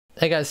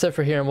Hey guys,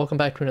 Cypher here and welcome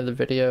back to another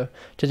video.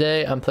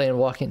 Today I'm playing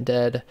Walking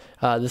Dead.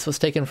 This was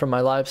taken from my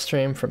live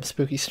stream from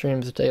Spooky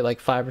Streams day like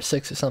 5 or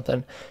 6 or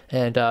something.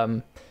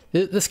 And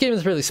this game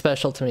is really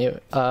special to me.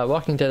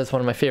 Walking Dead is one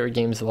of my favorite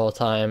games of all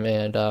time,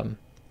 and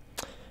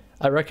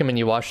I recommend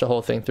you watch the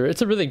whole thing through.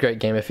 It's a really great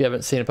game if you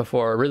haven't seen it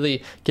before.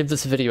 Really give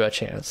this video a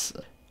chance.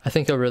 I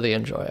think you'll really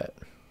enjoy it.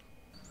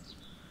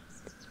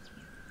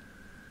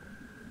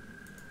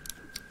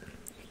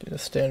 Do the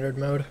standard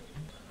mode.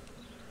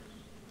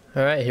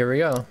 Alright, here we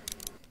go.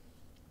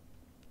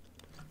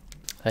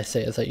 I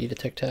say as I eat a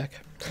Tic Tac.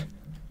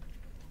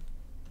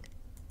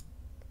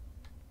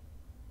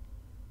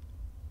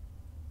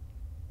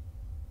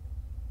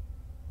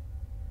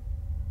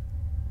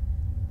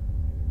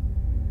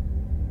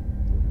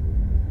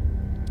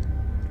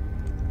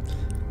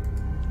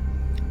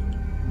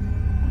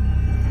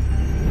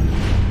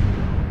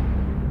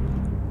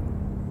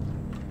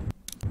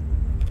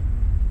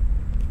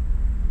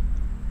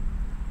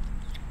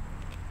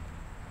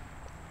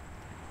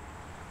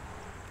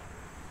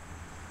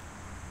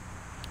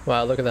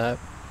 Wow, look at that.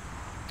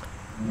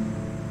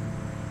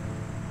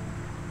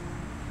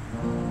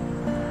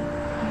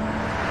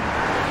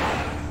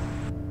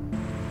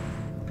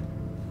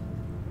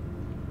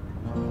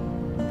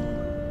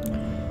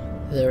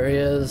 There he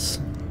is.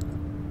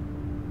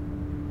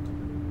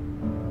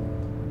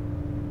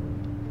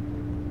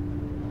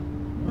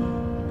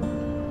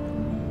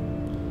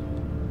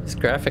 These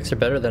graphics are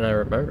better than I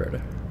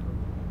remembered.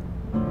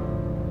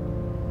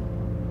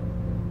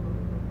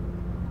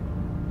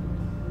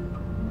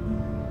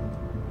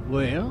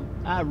 Well,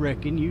 I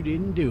reckon you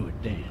didn't do it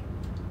then.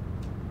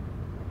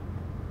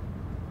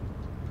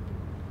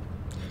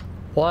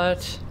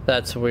 What?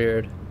 That's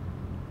weird.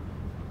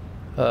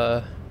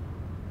 Does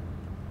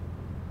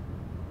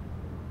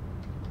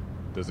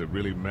it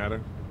really matter?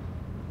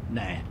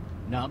 Nah,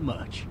 not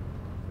much.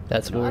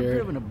 That's Now, I've weird.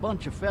 driven a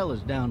bunch of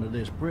fellas down to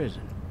this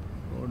prison.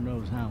 Lord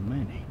knows how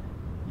many.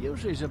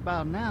 Usually it's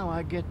about now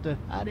I get the,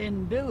 I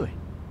didn't do it.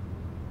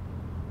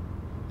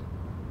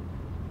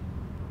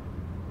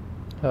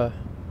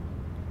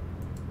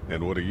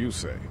 And what do you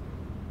say?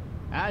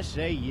 I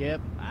say, yep,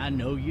 I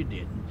know you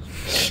didn't.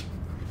 We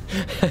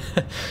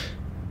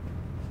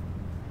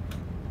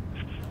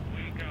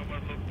got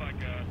what looks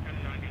like a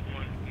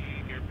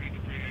 1091E near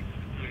Peachtree,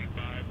 exit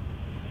 285.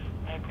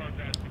 All cars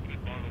asked to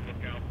keep on the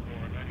lookout for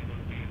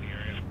 91B in the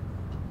area.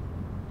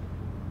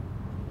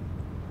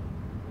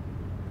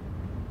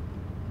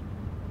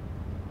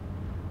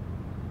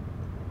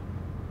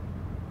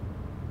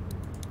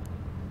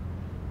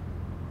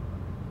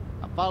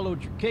 I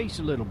followed your case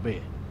a little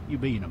bit, you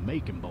being a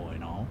Macon boy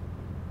and all.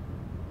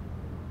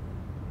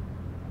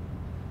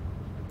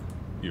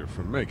 You're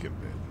from Macon,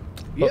 then.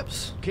 Yep,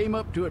 Oops. came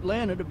up to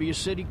Atlanta to be a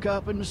city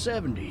cop in the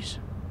 70s.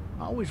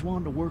 I always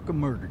wanted to work a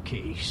murder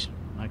case,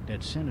 like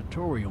that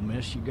senatorial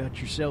mess you got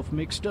yourself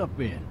mixed up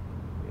in.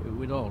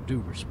 With all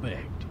due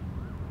respect.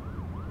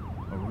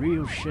 A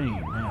real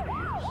shame, that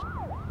is.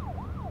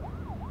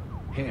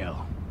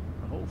 Hell,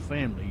 the whole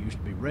family used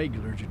to be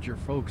regulars at your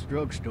folks'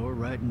 drugstore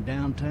right in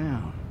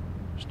downtown.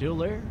 Still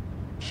there?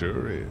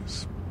 Sure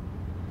is.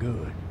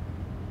 Good.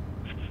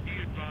 Be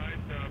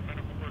advised,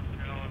 medical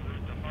personnel en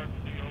route to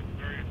Hartsfield,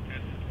 various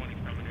 10 to 20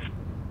 coming in.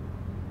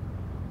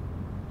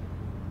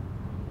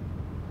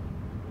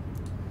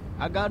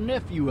 I got a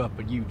nephew up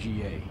at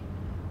UGA.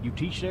 You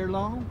teach there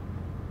long?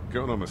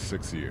 Going on my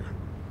 6th year.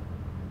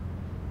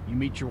 You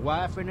meet your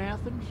wife in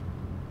Athens?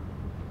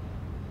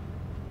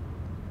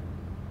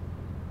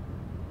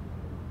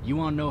 You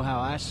want to know how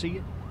I see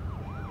it?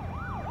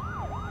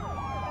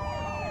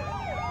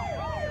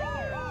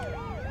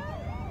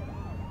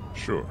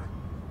 Sure.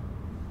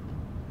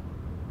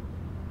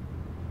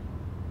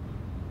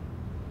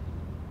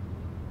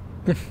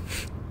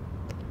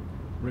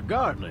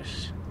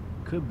 Regardless,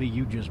 could be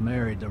you just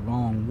married the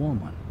wrong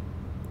woman.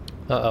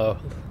 Uh-oh.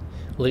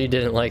 Lee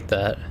didn't like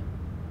that.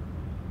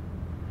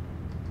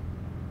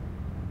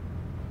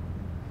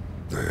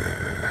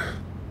 Riot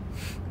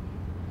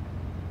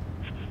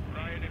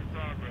in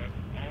progress.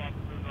 All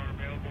officers are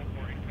available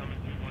for incoming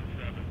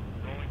 217.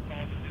 Rolling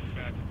calls and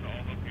dispatches to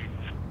all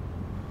locations.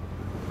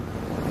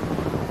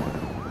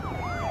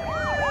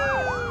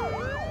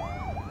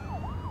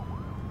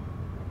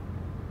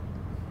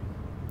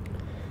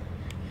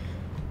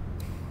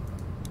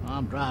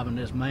 I'm driving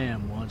this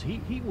man once.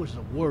 He was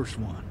the worst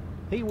one.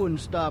 He wouldn't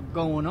stop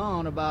going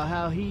on about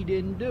how he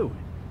didn't do it.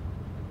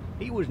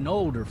 He was an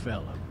older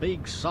fella,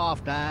 big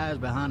soft eyes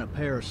behind a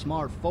pair of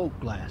smart folk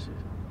glasses.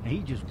 And he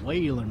just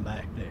wailing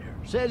back there.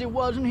 Says it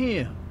wasn't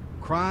him.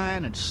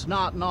 Crying and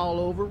snotting all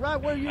over right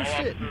where you're All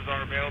sitting. officers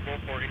are available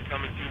for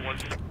incoming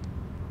 217.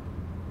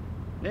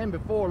 Then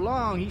before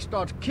long, he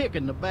starts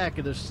kicking the back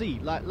of the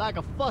seat like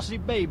a fussy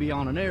baby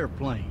on an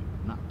airplane.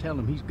 And I tell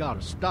him he's got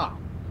to stop.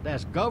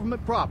 That's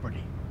government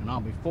property, and I'll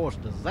be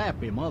forced to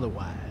zap him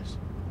otherwise.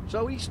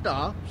 So he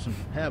stops, and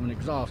having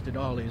exhausted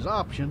all his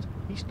options,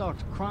 he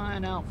starts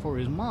crying out for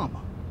his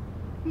mama.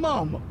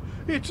 Mama,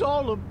 it's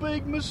all a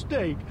big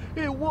mistake.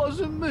 It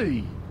wasn't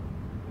me.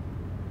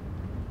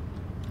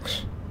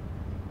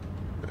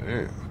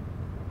 Damn.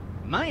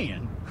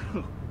 Man,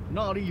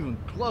 not even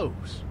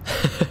close.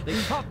 They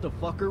caught the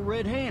fucker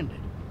red-handed,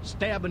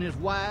 stabbing his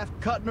wife,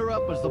 cutting her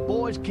up as the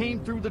boys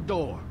came through the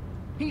door.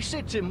 He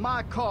sits in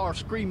my car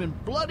screaming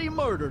bloody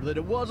murder that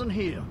it wasn't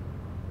him.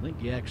 I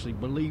think he actually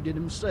believed it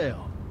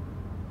himself.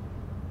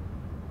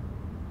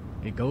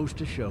 It goes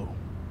to show,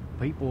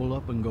 people will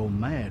up and go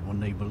mad when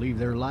they believe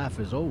their life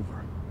is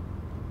over.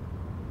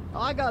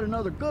 I got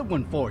another good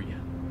one for you.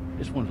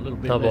 This one's a little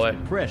bit less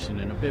depressing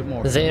and a bit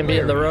more Zambi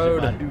in the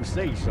road. if I do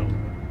say so.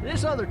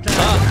 This other time...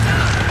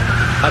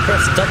 Ah! I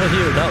pressed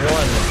W, not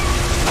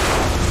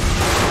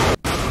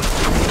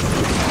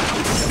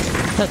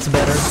 1. That's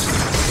better.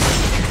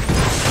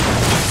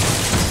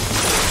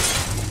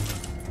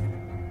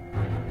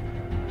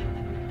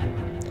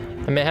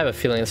 I may have a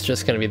feeling it's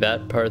just going to be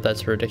that part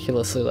that's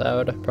ridiculously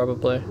loud,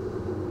 probably.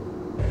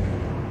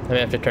 I may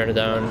have to turn it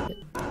down.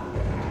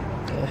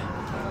 Yeah.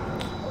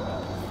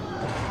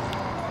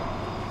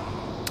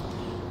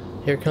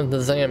 Here come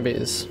the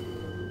zombies.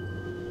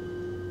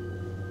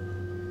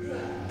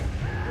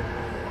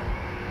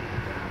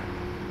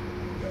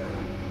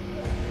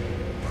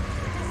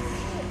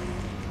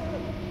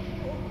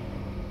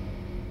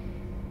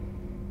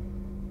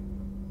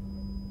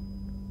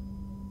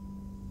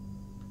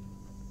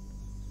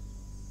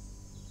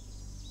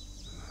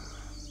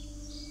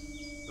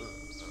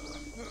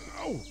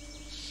 Oh,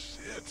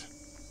 shit.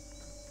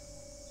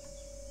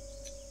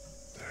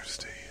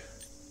 Thirsty.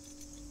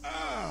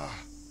 Ah!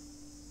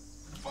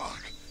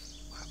 Fuck!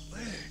 My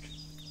leg.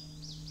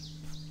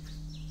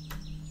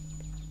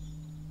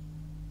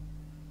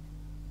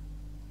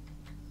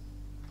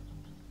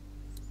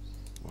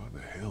 Why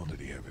the hell did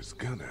he have his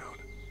gun out?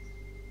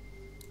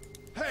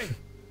 Hey!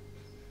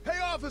 Hey,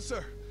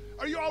 officer!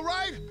 Are you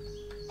alright?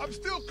 I'm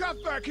still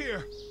cuffed back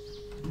here!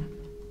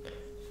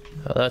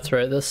 Oh, that's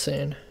right, this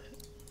scene.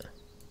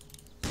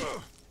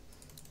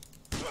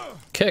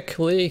 Kick,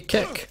 Lee,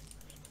 kick!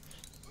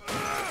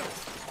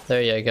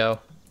 There you go.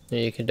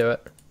 You can do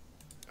it.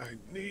 I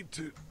need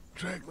to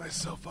drag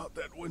myself out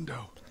that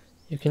window.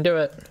 You can do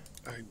it.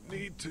 I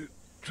need to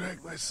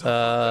drag myself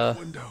out that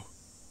window.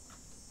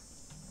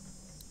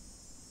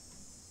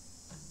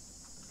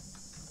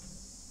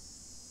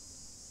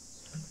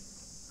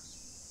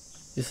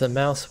 Use the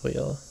mouse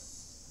wheel.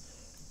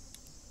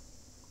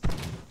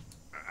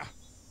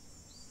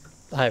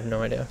 I have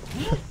no idea.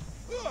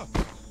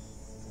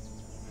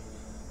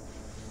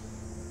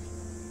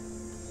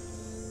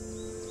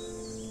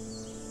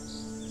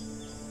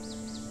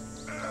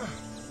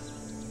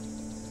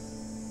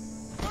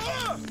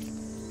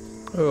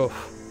 Oof.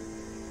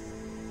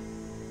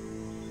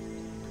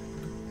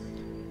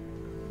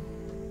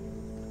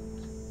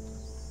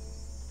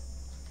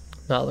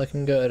 Not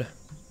looking good.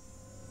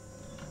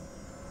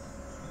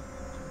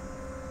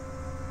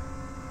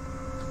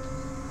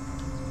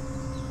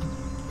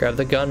 Grab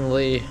the gun,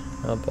 Lee.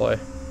 Oh boy.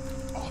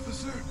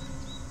 Officer?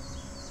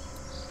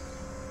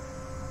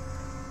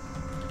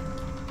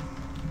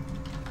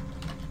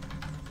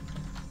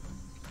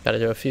 Gotta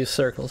do a few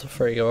circles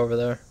before you go over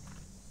there.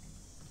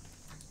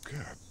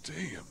 God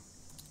damn.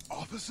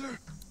 Officer?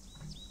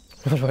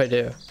 What do I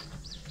do?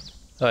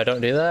 Oh, I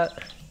don't do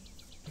that?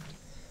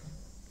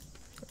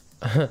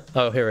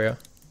 Oh, here we go.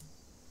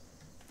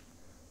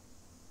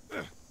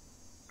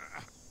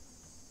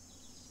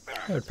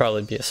 It would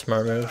probably be a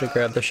smart move to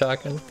grab the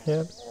shotgun.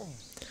 Yeah.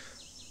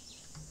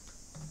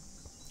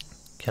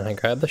 Can I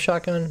grab the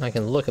shotgun? I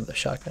can look at the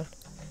shotgun.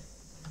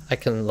 I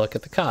can look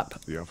at the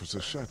cop. The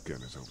officer's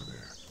shotgun is over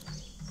there.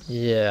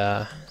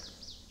 Yeah.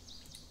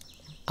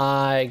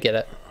 I get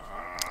it.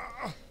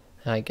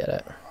 I get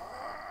it.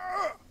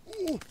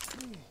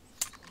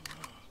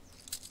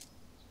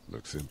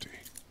 Looks empty.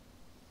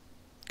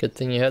 Good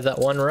thing you had that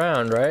one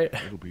round, right?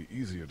 It'll be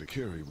easier to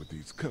carry with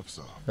these cuffs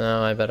off.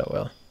 No, I bet it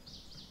will.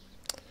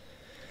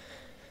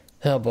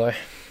 Oh boy.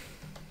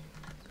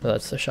 Well,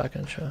 that's the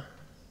shotgun show.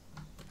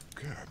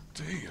 God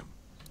damn.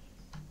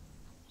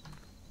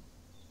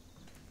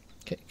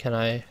 Can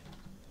I...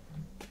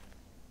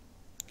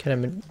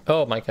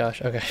 Oh my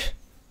gosh, okay.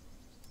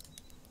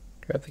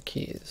 Grab the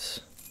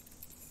keys.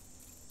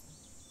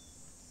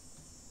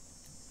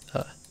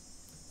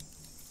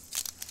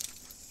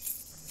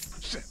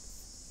 Shit.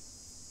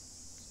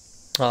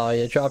 Oh,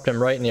 you dropped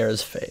him right near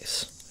his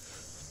face.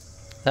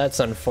 That's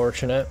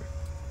unfortunate.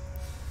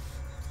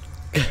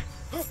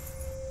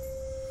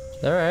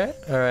 Alright,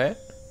 alright.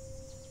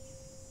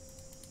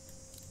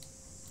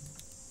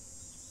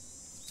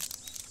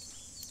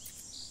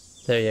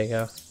 There you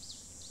go.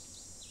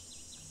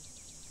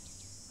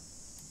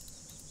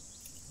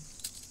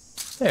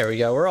 There we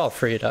go, we're all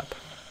freed up.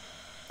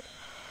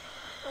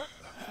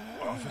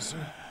 Officer?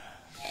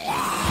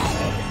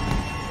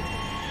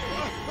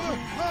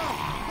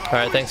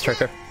 Alright, thanks,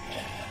 Tricker.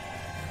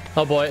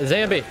 Oh boy,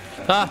 Zambi!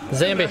 Ah,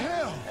 Zambi!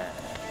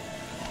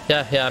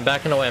 Yeah, I'm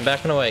backing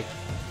away,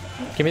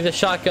 Give me the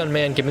shotgun,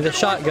 man, give me the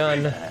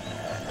shotgun.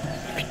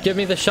 Give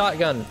me the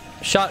shotgun.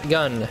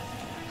 Shotgun.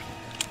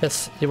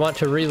 Yes, you want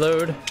to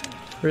reload?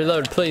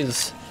 Reload,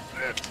 please.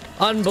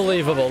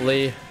 Unbelievable,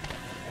 Lee.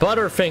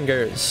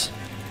 Butterfingers.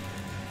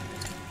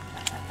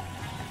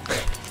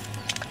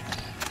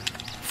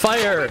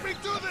 Fire! Let me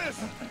do this!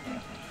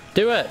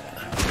 Do it!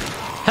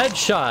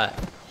 Headshot!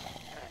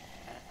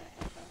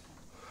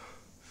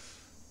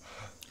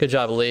 Good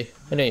job, Lee.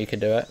 I knew you could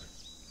do it.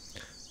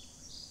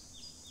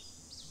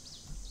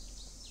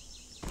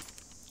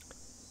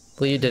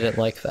 Lee didn't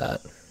like that.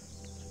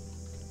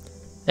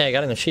 Hey, I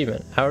got an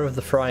achievement. Out of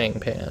the frying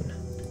pan.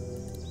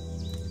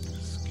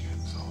 His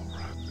skin's all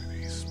rotten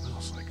and he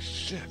smells like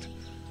shit.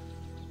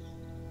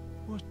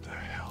 What the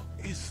hell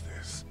is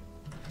this?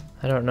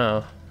 I don't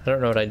know. I don't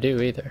know what I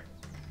do either.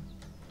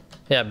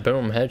 Yeah,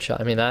 boom,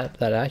 headshot. I mean,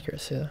 that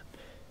accuracy.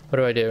 What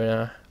do I do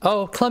now?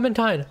 Oh,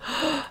 Clementine!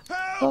 Help!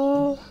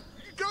 Oh,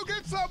 Go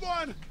get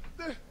someone!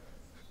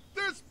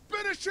 There's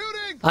been a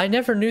shooting! I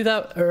never knew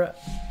that, or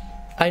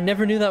I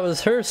never knew that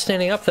was her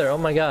standing up there. Oh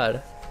my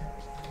god.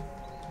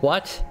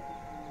 What?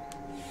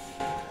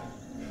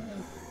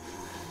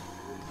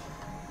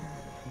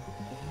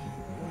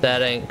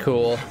 That ain't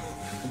cool.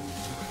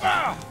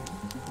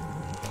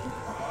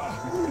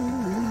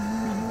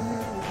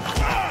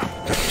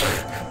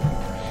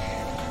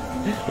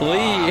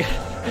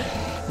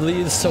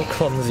 Lee is so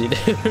clumsy,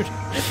 dude.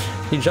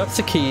 He drops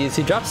the keys,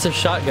 he drops the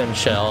shotgun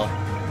shell,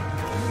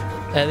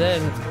 and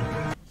then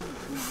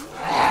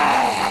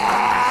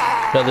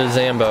another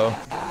Zambo.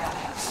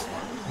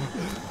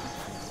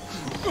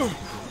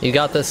 You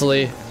got this,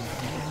 Lee.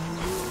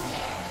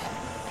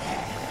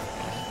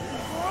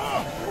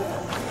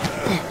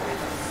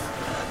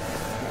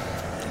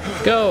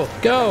 Go,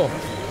 go!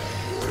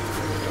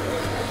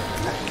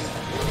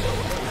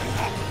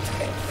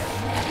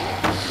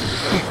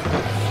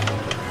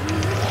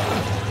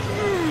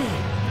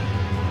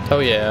 Oh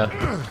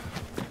yeah.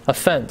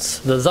 Offense.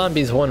 The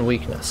zombie's one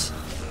weakness.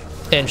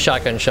 And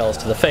shotgun shells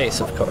to the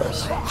face, of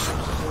course.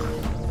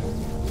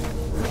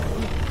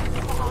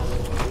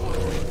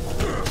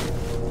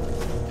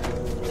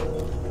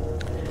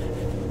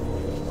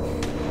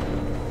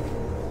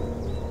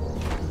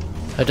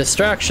 A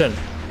distraction.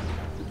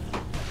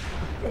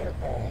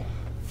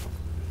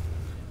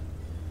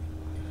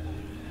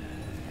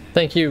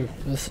 Thank you,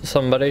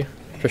 somebody,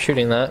 for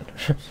shooting that.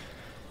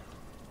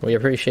 We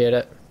appreciate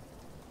it.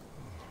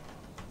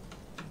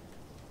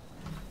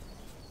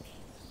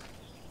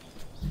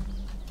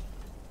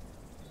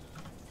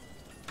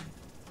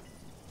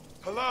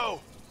 Hello?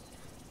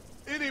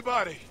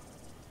 Anybody?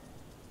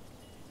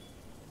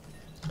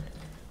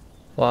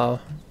 Wow.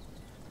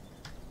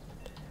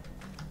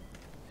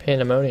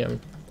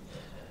 Pandemonium.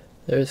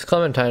 There's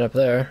Clementine up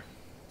there.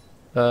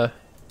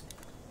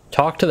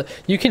 Talk to the...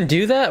 You can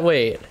do that?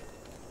 Wait.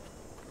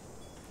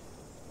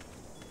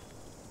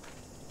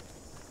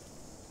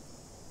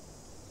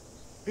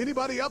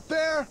 Anybody up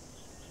there?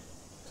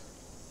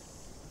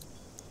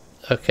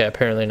 Okay,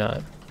 apparently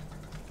not.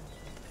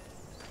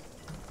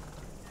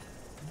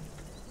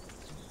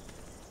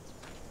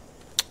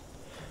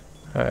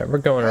 Alright, we're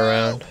going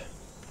around.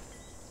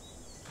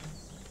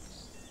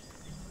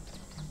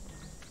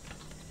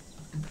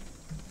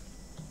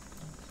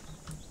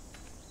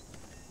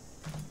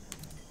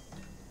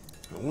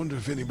 I wonder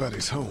if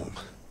anybody's home.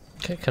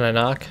 Okay, can I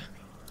knock?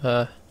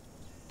 There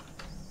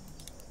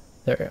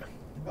we go.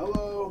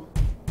 Hello?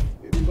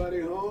 Anybody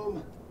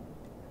home?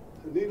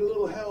 I need a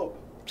little help.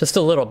 Just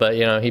a little bit,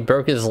 you know, he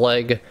broke his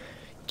leg,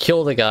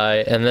 killed a guy,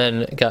 and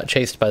then got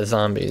chased by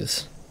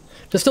zombies.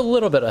 Just a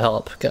little bit of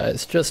help,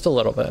 guys. Just a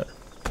little bit.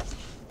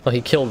 Well,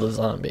 he killed the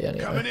zombie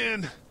anyway. Coming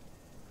in.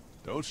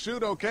 Don't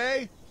shoot,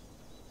 okay?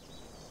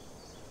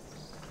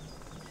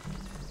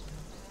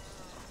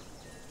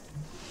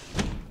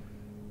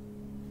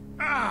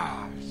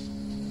 Ah!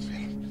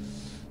 Shit.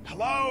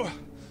 Hello?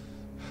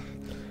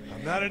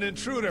 I'm not an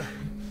intruder.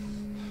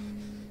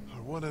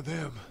 Or one of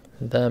them.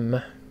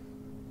 Them.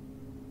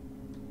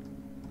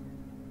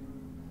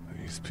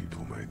 These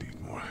people may need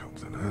more help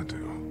than I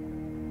do.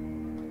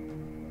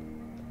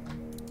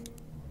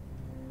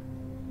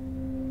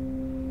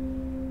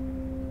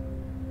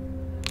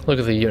 Look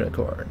at the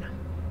unicorn.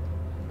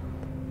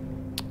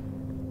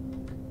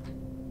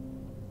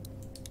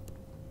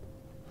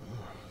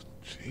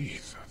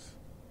 Jesus.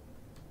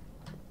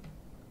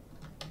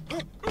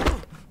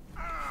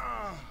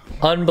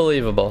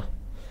 Unbelievable.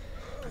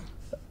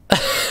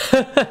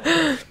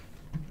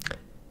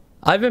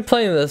 I've been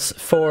playing this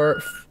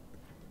for...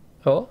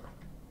 Oh?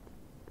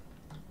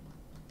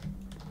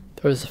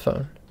 Where's the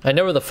phone? I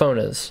know where the phone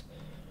is.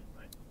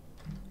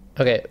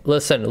 Okay,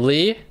 listen,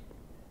 Lee.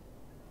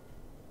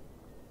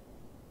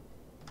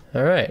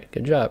 Alright,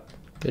 good job.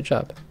 Good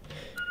job.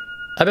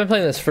 I've been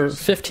playing this for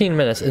 15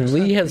 minutes and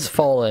Lee has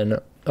fallen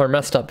or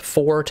messed up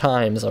 4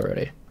 times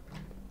already.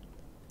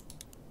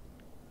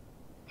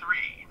 3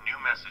 new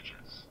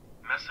messages.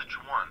 Message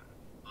 1,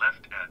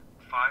 left at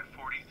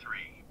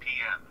 5:43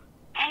 p.m.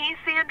 Hey,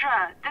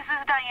 Sandra, this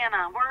is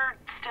Diana. We're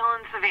still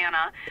in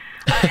Savannah.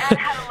 Ed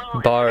had a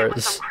little incident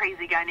with some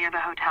crazy guy near the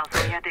hotel,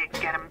 so we had to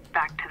get him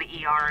back to the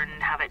ER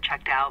and have it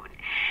checked out.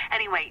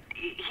 Anyway,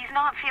 he's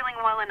not feeling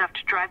well enough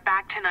to drive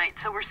back tonight,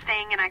 so we're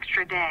staying an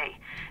extra day.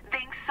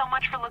 Thanks so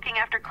much for looking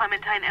after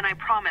Clementine, and I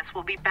promise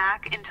we'll be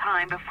back in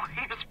time before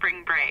your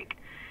spring break.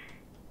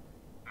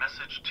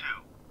 Message 2,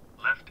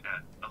 left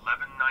at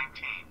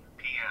 11:19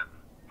 p.m.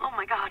 Oh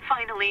my god,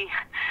 finally.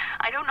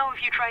 I don't know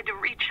if you tried to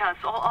reach us.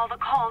 All the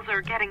calls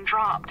are getting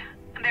dropped.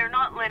 They're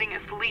not letting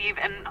us leave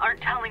and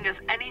aren't telling us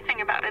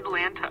anything about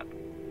Atlanta.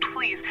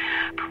 Please,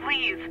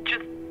 please,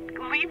 just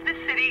leave the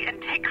city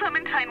and take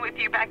Clementine with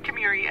you back to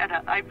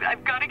Murrieta.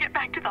 I've got to get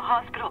back to the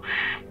hospital.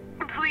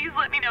 Please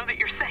let me know that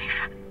you're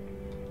safe.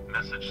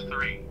 Message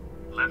 3,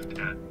 left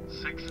at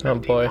 6:51 Oh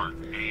boy.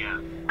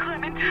 a.m.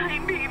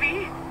 Clementine,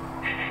 baby.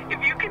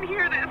 If you can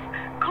hear this,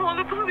 call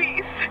the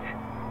police.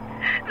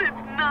 That's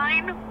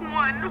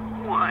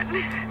 911.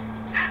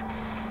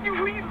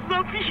 We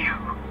love you.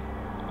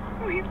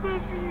 We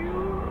love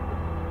you.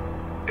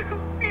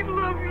 We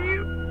love you.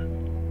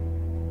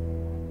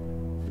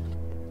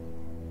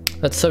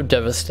 That's so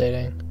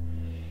devastating.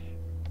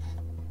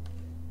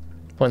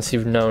 Once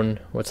you've known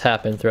what's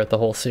happened throughout the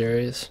whole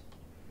series.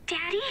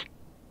 Daddy?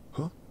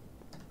 Huh?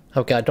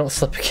 Oh god, don't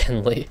slip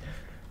again, Lee.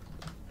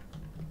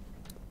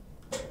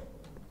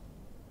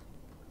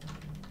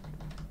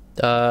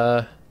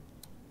 Yeah,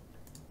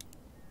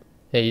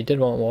 you did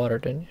want water,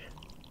 didn't you?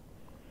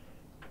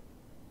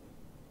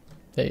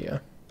 There you go.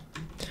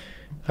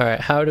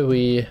 Alright, how do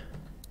we...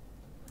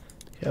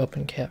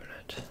 Open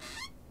cabinet.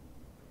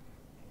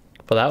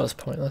 Well, that was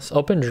pointless.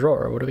 Open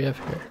drawer, what do we have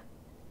here?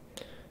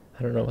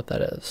 I don't know what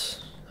that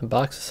is. A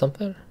box of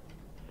something?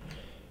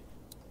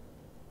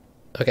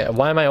 Okay,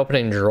 why am I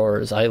opening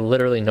drawers? I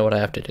literally know what I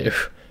have to do.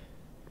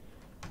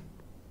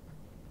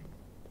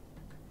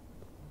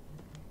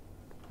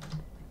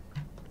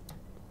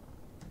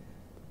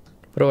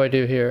 What do I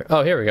do here?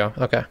 Oh, here we go.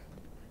 Okay.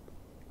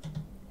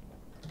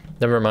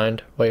 Never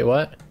mind. Wait,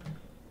 what?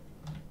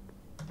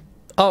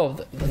 Oh,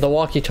 the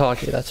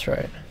walkie-talkie. That's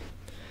right.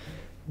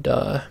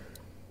 Duh.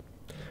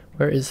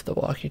 Where is the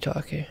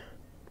walkie-talkie?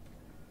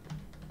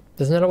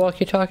 Isn't it a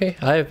walkie-talkie?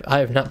 I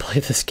have not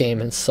played this game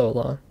in so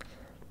long.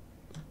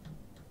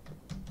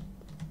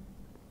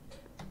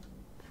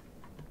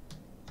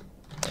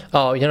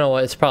 Oh, you know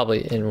what? It's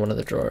probably in one of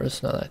the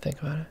drawers, now that I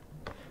think about it.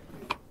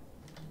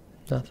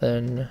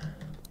 Nothing.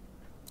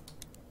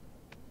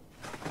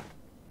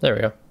 There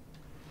we go.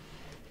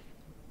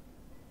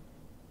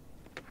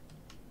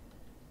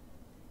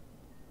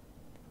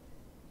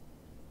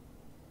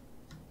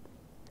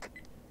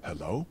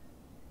 Hello?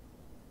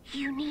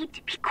 You need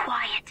to be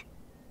quiet.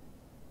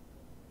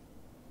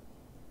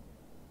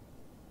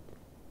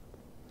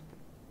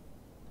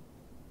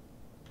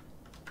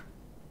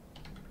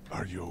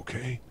 Are you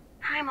okay?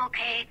 I'm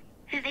okay.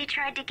 They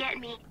tried to get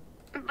me,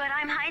 but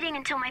I'm hiding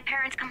until my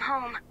parents come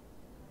home.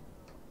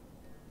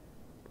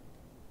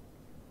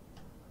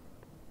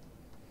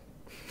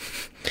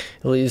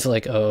 Lee's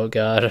like, oh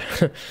god.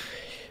 I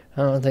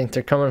don't think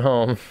they're coming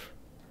home.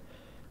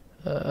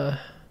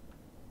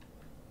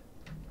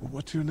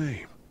 What's your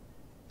name?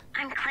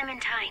 I'm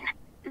Clementine.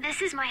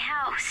 This is my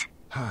house.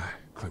 Hi,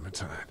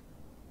 Clementine.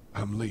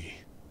 I'm Lee.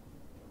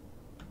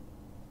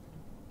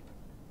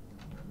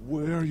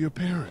 Where are your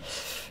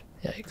parents?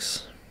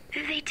 Yikes.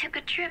 They took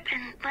a trip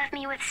and left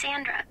me with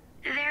Sandra.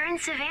 They're in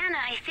Savannah,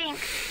 I think,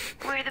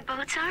 where the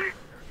boats are.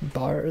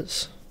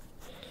 Bars.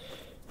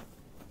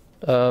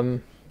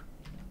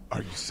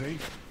 Are you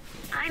safe?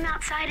 I'm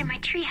outside in my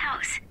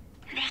treehouse.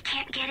 They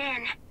can't get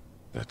in.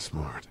 That's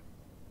smart.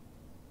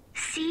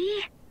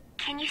 See?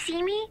 Can you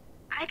see me?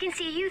 I can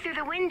see you through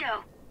the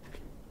window.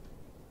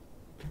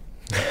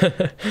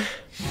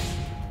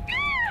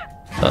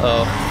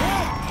 Uh-oh.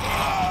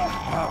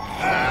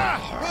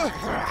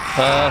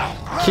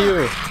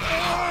 Q.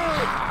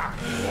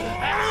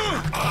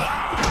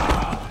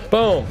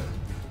 Boom.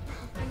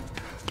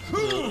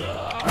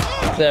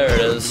 There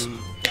it is.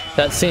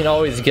 That scene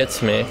always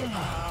gets me.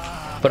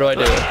 What do I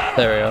do?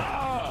 There we go.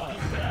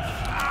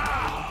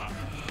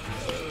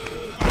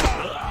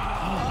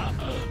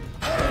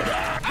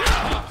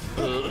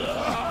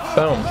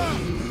 Boom.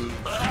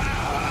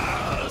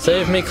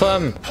 Save me,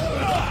 Clem.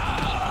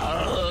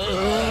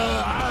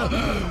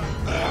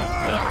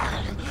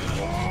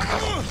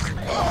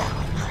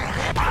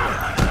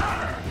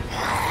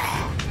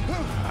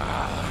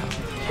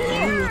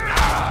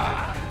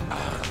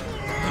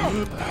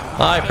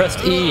 I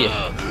pressed E.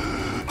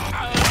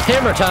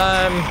 Hammer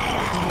time.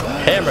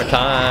 Hammer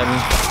time.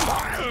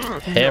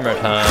 Hammer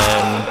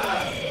time.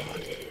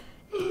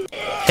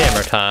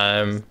 Hammer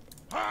time.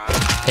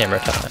 Hammer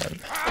time.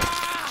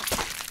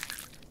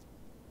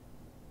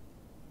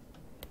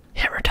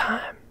 Hammer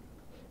time.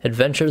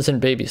 Adventures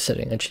in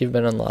babysitting.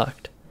 Achievement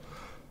unlocked.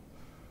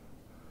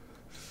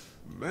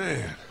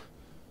 Man.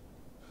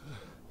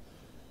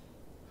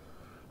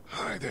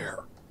 Hi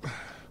there.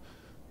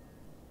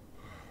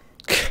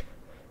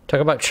 Talk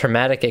about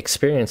traumatic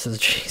experiences,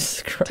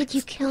 Jesus Christ. Did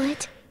you kill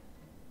it?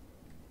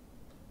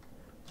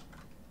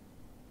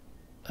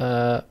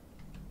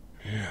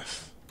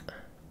 Yes.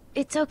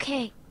 It's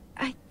okay.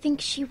 I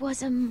think she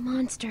was a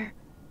monster.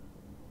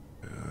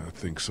 I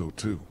think so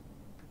too.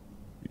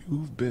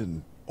 You've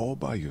been all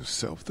by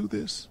yourself through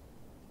this?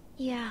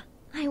 Yeah,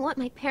 I want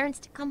my parents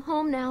to come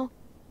home now.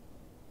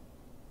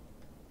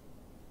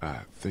 I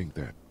think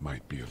that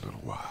might be a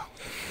little while,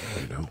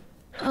 you know?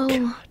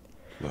 Oh,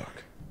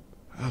 Look,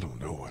 I don't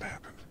know what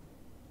happened,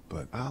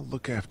 but I'll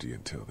look after you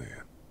until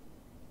then.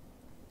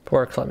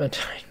 Poor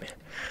Clementine, man.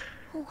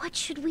 What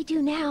should we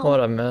do now? What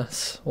a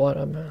mess. What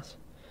a mess.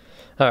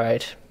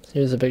 Alright,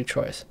 here's a big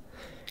choice.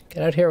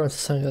 Get out here once the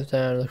sun goes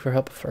down and look for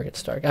help before it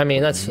gets dark. I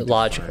mean, that's a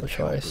logical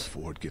choice.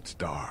 Before it gets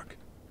dark.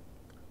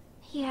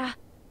 Yeah,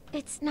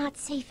 it's not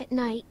safe at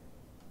night.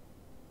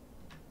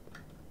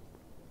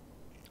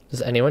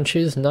 Does anyone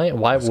choose night?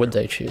 Why would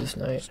they choose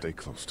night? Stay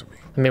close to me.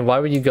 I mean, why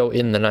would you go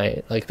in the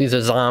night? Like, these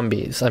are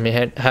zombies. I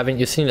mean, haven't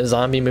you seen a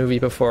zombie movie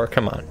before?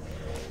 Come on.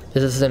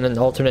 Is this in an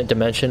alternate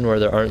dimension where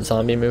there aren't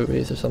zombie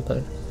movies or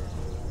something?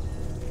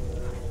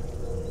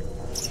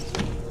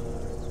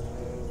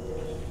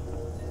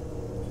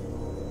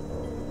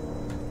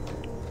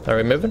 Are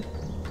we moving?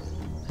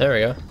 There we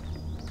go.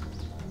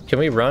 Can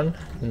we run?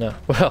 No.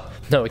 Well,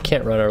 no, we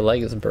can't run. Our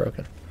leg is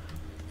broken.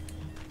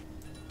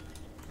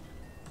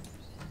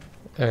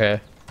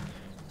 Okay.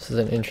 This is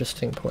an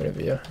interesting point of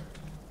view.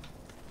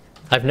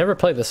 I've never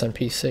played this on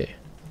PC.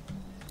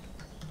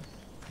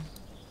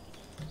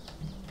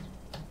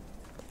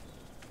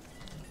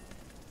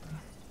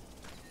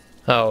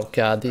 Oh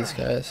god, these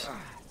guys.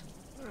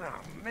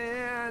 Oh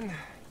man.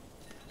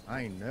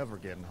 I ain't never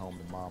getting home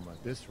to Mama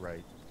at this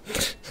rate.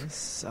 This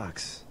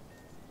sucks.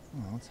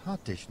 Oh, it's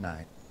hot dish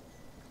night.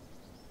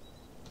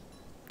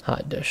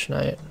 Hot dish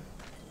night.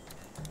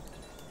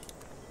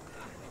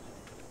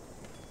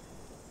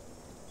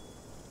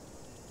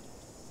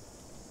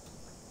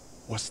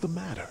 What's the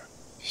matter?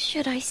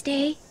 Should I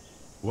stay?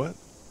 What?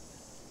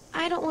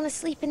 I don't want to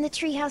sleep in the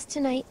treehouse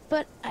tonight,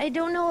 but I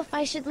don't know if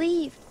I should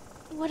leave.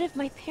 What if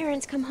my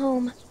parents come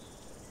home?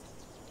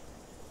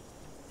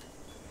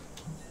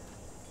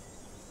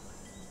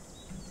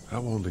 I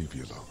won't leave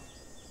you alone.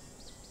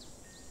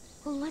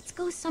 Well, let's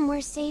go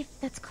somewhere safe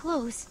that's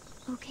close,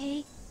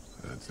 okay?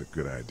 That's a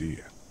good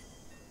idea.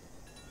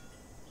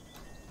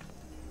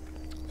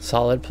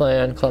 Solid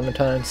plan,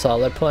 Clementine.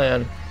 Solid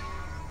plan.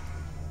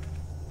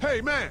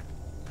 Hey, man!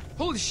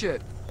 Holy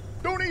shit!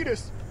 Don't eat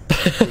us!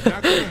 We're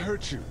not gonna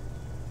hurt you.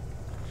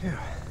 Phew.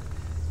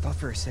 Thought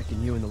for a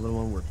second you and the little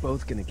one were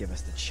both gonna give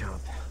us the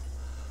chomp.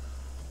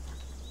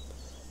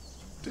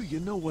 Do you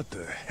know what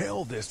the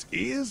hell this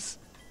is?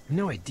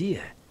 No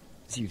idea.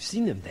 So you've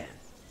seen them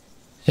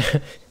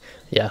then?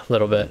 Yeah, a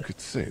little bit. You could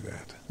say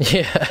that.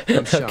 Yeah,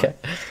 I'm Sean. okay.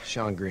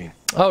 Sean Green.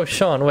 Oh,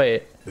 Sean,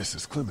 wait. This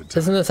is Clementine.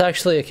 Isn't this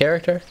actually a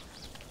character?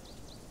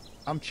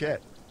 I'm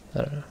Chet. I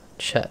don't know.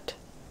 Chet.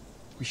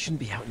 We shouldn't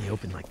be out in the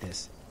open like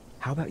this.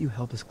 How about you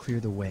help us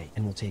clear the way,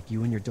 and we'll take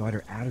you and your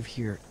daughter out of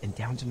here and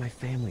down to my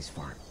family's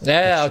farm.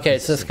 Yeah, okay,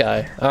 it's this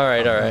guy.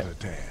 Alright, I'm alright. not a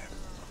dad.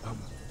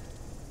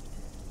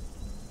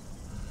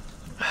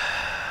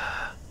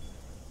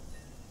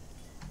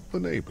 The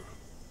neighbor.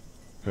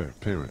 Her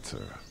parents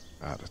are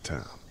out of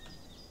town.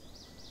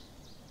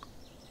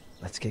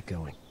 Let's get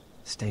going.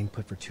 Staying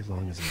put for too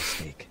long is a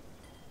mistake.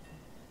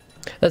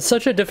 That's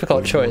such a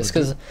difficult choice,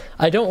 because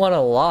I don't want to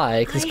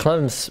lie, because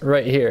Clem's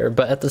right here,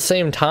 but at the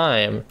same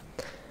time,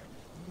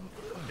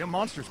 Them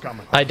monsters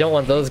coming. I don't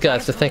want those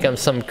guys to think I'm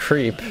some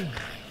creep.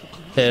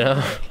 You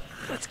know?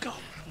 Let's go.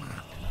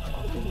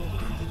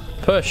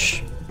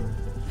 Push.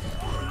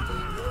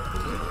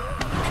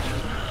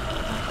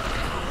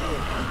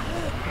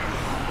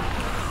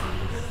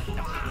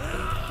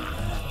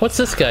 What's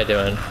this guy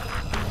doing?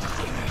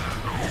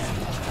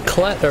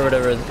 Clet or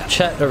whatever,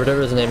 Chet or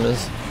whatever his name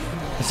is.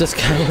 Is this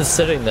guy just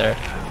sitting there?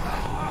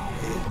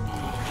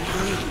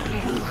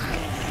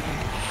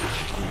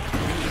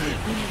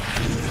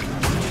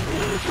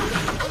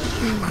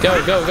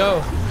 Go, go,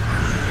 go!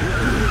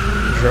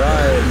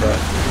 Drive.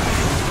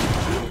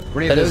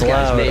 That is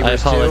loud. I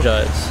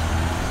apologize.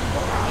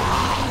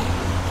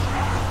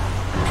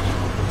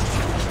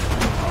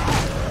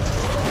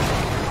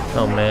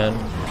 Oh man.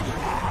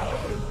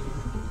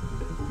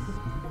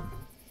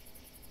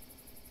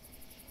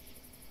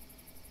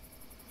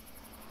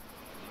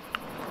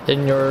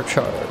 In your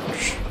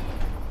charge.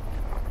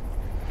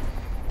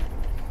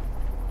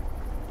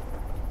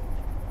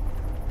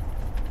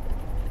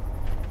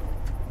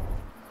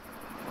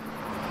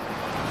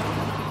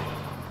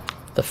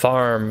 The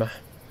farm.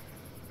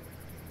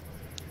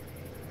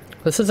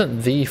 This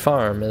isn't the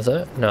farm, is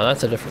it? No,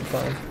 that's a different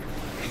farm.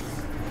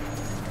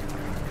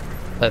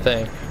 I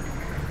think.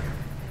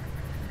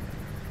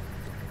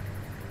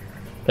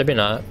 Maybe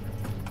not.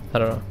 I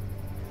don't know.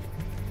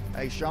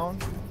 Hey, Sean,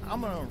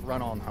 I'm gonna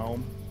run on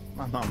home.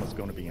 My mama's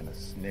gonna be in a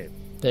snip.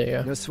 There you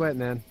go. No sweat,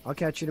 man. I'll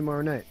catch you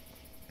tomorrow night.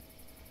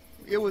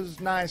 It was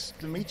nice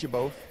to meet you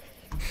both.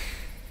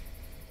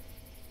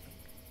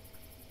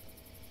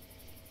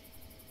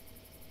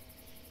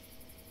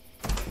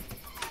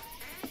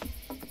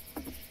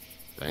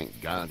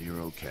 Thank God you're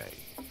okay.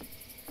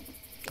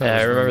 Yeah,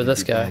 I remember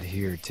this guy.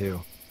 Here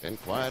too. Been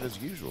quiet as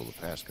usual the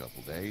past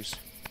couple days.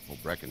 Well,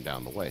 Brecken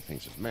down the way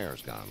thinks his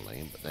mare's gone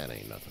lame, but that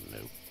ain't nothing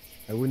new.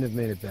 I wouldn't have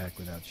made it back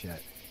without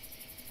Chet.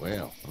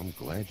 Well, I'm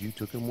glad you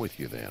took him with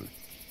you then.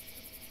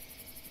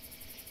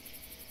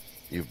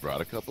 You've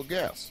brought a couple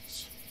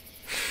guests.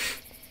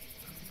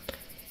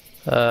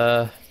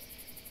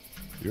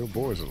 Your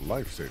boy's a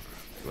lifesaver.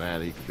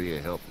 Glad he could be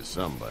a help to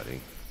somebody.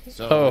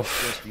 So Oh.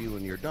 it's just you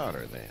and your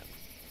daughter then.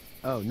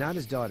 Oh, not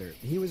his daughter.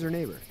 He was her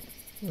neighbor.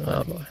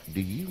 Oh boy.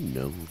 Do you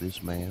know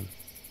this man?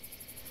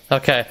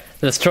 Okay,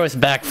 this choice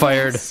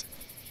backfired. Yes.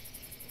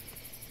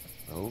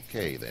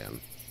 Okay then.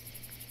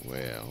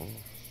 Well,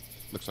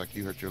 looks like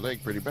you hurt your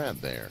leg pretty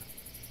bad there.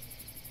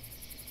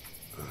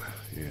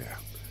 Yeah,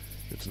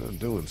 it's not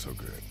doing so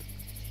good.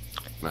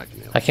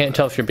 I can't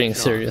tell if you're being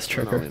serious,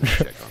 Sean, Trigger. run in and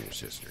check on your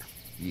sister.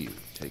 You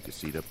take a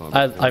seat up on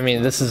the I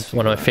mean, this is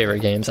one of my favorite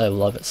games. I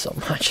love it so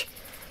much.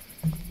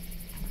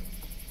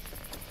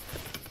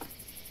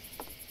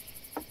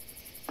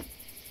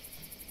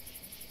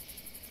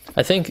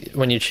 I think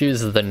when you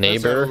choose the Let's have a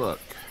neighbor look.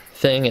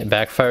 thing, it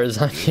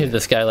backfires on you.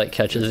 This guy like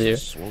catches This you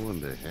is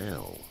swollen to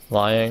hell.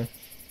 lying.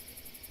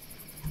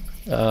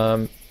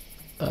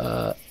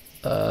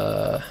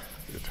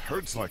 It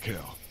hurts like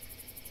hell.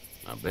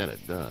 I bet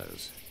it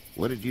does.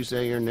 What did you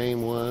say your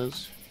name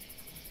was?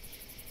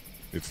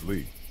 It's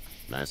Lee.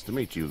 Nice to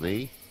meet you,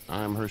 Lee.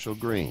 I'm Herschel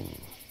Green.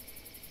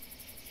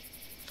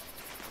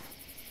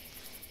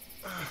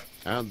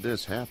 How'd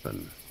this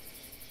happen?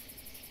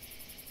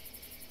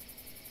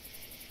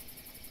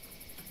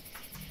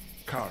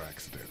 Car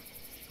accident.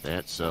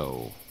 That's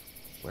so.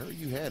 Where are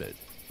you headed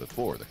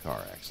before the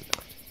car accident?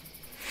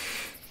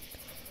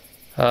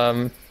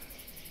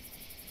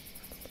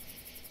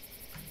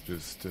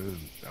 Just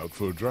out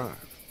for a drive.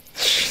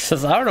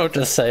 Says, I don't know what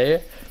to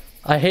say.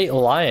 I hate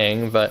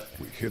lying, but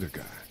We hit a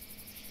guy.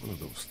 One of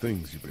those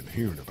things you've been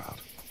hearing about.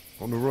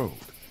 On the road.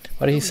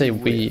 why do you say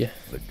we?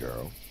 The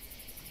girl.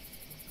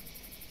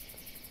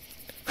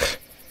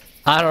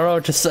 I don't know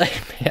what to say,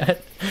 man.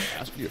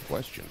 Ask you a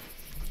question.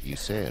 You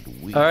said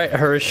we. All right,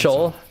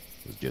 Herschel.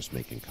 Was just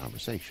making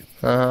conversation.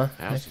 Uh-huh.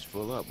 House is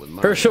full up with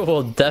money. Herschel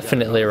will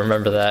definitely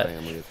remember that.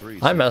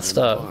 I messed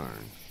up.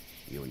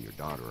 You and your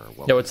daughter are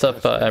well. Yo, what's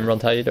up,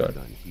 Emerald? How you doing?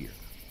 Done here.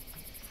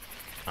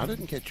 I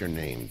didn't catch your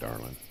name,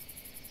 darling.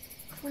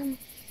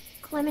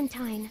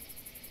 Clementine.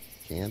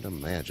 Can't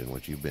imagine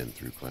what you've been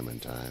through,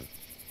 Clementine.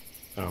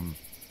 I'm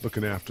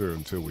looking after her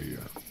until we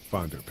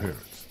find her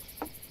parents.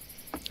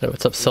 Hey,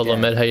 what's up, Solo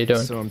Mid? How you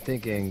doing? So I'm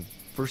thinking,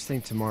 first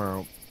thing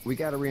tomorrow, we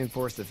gotta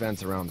reinforce the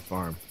fence around the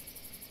farm.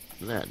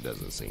 That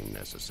doesn't seem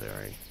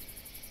necessary.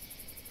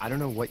 I don't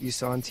know what you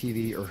saw on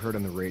TV or heard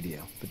on the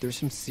radio, but there's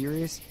some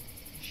serious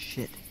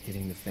shit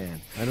hitting the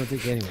fan. I don't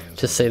think anyone knows.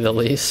 To say the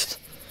least.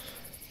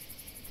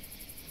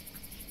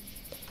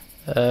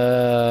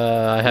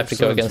 I have to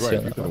go against you on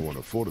You're that gonna one. want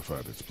to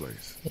fortify this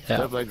place. Yeah.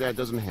 Stuff like that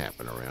doesn't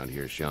happen around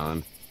here,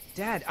 Sean.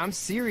 Dad, I'm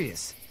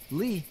serious.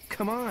 Lee,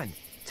 come on.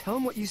 Tell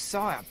him what you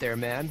saw out there,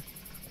 man.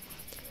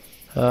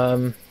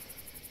 I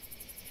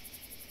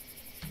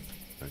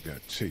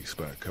got chased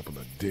by a couple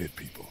of dead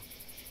people.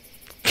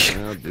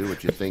 Well, do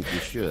what you think you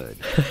should.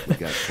 We've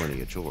got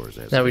plenty of chores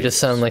as Now we it just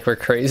is. sound like we're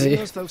crazy.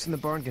 Those folks in the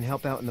barn can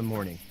help out in the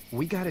morning.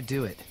 We gotta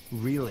do it.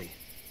 Really.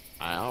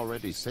 I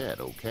already said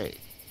okay.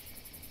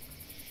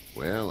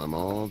 Well, I'm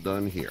all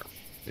done here.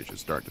 You should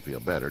start to feel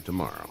better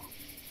tomorrow.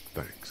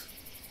 Thanks.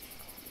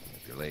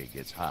 If your leg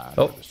gets hot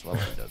Oh. or the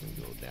swelling doesn't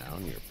go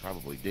down, you're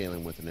probably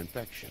dealing with an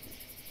infection.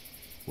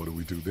 What do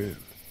we do then?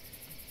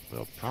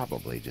 We'll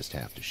probably just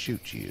have to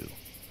shoot you.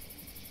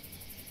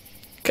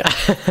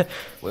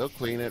 We'll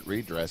clean it,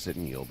 redress it,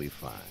 and you'll be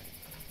fine.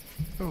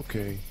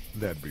 Okay,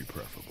 that'd be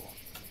preferable.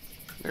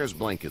 There's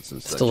blankets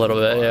and such. Just a little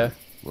in the bit, barn. yeah.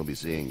 We'll be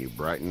seeing you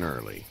bright and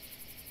early.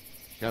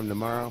 Come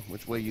tomorrow,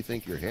 which way you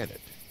think you're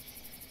headed?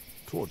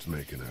 Towards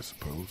Macon, I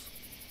suppose.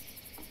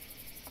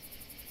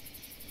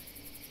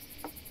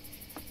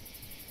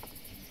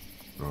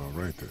 All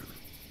right then.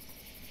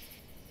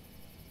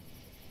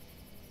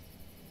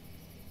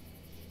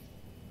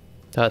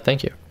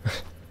 Thank you.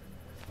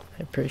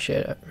 I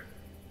appreciate it.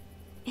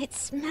 It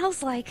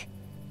smells like...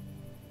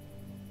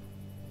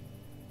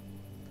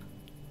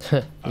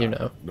 You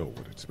know. Know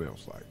what it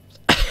smells like.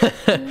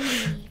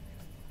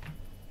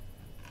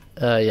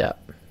 Yeah.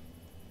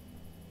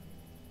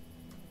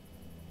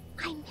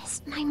 I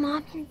miss my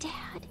mom and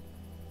dad.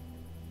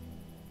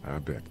 I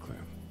bet, Clem.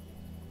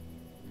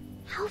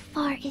 How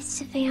far is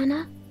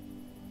Savannah?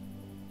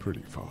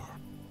 Pretty far.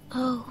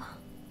 Oh,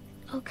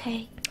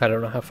 okay. I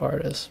don't know how far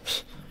it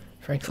is,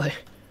 frankly.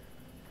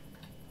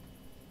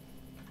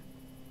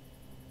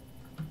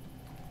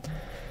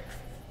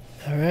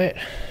 Alright.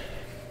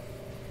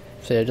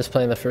 So yeah, just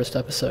playing the first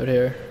episode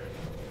here.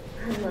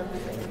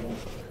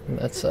 And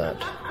that's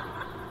that.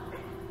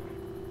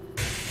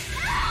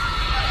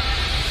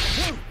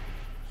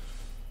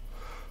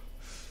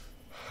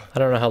 I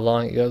don't know how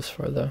long it goes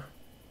for though.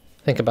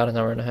 I think about an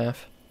hour and a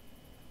half.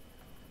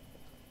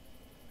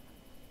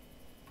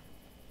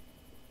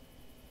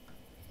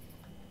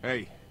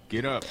 Hey,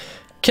 get up.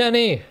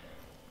 Kenny!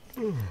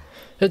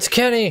 It's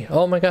Kenny!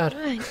 Oh my god.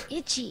 I'm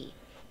itchy.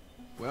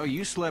 Well,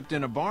 you slept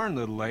in a barn,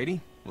 little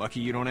lady.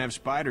 Lucky you don't have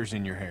spiders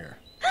in your hair.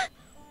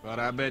 But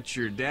I bet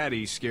your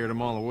daddy scared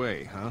them all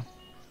away, huh?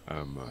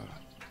 I'm,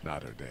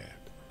 not her dad.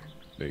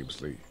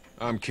 Name's Lee.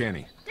 I'm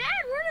Kenny. Dad,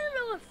 we're in the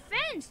middle of a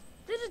fence.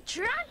 There's a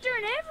tractor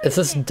and everything. Is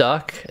this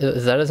Duck?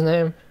 Is that his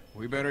name?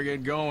 we better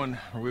get going,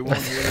 or we won't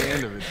hear the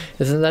end of it.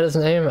 Isn't that his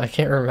name? I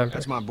can't remember.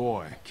 That's my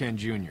boy, Ken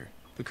Jr.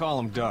 We call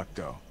him Duck,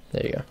 though.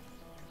 There you go.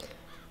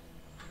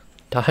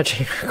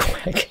 Dodging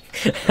quick.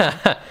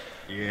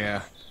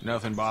 Yeah,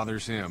 nothing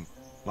bothers him.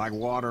 Like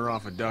water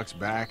off a duck's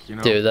back, you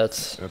know? Dude,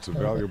 that's a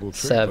valuable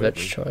trick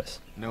savage lately. choice.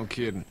 No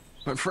kidding.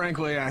 But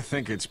frankly, I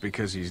think it's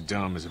because he's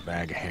dumb as a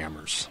bag of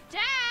hammers. Dad!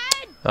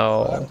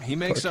 Oh, But he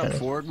makes poor up Kenny.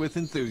 for it with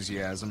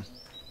enthusiasm.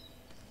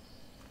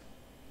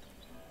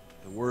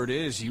 The word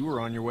is you were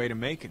on your way to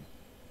Macon.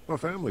 My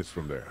family's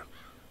from there.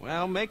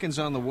 Well, Macon's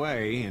on the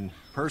way, and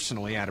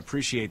personally, I'd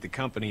appreciate the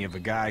company of a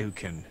guy who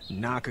can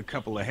knock a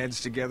couple of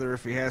heads together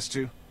if he has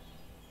to.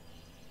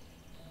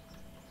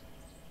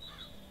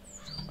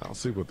 I'll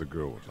see what the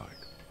girl would like.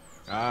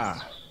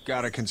 Ah,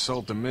 gotta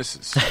consult the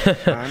missus.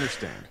 I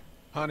understand.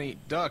 Honey,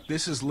 Duck,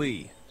 this is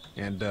Lee.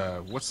 And,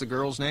 what's the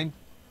girl's name?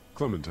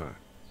 Clementine.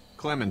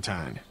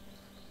 Clementine.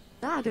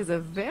 That is a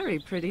very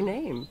pretty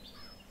name.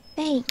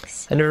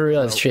 Thanks. I never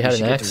realized she had we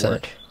should an get to accent.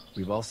 work.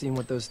 We've all seen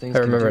what those things I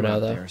can remember do now, out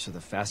though. there, so the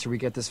faster we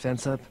get this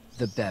fence up,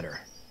 the better.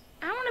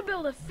 I want to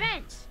build a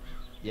fence.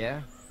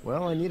 Yeah?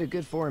 Well, I need a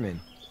good foreman.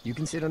 You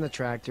can sit on the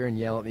tractor and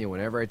yell at me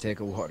whenever I take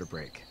a water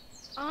break.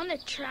 On the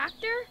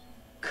tractor?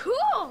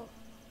 Cool!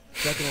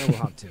 Chuck and I will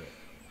hop to it.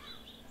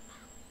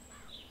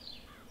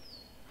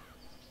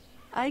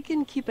 I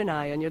can keep an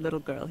eye on your little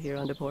girl here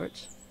on the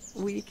porch.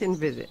 We can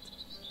visit.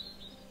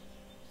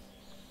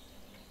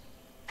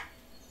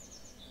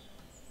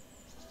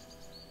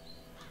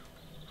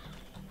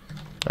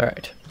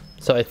 Alright.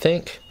 So I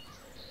think...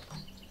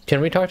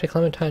 Can we talk to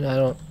Clementine? I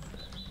don't...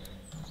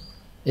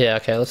 Yeah,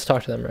 okay, let's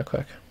talk to them real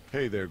quick.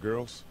 Hey there,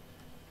 girls.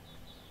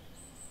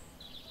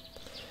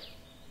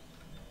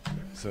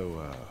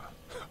 So,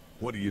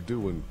 what do you do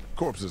when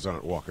corpses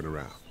aren't walking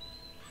around?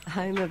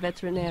 I'm a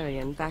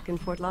veterinarian back in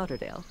Fort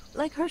Lauderdale.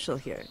 Like Herschel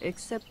here,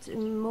 except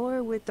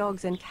more with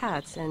dogs and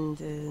cats and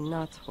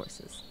not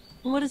horses.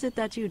 What is it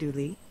that you do,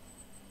 Lee?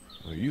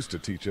 I used to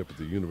teach up at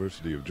the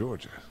University of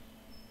Georgia.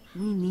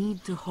 We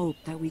need to hope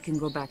that we can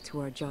go back to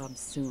our jobs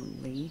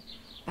soon, Lee.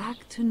 Back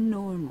to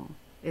normal.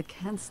 It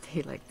can't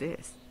stay like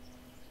this.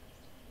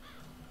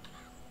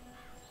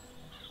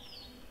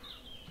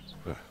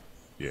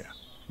 Yeah,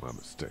 my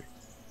mistake.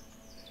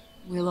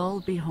 We'll all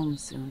be home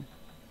soon.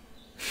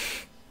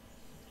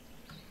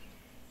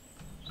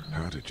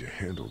 How did you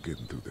handle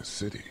getting through the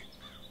city?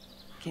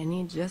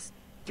 Kenny just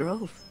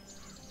drove.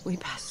 We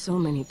passed so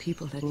many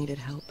people that needed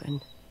help,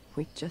 and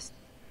we just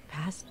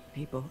passed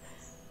people.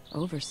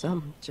 Over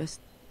some,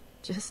 just...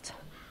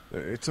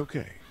 It's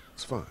okay.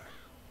 It's fine.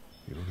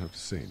 You don't have to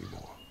say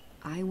anymore.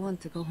 I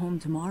want to go home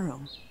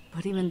tomorrow,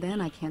 but even then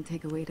I can't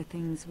take away the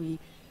things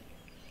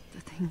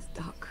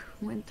Doc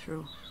went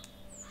through.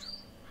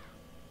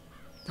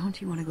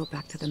 Don't you want to go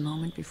back to the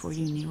moment before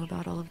you knew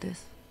about all of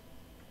this?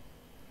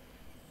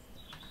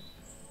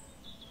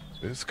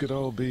 This could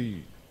all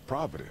be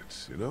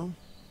Providence, you know?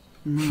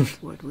 Not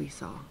what we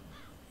saw.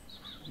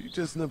 You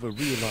just never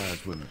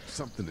realize when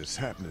something is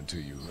happening to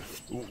you,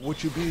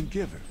 what you're being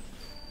given.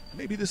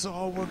 Maybe this will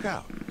all work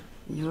out.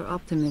 Your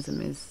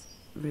optimism is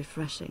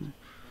refreshing.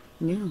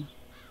 New.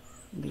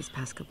 These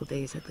past couple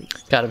days, at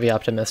least. Gotta be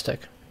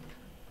optimistic.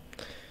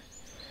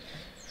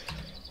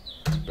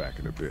 Back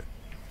in a bit.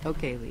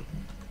 Okay, Lee.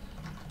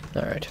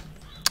 Alright.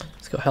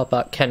 Let's go help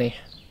out Kenny.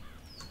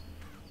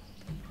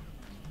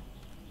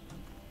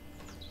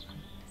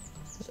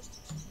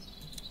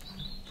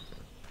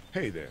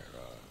 Hey there,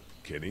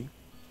 Kenny.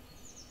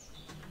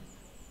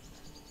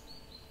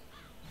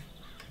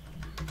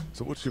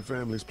 So what's your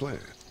family's plan?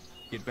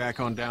 Get back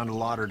on down to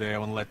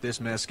Lauderdale and let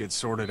this mess get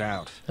sorted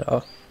out.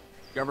 Oh.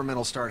 Government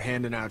will start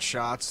handing out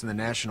shots and the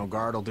National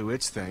Guard will do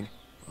its thing.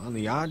 On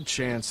the odd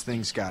chance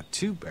things got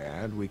too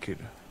bad, we could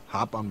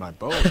hop on my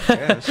boat, I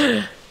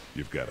guess.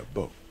 You've got a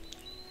boat.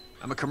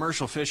 I'm a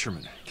commercial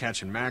fisherman,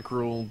 catching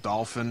mackerel,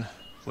 dolphin,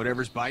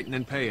 whatever's biting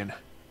and paying.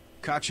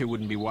 Katya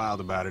wouldn't be wild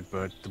about it,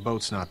 but the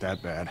boat's not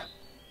that bad.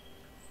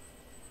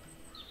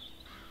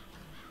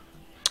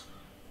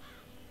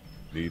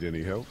 Need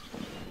any help?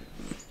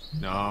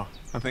 No,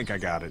 I think I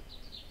got it.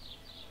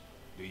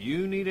 Do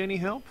you need any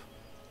help?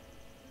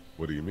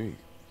 What do you mean?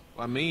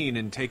 I mean,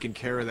 in taking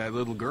care of that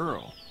little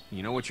girl.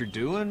 You know what you're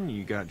doing?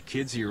 You got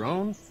kids of your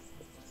own?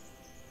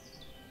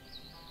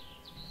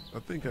 I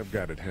think I've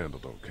got it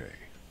handled okay.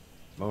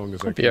 As long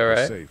as I Could be keep her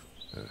alright. safe,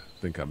 I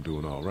think I'm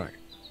doing all right.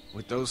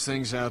 With those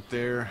things out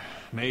there,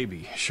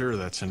 maybe. Sure,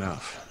 that's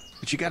enough.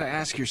 But you gotta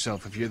ask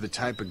yourself if you're the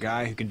type of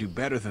guy who can do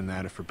better than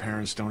that if her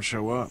parents don't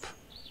show up.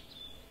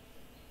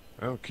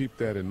 I'll keep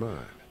that in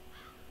mind.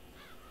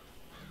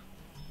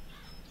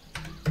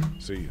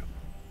 See you.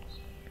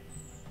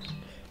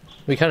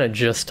 We kind of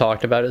just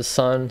talked about his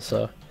son,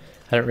 so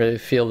I don't really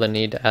feel the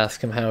need to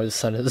ask him how his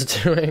son is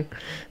doing,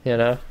 you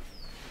know?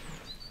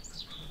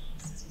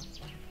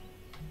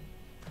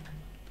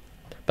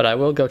 But I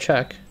will go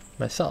check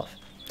myself.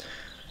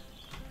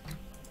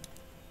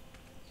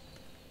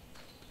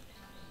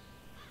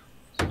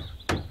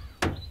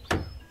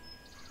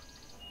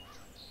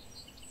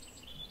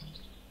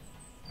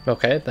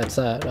 Okay, that's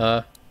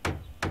that.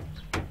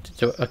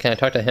 Can I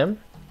talk to him?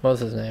 What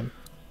was his name?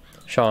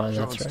 Sean, that's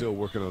Sean's right. still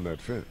working on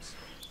that fence.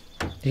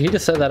 Did he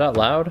just say that out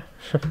loud?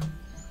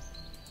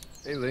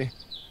 Hey, Lee.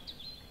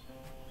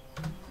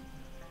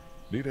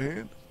 Need a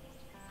hand?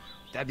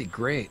 That'd be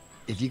great.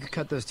 If you could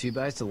cut those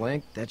 2x to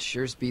length, that'd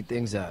sure speed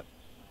things up.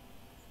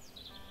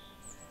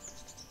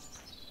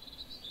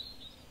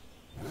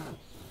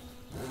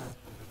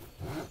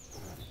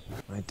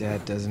 My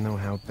dad doesn't know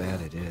how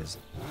bad it is.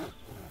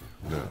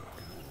 No,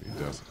 he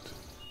doesn't.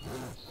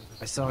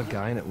 I saw a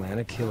guy in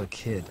Atlanta kill a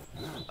kid.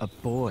 A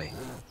boy.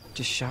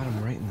 Just shot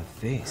him right in the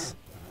face.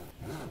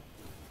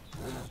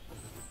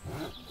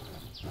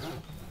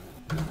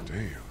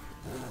 Damn.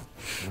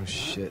 Oh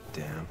shit,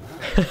 damn.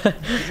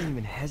 He didn't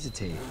even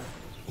hesitate.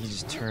 He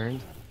just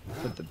turned,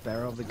 put the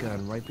barrel of the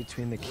gun right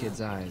between the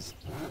kid's eyes,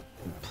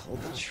 and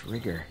pulled the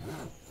trigger.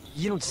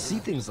 You don't see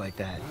things like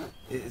that.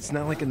 It's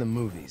not like in the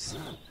movies.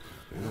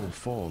 They don't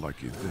fall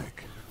like you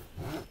think.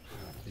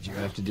 Did you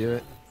have to do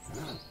it?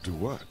 Do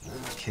what?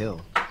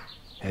 Kill.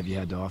 Have you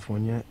had to off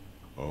one yet?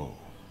 Oh,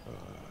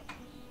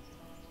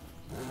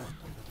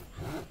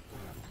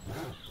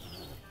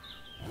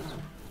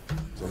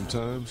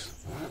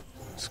 sometimes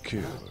it's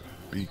kill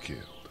or be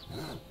killed.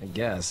 I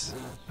guess.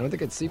 I don't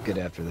think I'd sleep good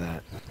after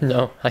that.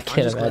 No, I can't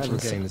I'm just glad imagine. we're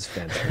getting this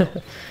fence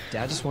built.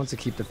 Dad just wants to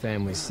keep the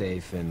family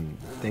safe and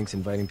thinks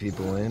inviting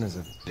people in is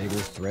a bigger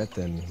threat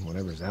than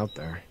whatever's out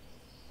there.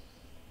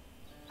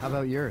 How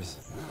about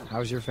yours?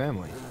 How's your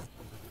family?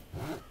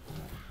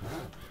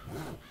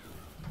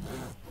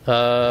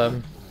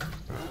 Not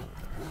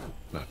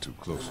too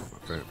close with my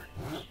family.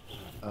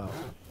 Oh.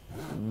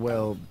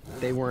 Well,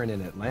 they weren't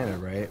in Atlanta,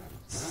 right?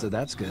 So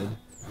that's good.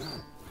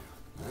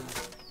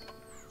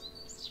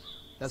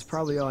 That's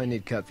probably all I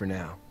need cut for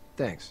now.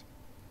 Thanks.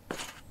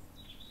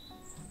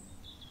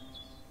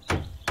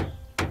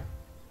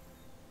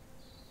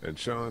 And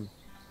Sean,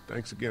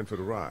 thanks again for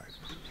the ride.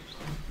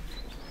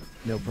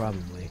 No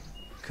problem, Lee.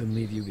 Couldn't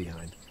leave you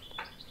behind.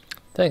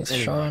 Thanks,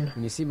 Anyway, Sean.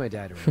 When you see my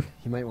dad around,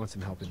 he might want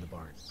some help in the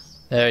barn.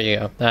 There you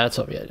go. That's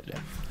what we had to do.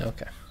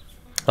 Okay.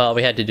 Well,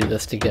 we had to do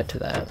this to get to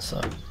that,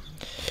 so.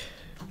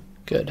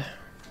 Good.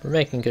 We're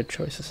making good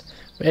choices.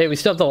 Hey, we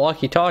still have the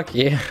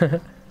walkie-talkie.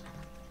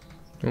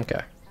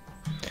 Okay.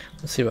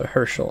 Let's see what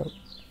Herschel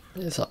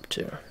is up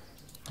to.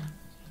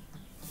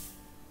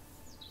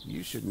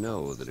 You should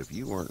know that if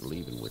you weren't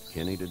leaving with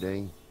Kenny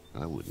today,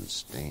 I wouldn't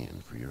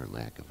stand for your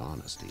lack of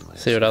honesty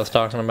last See what I was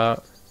talking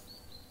about?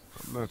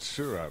 I'm not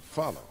sure I'd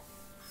follow.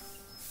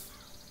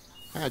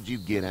 How'd you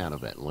get out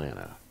of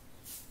Atlanta?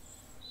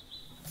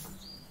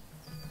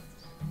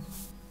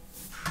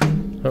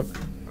 I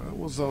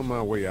was on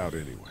my way out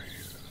anyway.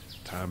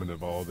 Timing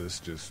of all this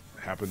just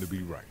happened to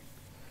be right.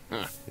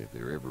 Huh, if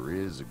there ever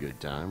is a good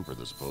time for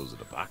the supposed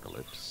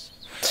apocalypse.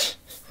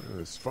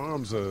 This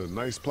farm's a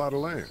nice plot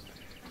of land.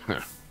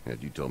 Huh,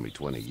 had you told me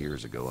 20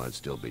 years ago I'd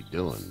still be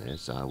doing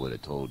this, I would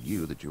have told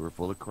you that you were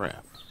full of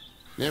crap.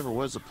 Never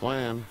was a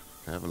plan,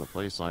 having a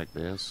place like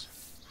this.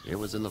 It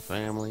was in the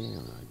family,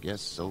 and I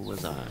guess so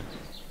was I.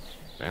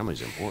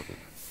 Family's important.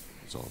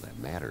 It's all that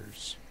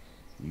matters.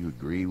 You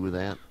agree with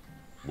that?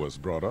 Was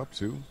brought up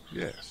to,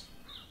 yes.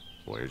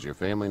 Where's your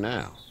family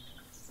now?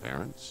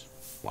 Parents?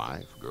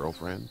 Wife?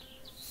 Girlfriend?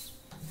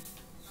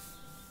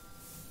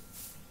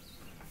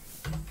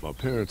 My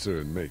parents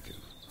are in Macon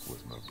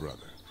with my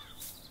brother.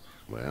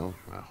 Well,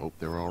 I hope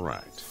they're all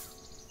right.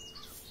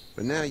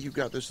 But now you've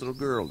got this little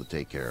girl to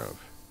take care of.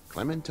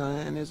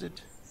 Clementine, is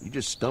it? You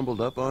just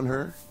stumbled up on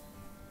her?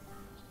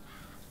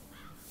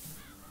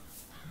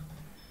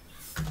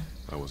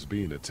 I was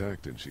being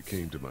attacked and she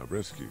came to my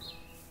rescue.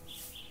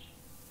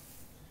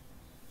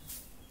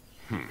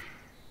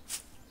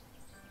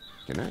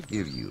 Can I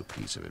give you a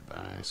piece of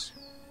advice?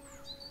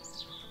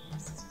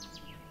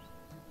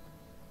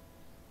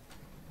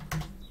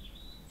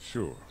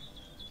 Sure.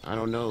 I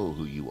don't know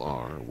who you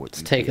are or what Let's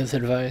you take do, his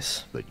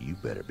advice. but you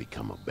better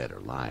become a better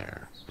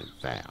liar, and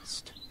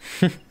fast.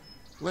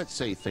 Let's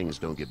say things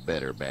don't get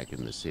better back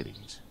in the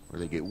cities, or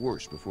they get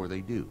worse before they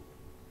do.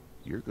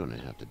 You're gonna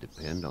have to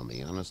depend on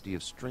the honesty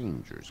of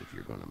strangers if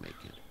you're gonna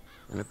make it.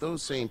 And if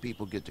those same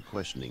people get to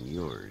questioning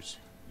yours,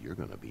 you're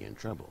gonna be in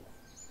trouble.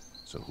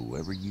 So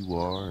whoever you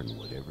are and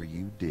whatever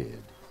you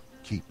did,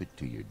 keep it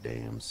to your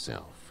damn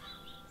self.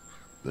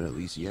 But at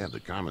least you have the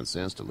common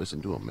sense to listen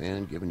to a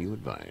man giving you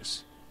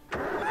advice.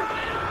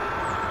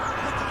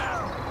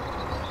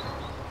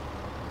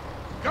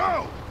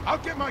 Go! I'll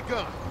get my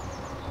gun.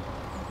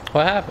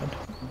 What happened?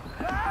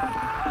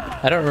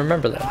 I don't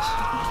remember this.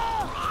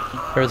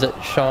 Or is it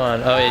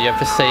Sean? Oh yeah, you have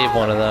to save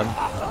one of them.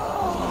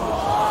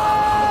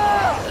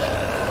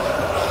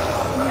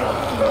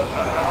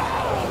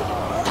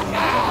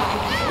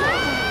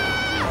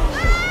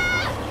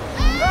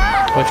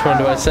 Which one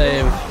do I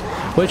save?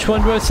 Which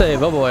one do I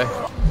save? Oh boy.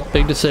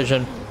 Big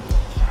decision.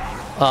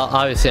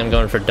 Obviously I'm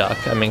going for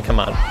Duck. I mean, come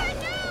on.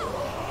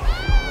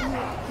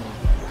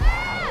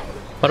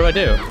 What do I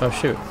do? Oh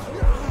shoot.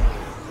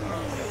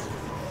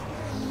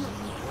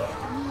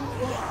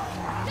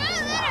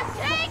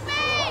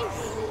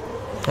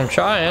 I'm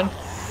trying.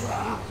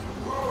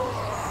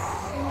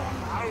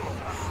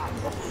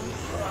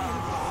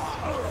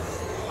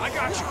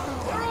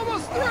 got you. We're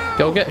almost through.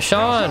 Go get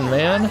Sean,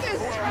 man. Get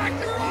this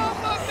tractor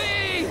off of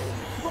me!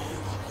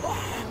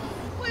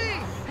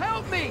 Please,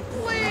 help me,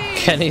 please!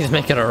 Kenny's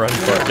making a run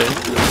for it, dude.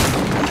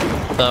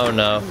 Oh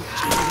no.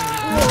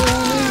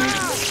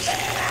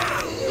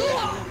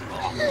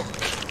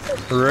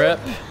 Rip.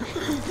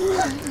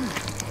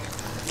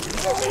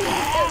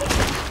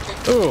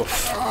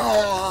 Oof.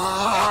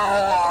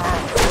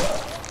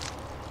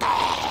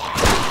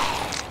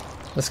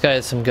 This guy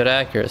has some good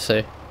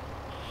accuracy.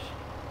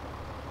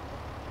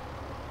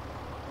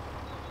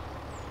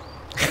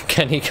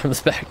 Kenny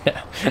comes back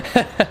now.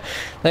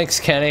 Thanks,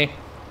 Kenny.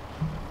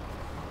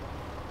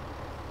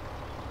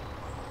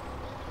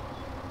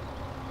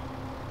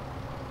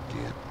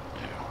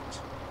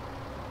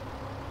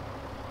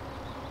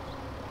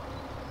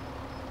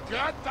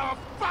 Get the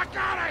fuck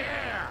out of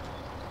here!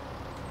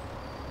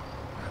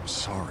 I'm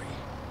sorry.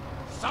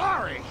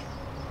 Sorry?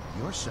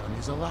 Your son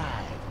is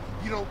alive.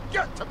 You don't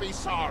get to be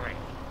sorry.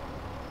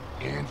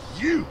 And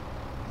you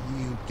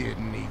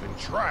didn't even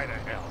try to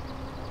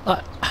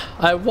help.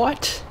 I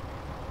what?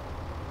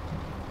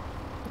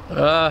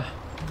 I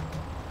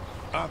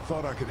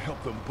thought I could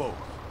help them both.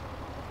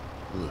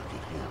 Look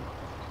at him.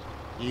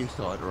 You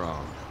thought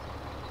wrong.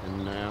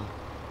 And now?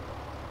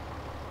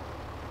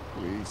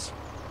 Please.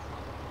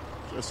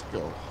 Just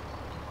go.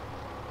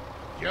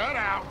 Get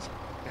out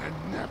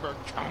and never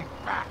come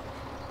back.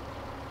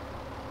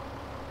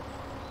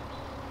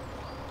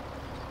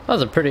 That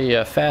was a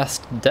pretty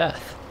fast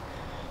death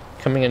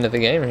coming into the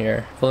game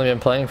here. I've only been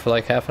playing for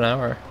like half an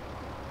hour.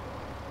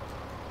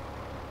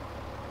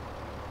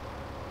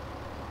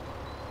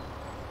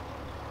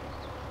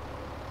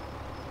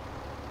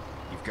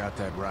 You've got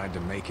that ride to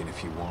Macon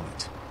if you want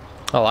it.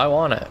 Oh, I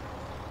want it.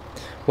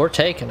 We're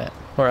taking it.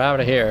 We're out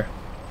of here.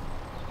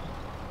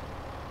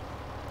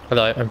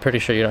 Although I'm pretty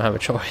sure you don't have a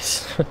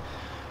choice.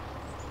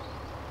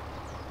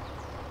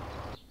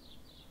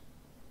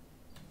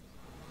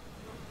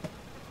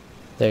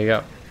 There you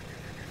go.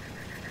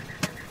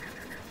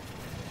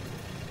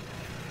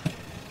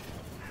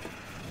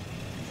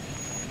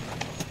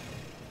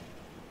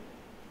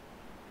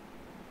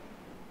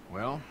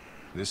 Well,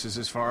 this is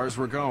as far as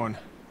we're going.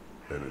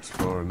 And it's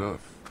far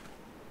enough.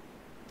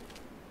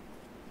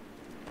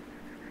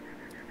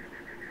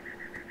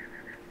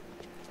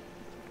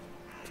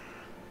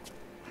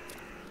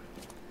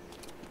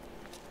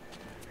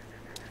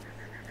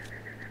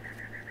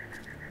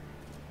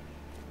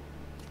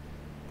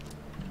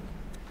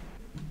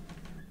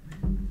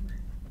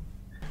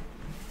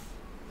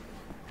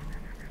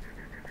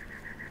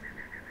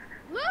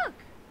 Look!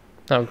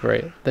 Oh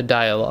great, the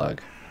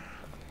dialogue.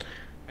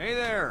 Hey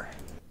there!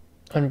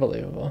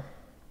 Unbelievable.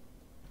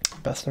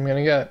 Best I'm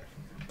gonna get.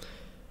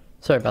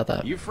 Sorry about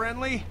that. You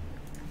friendly?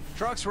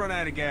 Truck's run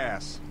out of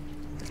gas.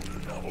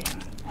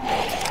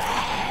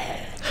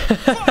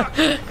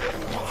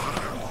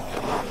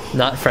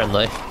 Not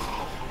friendly.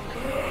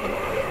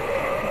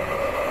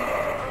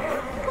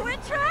 We're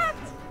trapped!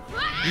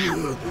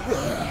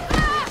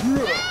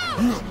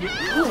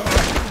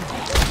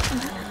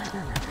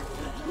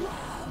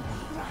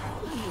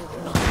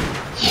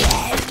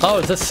 Oh,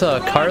 is this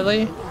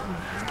Carly?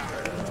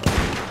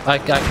 I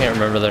can't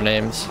remember their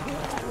names.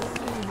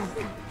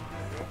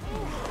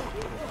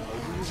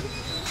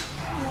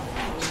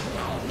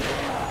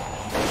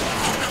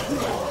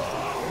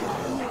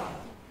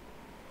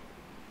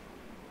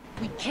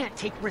 We can't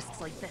take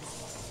risks like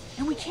this.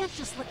 And we can't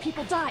just let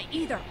people die,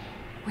 either.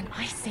 When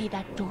I say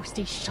that door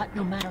stays shut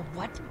no matter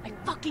what, I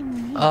fucking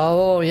mean it.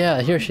 Oh,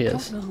 yeah, here she I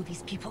is. don't know who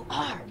these people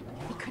are.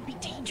 It could be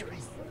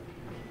dangerous.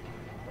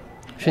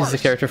 She's the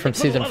character from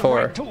season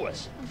 4.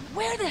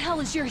 Where the hell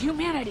is your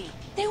humanity?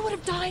 They would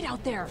have died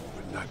out there.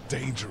 But not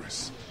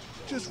dangerous.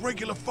 Just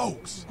regular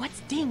folks.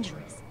 What's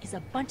dangerous is a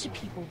bunch of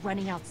people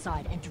running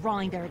outside and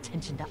drawing their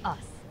attention to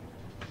us.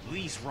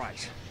 Lee's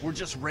right. We're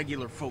just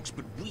regular folks,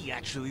 but we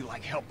actually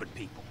like helping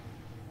people.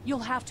 You'll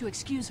have to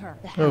excuse her.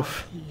 The hell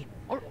Oof. he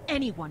or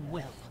anyone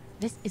will.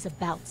 This is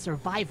about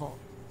survival.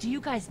 Do you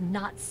guys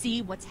not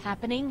see what's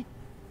happening?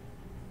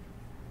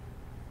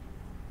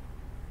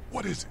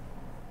 What is it?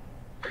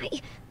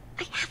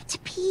 I have to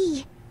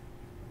pee.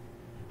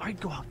 I'd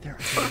go out there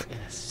in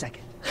a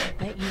second.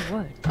 Bet you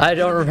would. I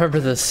don't remember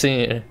this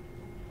scene.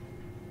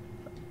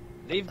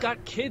 They've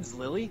got kids,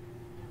 Lily.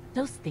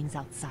 Those things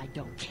outside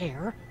don't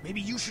care. Maybe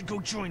you should go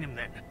join them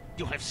then.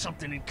 You'll have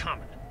something in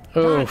common.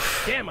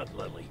 Oof. God damn it,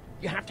 Lily.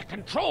 You have to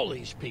control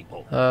these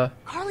people.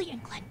 Carly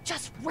and Glenn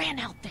just ran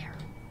out there.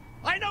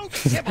 I don't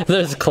give a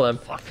There's Clem.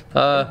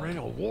 We're in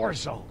a war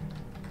zone.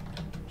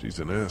 She's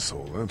an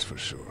asshole, that's for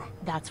sure.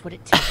 That's what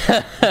it takes.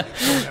 You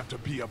don't have to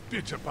be a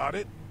bitch about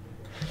it.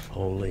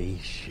 Holy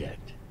shit.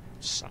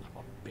 Son of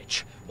a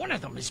bitch. One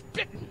of them is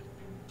bitten.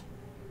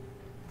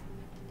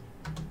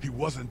 He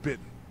wasn't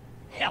bitten.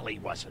 Hell, he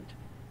wasn't.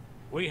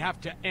 We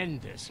have to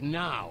end this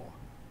now.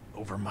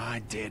 Over my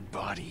dead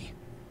body.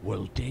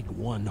 We'll dig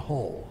one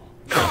hole.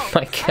 Oh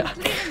my god. I'm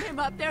cleaning him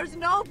up. There's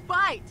no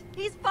bite.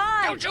 He's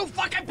fine. Don't you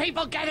fucking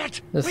people get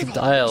it? This We've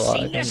dialogue, all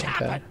seen this oh my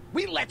God. happen.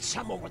 We let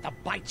someone with a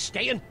bite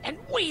stay in, and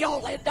we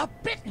all end up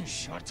bitten.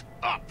 Shut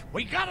up.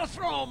 We gotta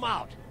throw him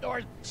out,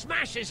 or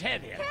smash his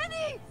head in.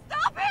 Kenny,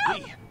 stop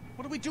him! Lee,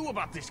 what do we do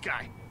about this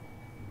guy?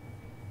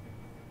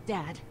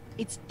 Dad,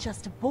 it's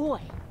just a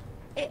boy.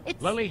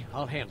 It's... Lily,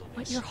 I'll handle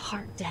But this. your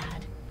heart,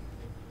 Dad.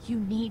 You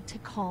need to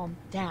calm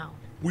down.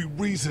 We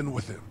reason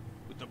with him.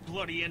 With the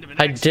bloody end of an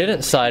I axe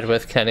didn't side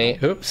with Kenny.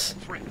 Oops.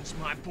 threatens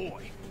my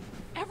boy.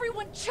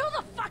 Everyone chill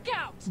the fuck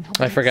out!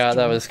 I forgot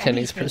that was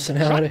Kenny's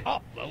personality. Shut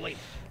up, Lily.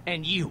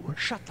 And you,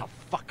 shut the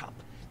fuck up.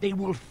 They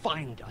will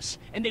find us,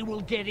 and they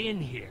will get in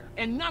here,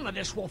 and none of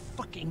this will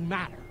fucking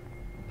matter.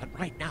 But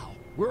right now,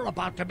 we're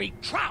about to be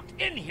trapped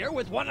in here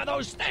with one of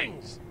those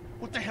things.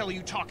 What the hell are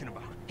you talking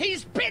about?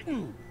 He's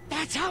bitten!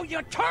 That's how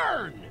you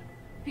turn!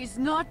 He's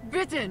not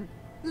bitten.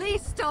 Lee,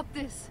 stop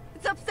this.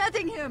 It's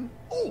upsetting him.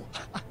 Oh,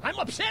 I'm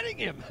upsetting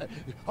him.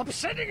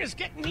 Upsetting is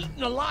getting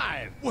eaten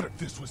alive. What if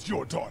this was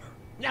your daughter?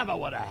 Never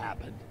would have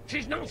happened.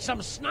 She's not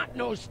some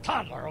snot-nosed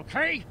toddler,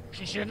 okay?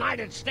 She's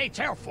United States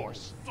Air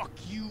Force. Fuck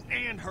you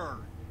and her.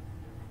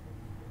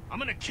 I'm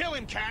gonna kill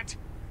him, Cat.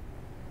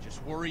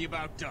 Just worry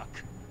about Duck.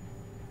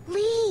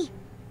 Lee!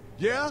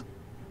 Yeah?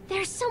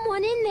 There's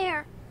someone in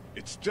there.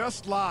 It's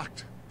just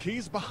locked.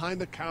 Key's behind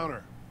the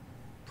counter.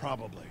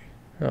 Probably.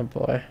 Oh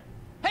boy.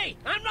 Hey,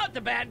 I'm not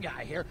the bad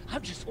guy here.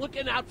 I'm just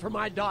looking out for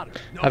my daughter.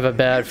 I have a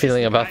bad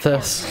feeling about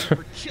this.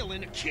 For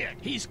killing a kid.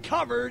 He's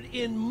covered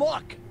in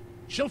muck.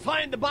 She'll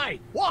find the bite.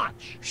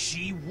 Watch.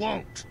 She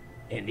won't.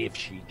 And if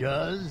she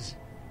does,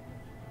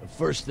 the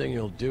first thing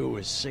he'll do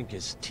is sink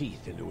his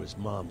teeth into his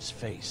mom's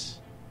face.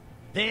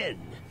 Then,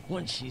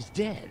 once she's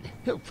dead,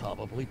 he'll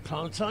probably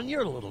pounce on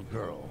your little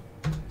girl.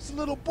 It's a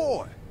little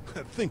boy.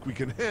 I think we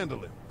can handle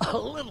him. A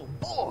little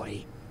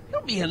boy?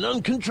 He'll be an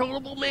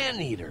uncontrollable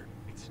man-eater.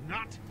 It's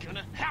not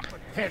gonna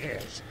happen. It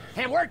is.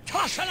 And we're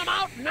tossing him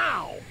out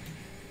now.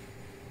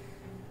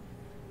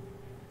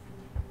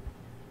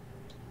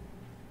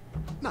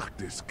 Knock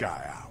this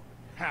guy out.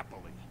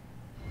 Happily.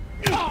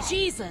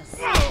 Jesus!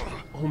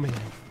 Oh man.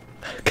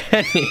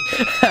 Kenny.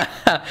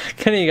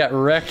 Kenny got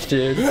wrecked,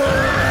 dude.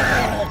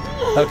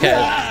 Okay.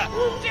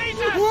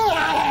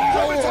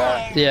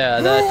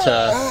 Yeah, that,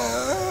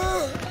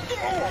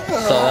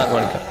 saw that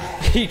one.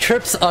 He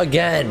trips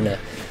again.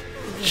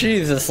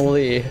 Jesus,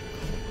 Lee.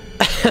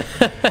 Get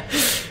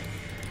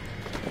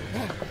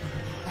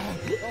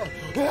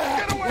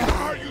away from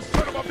her, you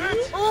son of a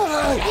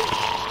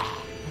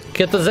bitch!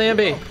 Get the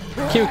Zambi.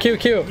 Q, Q,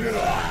 Q.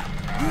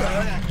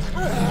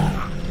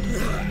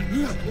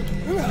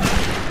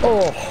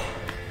 Oh.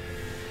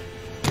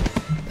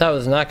 That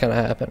was not gonna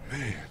happen.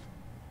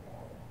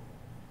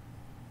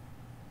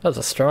 That was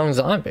a strong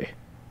zombie.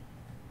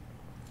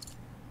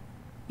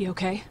 You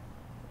okay?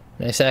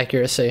 Nice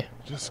accuracy.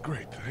 Just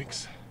great,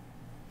 thanks.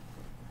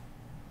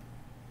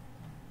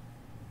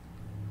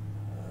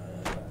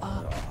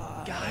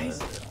 Guys?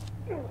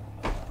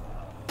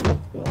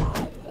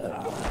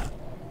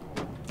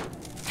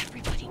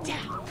 Everybody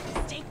down.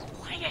 Stay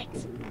quiet.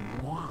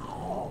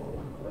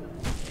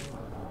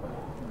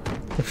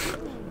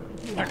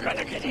 They're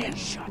gonna get in.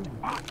 Shut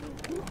up.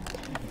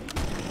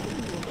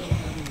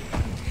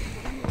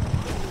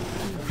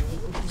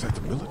 Is that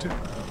the military?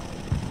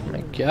 Oh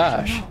my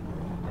gosh.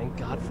 Thank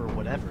God for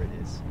whatever it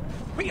is.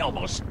 We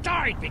almost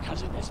died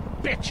because of this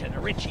bitch and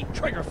her itchy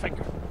trigger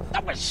finger.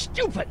 That was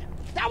stupid.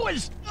 That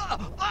was...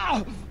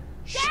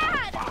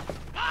 Dad!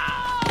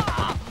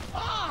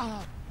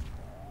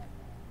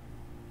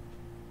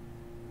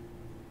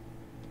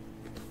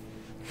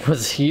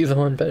 Was he the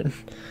one bitten?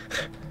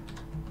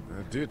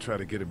 I did try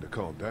to get him to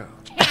calm down.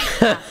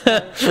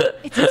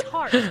 It's his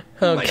heart.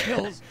 My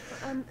pills.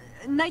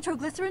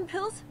 Nitroglycerin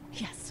pills?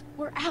 Yes,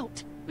 we're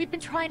out. We've been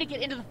trying to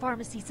get into the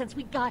pharmacy since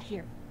we got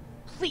here.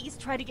 Please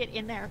try to get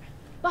in there.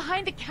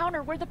 Behind the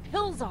counter where the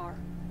pills are.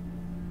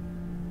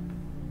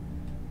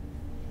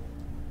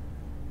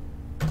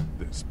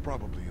 There's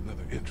probably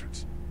another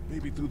entrance.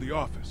 Maybe through the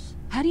office.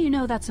 How do you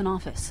know that's an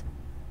office?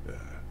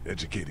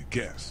 Educated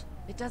guess.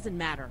 It doesn't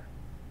matter.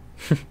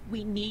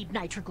 We need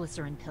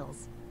nitroglycerin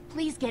pills.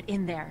 Please get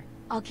in there.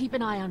 I'll keep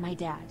an eye on my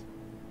dad.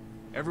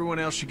 Everyone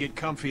else should get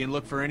comfy and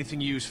look for anything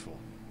useful.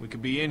 We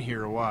could be in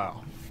here a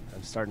while.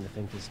 I'm starting to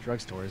think this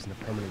drugstore isn't a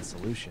permanent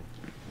solution.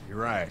 You're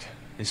right.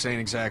 This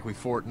ain't exactly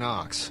Fort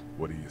Knox.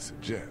 What do you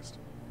suggest?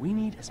 We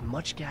need as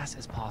much gas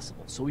as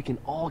possible so we can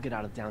all get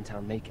out of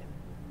downtown Macon.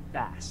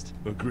 Fast.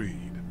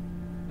 Agreed.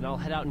 And I'll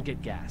head out and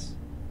get gas.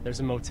 There's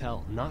a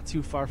motel not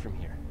too far from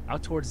here,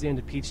 out towards the end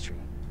of Peachtree.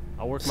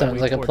 I'll work my Sounds way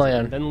like a towards plan. it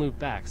and then loop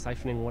back,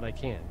 siphoning what I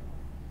can.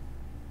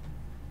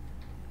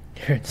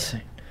 You're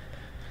insane.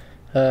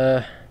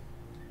 You're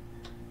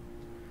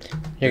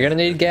gonna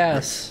need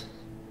gas.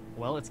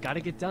 Well, it's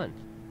gotta get done.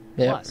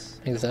 Yep, Plus,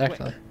 exactly.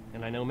 quick,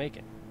 and I know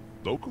Macon.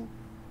 Local?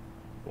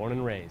 Born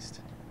and raised.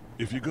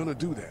 If you're gonna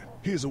do that,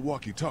 here's a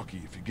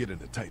walkie-talkie if you get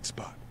in a tight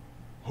spot.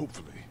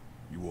 Hopefully,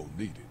 you won't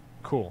need it.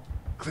 Cool.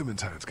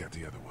 Clementine's got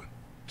the other one.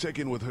 Check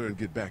in with her and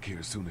get back here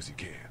as soon as you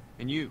can.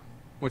 And you?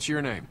 What's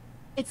your name?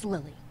 It's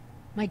Lily.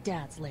 My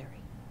dad's Larry.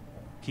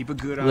 Keep a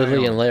good eye Lily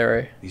on and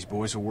Larry. These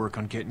boys will work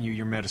on getting you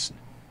your medicine.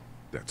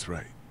 That's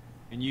right.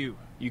 And you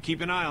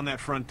keep an eye on that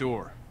front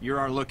door. You're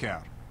our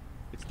lookout.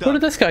 It's Doug. Where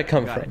did this guy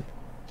come Got from? it.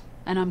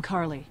 And I'm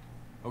Carly.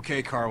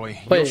 Okay, Carly.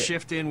 Wait. You'll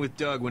shift in with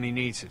Doug when he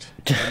needs it.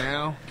 For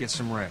now, get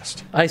some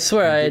rest. I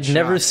swear I And had good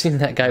never shot. seen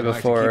that guy I'd like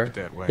to keep before it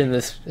that way. in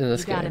this You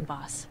game. got it,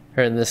 boss.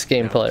 Or in this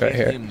gameplay right Get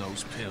here. him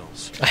those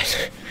pills.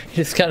 He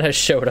just kind of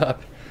showed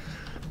up.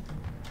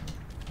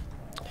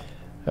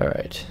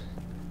 Alright.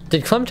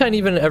 Did Clementine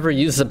even ever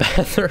use the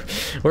bathroom?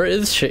 Where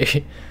is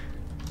she?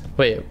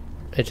 Wait,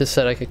 it just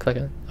said I could click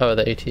on... Oh,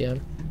 the ATM.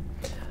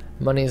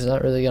 Money's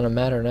not really gonna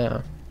matter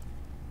now.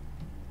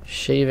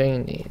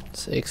 Shaving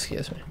needs...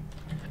 Excuse me.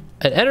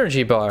 An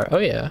energy bar. Oh,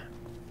 yeah.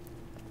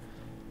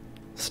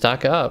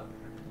 Stock up.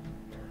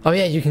 Oh,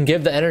 yeah, you can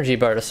give the energy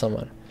bar to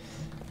someone.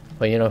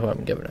 Well, you know who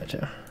I'm giving it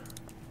to.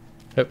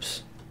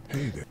 Oops.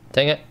 Hey there.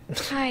 Dang it.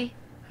 Hi.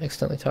 I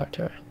accidentally talked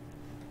to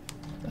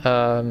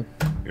her.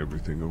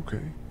 Everything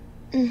okay?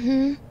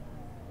 Mm-hmm.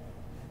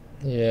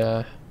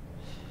 Yeah.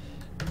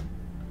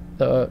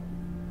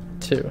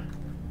 2.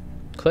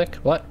 Click.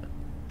 What?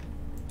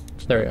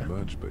 There we Not go.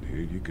 much, but here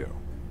you go.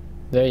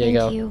 There you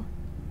go. Thank you.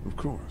 Of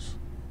course.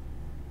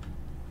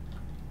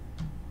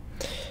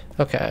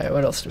 Okay,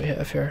 what else do we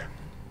have here?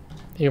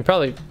 You can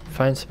probably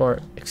find some more.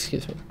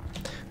 Excuse me.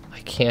 I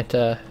can't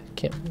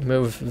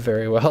move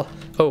very well.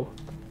 Oh,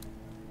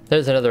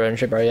 there's another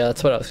energy bar. Yeah,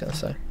 that's what I was gonna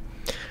say.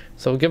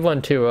 So we'll give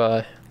one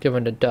to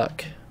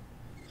Duck.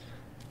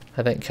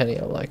 I think Kenny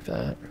will like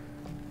that.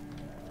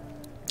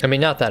 I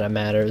mean, not that it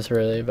matters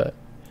really, but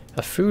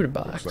a food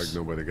box. Looks like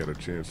nobody got a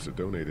chance to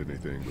donate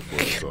anything before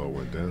this all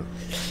went down.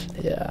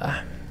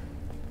 Yeah.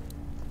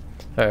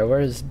 Alright,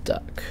 where's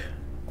Duck?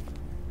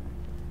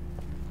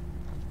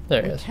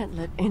 There he We is. can't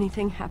let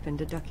anything happen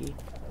to Ducky.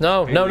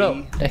 No, Hey, no, no.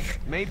 Lee,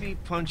 maybe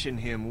punching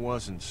him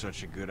wasn't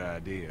such a good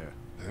idea.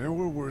 There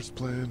were worse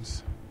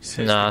plans.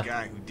 Says Nah. the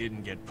guy who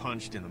didn't get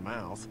punched in the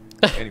mouth.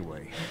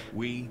 Anyway,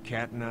 we,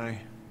 Kat and I,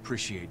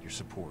 appreciate your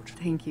support.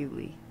 Thank you,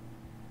 Lee.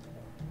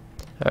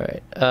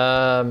 Alright,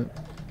 are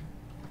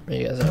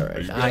you guys alright?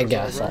 Are you I guys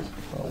guess all right?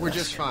 I'll We're ask.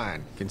 just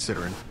fine,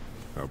 considering.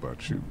 How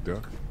about you,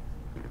 Duck?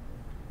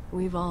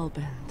 We've all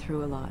been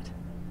through a lot.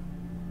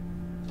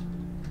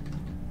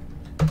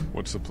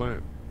 What's the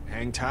plan?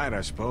 Hang tight,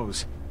 I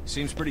suppose.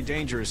 Seems pretty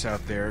dangerous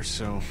out there,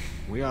 so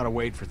we ought to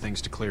wait for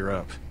things to clear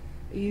up.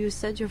 You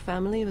said your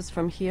family was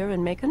from here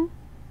in Macon?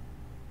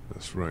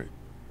 That's right.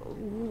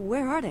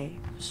 Where are they?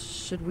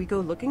 Should we go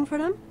looking for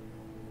them?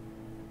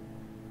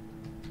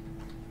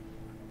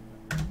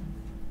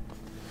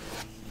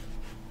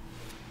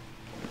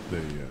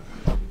 They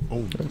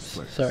own this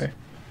place. Sorry.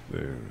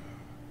 They're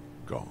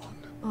gone.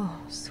 Oh,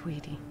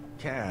 sweetie.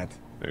 Kat.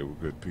 They were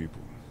good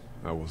people.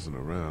 I wasn't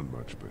around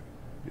much, but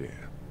yeah,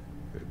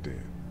 they're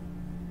dead.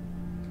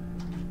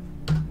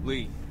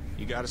 Lee,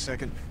 you got a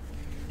second?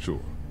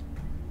 Sure.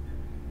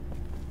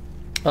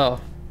 Oh.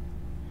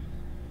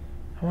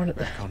 I wanted...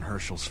 Back on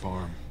Herschel's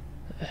farm.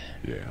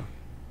 Yeah.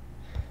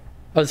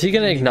 Oh, is he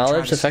gonna Didn't even try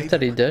acknowledge to the fact save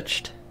that he them.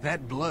 ditched?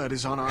 That blood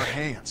is on our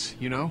hands,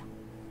 you know?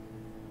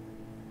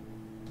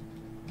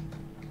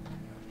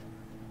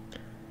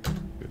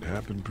 It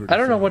happened pretty I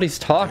don't know fast. what he's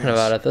talking Yes.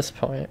 about at this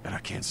point. And I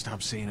can't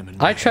stop seeing him in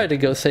I my tried to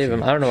head. go save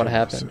him. I don't know what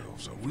happened.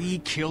 We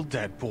killed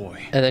that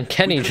boy. And then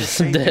Kenny We could've just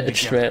saved him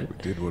ditched, together. man.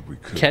 We did what we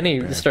could. Kenny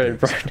Bad started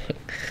bits. burning.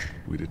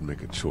 We didn't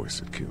make a choice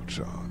that killed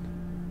Sean.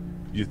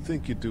 You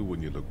think you do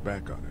when you look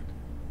back on it,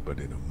 but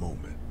in a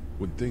moment,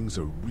 when things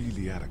are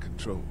really out of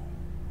control,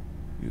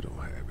 you don't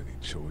have any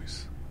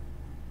choice.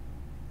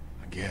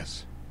 I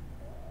guess.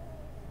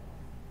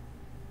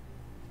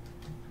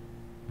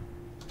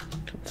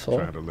 Console.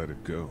 Try to let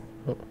it go.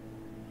 Oh.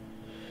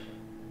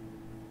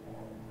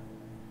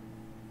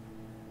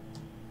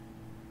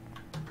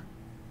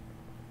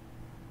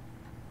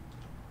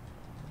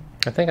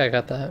 I think I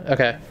got that.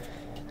 Okay.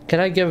 Can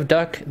I give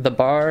Duck the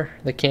bar,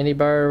 the candy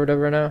bar or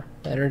whatever now?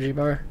 The energy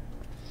bar?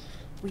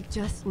 We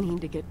just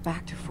need to get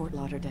back to Fort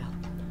Lauderdale.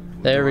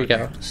 There we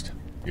go.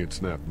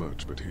 It's not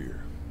much, but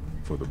here,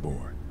 for the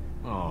boy.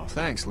 Oh,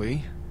 thanks,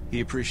 Lee.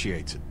 He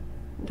appreciates it.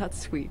 That's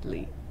sweet,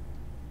 Lee.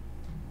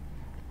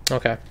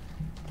 Okay.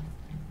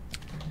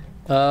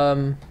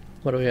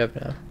 What do we have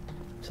now?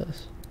 What's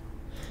this?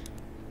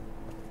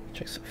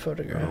 Check some I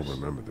photographs. don't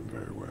remember them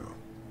very well.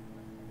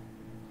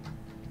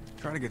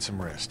 Try to get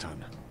some rest,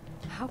 hon.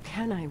 How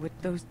can I with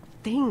those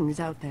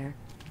things out there?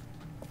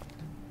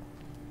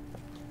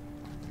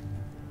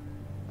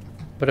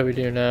 What do we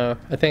do now?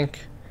 I think...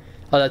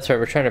 Oh, that's right.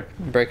 We're trying to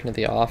break into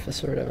the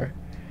office or whatever.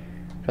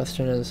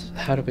 Question is,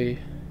 how do we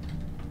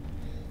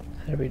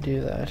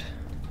do that?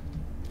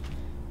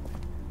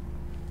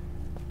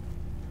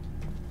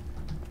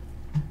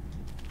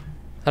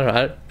 I don't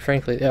know.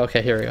 Frankly, yeah,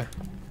 okay, here we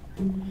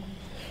go.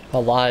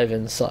 Alive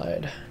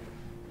inside.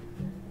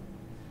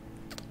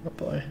 Oh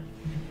boy.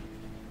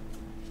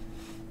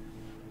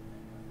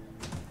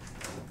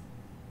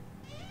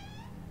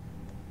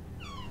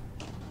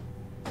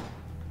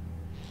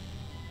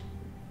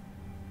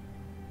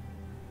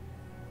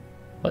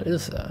 What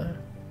is that?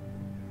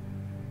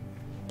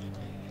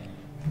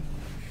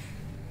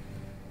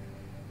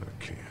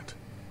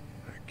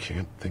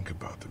 can't think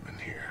about them in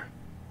here.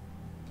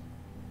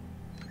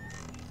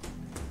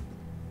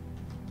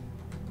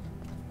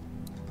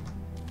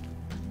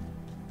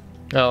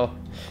 Oh,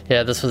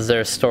 yeah, this was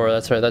their store.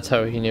 That's right. That's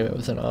how he knew it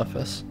was an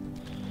office.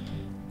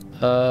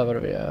 What do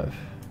we have?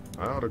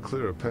 I ought to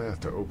clear a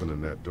path to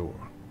opening that door.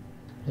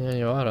 Yeah,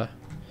 you oughta.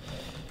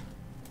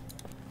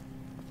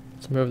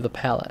 Let's move the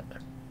pallet.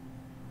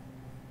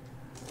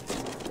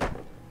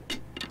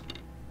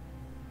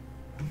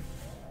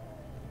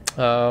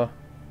 Oh.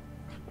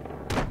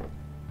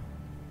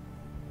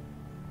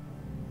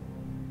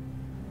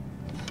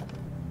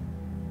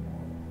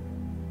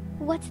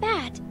 What's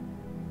that?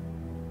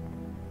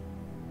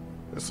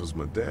 This was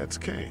my dad's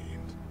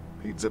cane.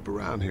 He'd zip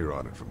around here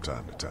on it from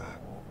time to time.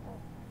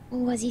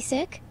 Was he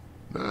sick?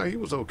 Nah, he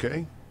was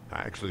okay. I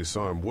actually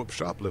saw him whoop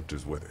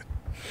shoplifters with it.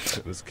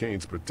 This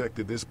cane's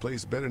protected this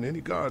place better than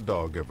any guard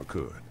dog ever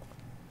could.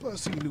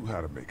 Plus, he knew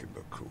how to make it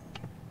look cool.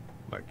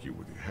 Like you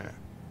with your hat.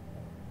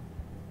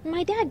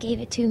 My dad gave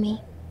it to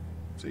me.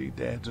 See,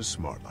 dads are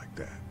smart like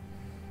that.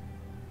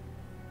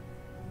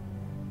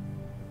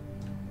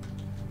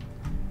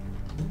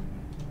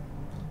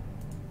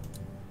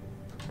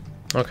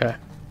 Okay.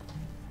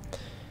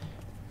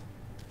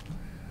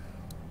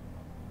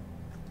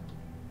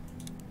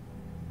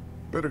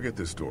 Better get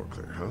this door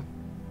clear, huh?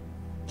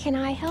 Can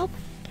I help?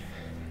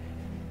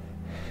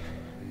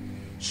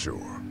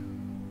 Sure.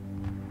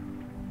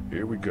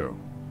 Here we go.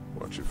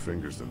 Watch your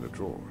fingers in the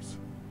drawers.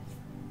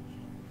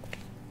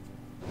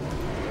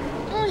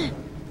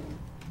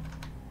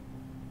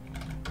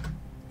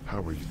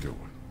 How are you doing?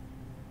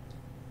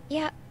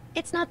 Yeah,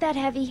 it's not that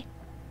heavy.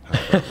 How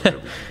about with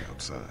everything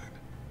outside?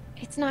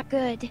 It's not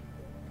good.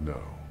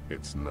 No,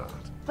 it's not.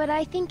 But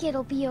I think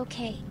it'll be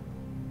okay.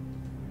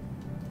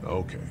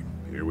 Okay,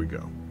 here we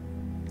go.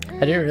 I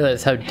didn't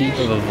realize how deep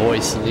of a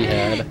voice Lee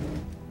had.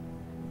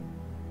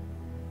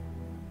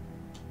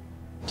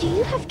 Do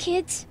you have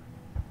kids?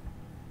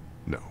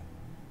 No.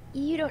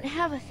 You don't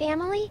have a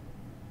family?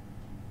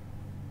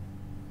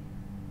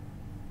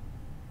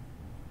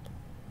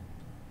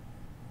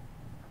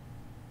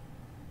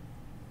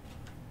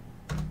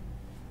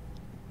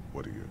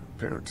 What do your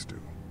parents do?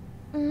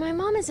 My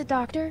mom is a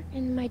doctor,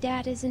 and my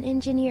dad is an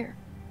engineer.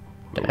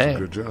 Those are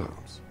good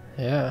jobs.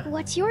 Yeah.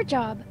 What's your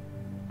job?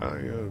 I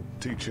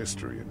teach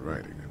history and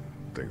writing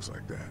and things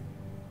like that.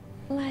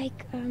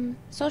 Like,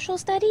 social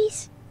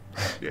studies?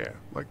 Yeah,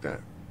 like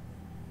that.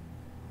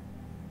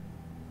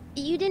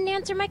 You didn't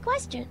answer my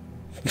question.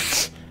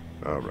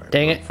 All right.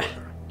 Dang it.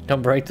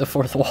 Don't break the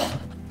fourth wall.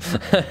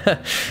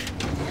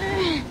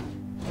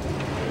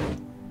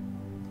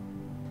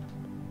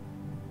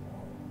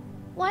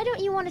 Why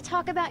don't you want to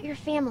talk about your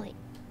family?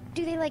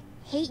 Do they, like,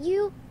 hate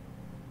you?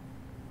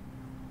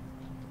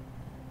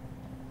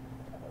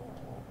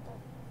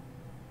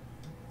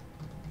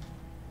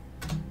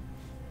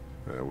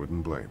 I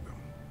wouldn't blame them.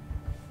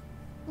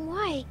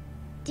 Why?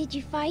 Did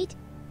you fight?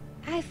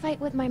 I fight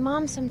with my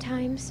mom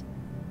sometimes.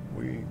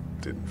 We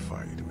didn't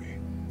fight. We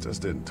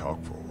just didn't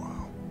talk for a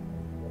while.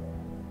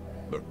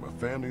 Look, my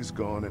family's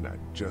gone and I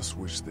just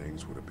wish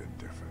things would have been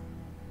different.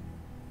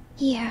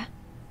 Yeah.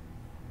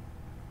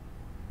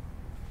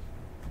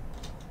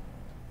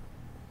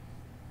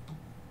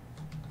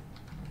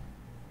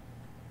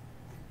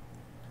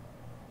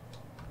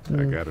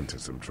 I got into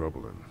some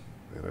trouble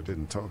and I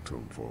didn't talk to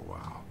him for a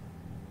while.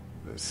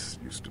 This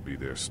used to be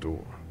their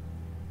store.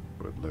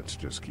 But let's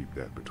just keep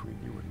that between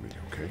you and me,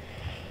 okay?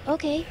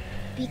 Okay,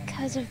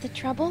 because of the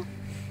trouble?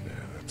 Yeah,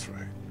 that's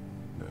right.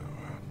 Now,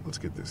 let's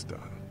get this done.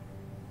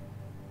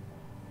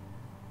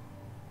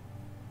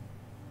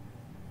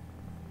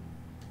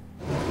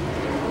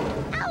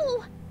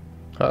 Ow!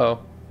 Uh-oh.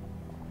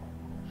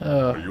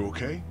 Are you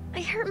okay?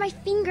 I hurt my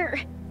finger.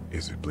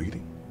 Is it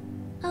bleeding?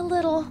 A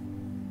little.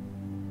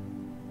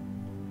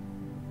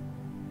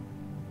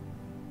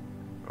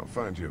 I'll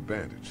find you a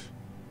bandage.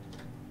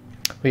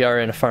 We are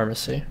in a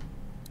pharmacy.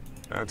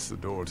 That's the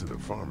door to the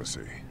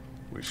pharmacy.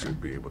 We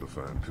should be able to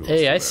find pills.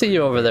 Hey, I see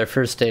you over there,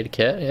 first aid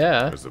kit,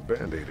 yeah. There's a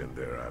band-aid in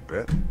there, I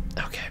bet.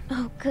 Okay.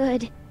 Oh,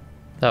 good.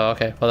 Oh,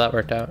 okay. Well, that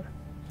worked out.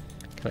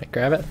 Can I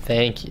grab it?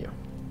 Thank you.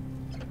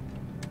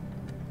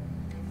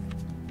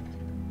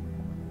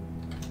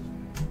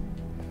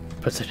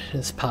 Puts it in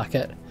his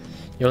pocket.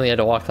 You only had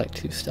to walk like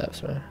 2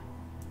 steps, man.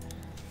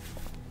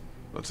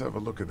 Let's have a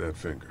look at that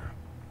finger.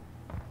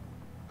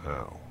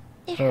 Ow.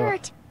 It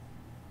hurt.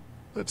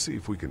 Let's see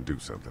if we can do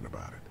something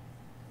about it.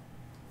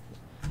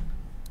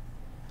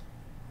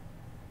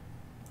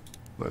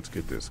 Let's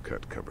get this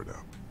cut covered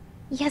up.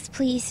 Yes,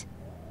 please.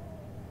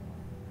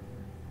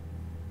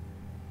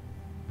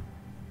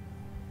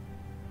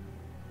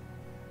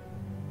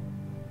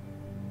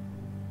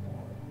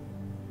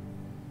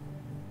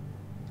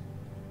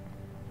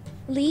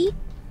 Lee?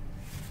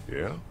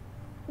 Yeah?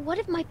 What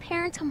if my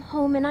parents come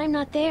home and I'm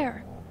not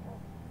there?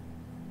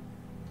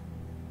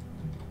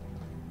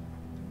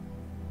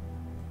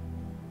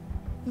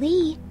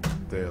 Lee?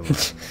 They'll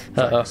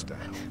Uh-oh.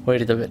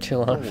 Waited a bit too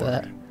long for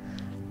that.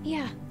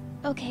 Yeah,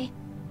 okay.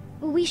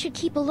 We should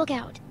keep a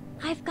lookout.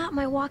 I've got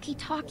my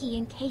walkie-talkie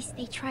in case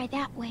they try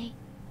that way.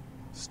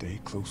 Stay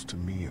close to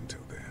me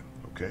until then,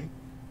 okay?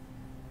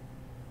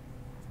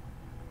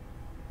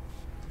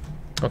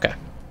 Okay.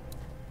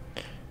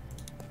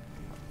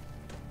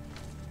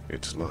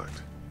 It's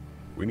locked.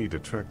 We need to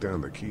track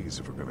down the keys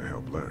if we're gonna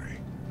help Larry.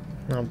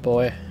 Oh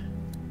boy.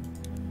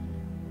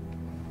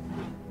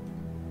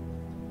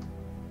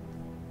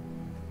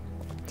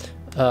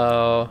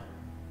 Oh.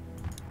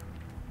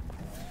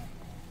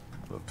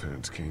 My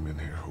parents came in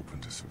here hoping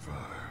to survive.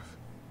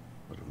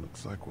 But it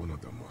looks like one of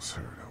them was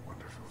hurt. I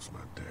wonder if it was my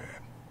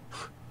dad.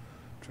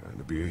 Trying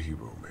to be a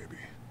hero, maybe.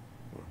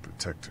 Or a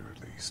protector,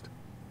 at least.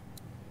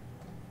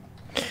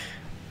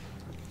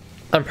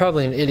 I'm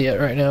probably an idiot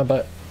right now,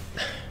 but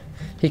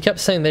he kept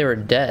saying they were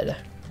dead.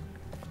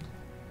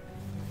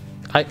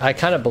 I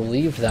kind of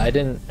believed that. I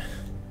don't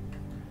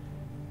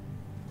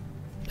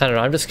know,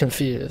 I'm just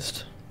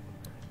confused.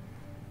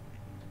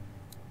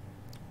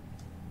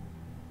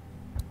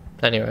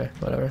 Anyway,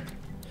 whatever.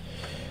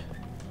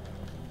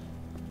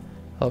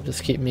 I'll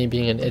just keep me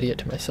being an idiot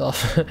to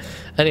myself.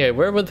 Anyway,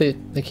 where would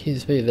the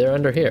keys be? They're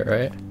under here,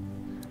 right?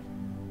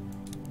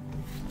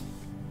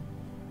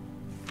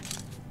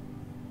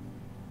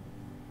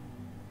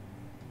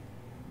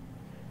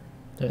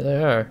 There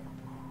they are.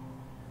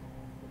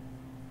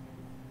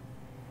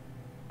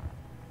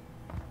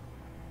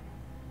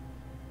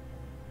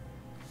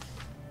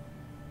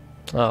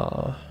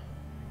 Oh.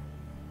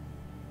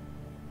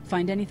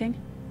 Find anything?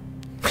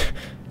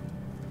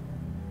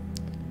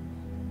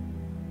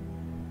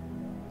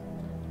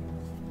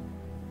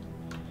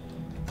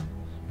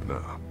 No,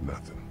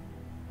 nothing.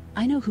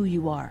 I know who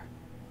you are.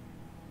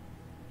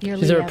 You're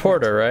She's Lee a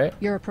reporter, Everett.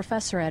 right? You're a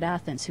professor at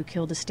Athens who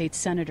killed a state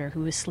senator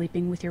who was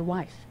sleeping with your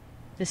wife.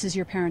 This is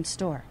your parents'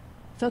 store.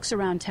 Folks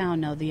around town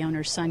know the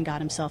owner's son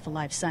got himself a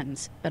life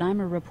sentence, but I'm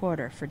a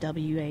reporter for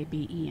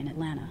WABE in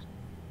Atlanta.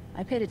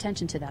 I paid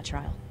attention to that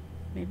trial.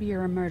 Maybe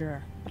you're a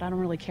murderer, but I don't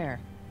really care.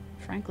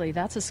 Frankly,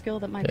 that's a skill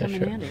that might come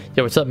in handy.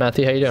 Yeah, what's up,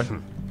 Matthew? How you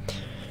doing?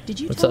 Did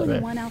you What's tell up, man?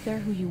 anyone out there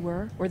who you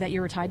were, or that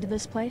you were tied to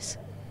this place?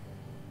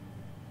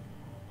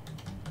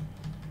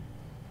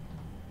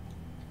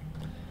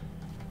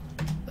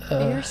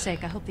 For your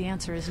sake, I hope the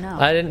answer is no.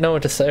 I didn't know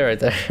what to say right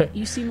there.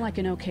 You seem like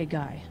an okay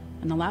guy,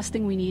 and the last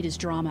thing we need is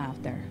drama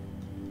out there.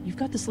 You've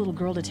got this little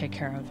girl to take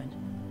care of, and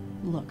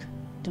look,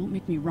 don't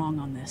make me wrong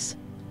on this.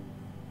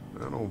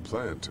 I don't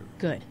plan to.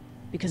 Good,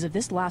 because if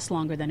this lasts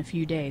longer than a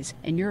few days,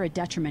 and you're a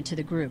detriment to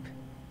the group,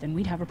 then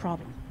we'd have a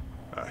problem.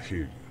 I hear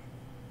you.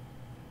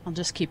 I'll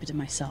just keep it to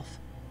myself.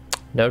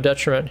 No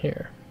detriment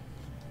here.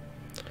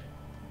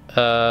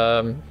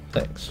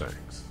 Thanks.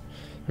 Thanks.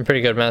 I'm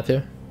pretty good,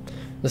 Matthew.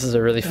 This is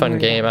a really fun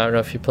game. I don't know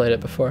if you played it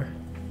before.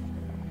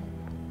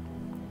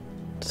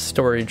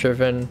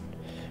 Story-driven,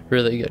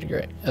 really good,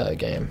 great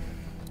game.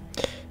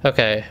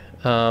 Okay.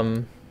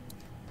 I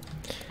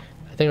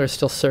think we're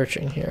still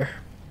searching here.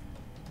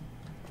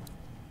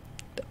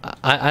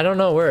 I don't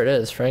know where it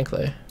is,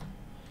 frankly.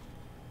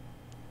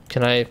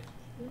 Can I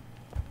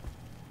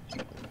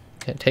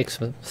take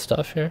some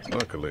stuff here?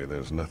 Luckily,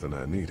 there's nothing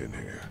I need in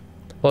here.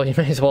 Well, you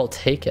may as well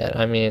take it.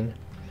 I mean,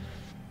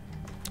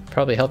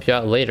 probably help you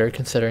out later,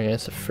 considering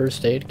it's a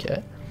first aid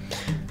kit.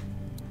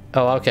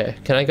 Oh, okay.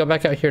 Can I go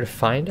back out here to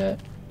find it?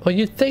 Well,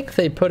 you'd think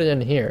they put it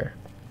in here.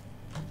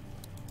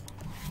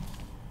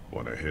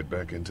 Want to head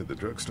back into the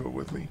drugstore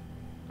with me?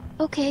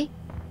 Okay.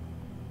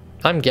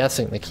 I'm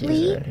guessing the keys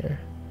Lee? are in here.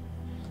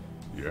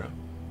 Yeah.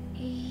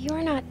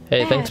 You're not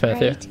Hey, bad, thanks,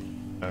 Matthew. right?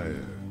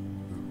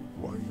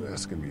 Why are you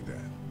asking me that?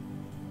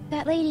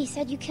 That lady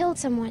said you killed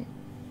someone.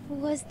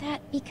 Was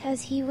that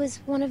because he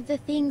was one of the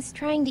things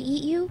trying to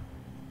eat you?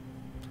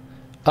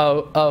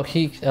 Oh,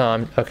 he,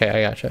 okay,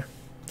 I gotcha.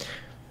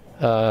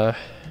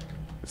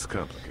 It's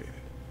complicated.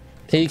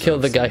 He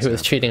killed the guy who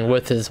was cheating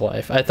with his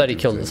wife. I thought he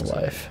killed his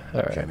wife.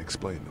 Alright. Can't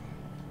explain them.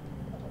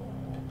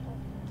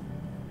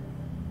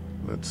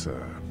 Let's,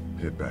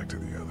 head back to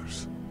the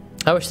others.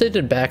 I wish they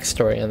did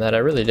backstory on that, I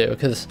really do,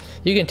 because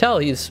you can tell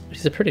he's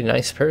a pretty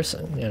nice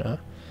person, you know?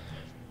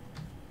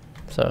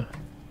 So,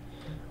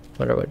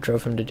 wonder what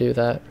drove him to do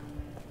that.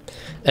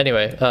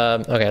 Anyway,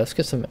 okay, let's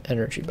get some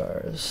energy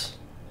bars.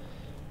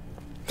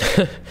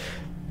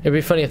 It'd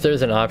be funny if there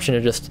was an option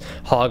to just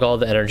hog all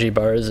the energy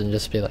bars and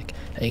just be like,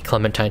 hey,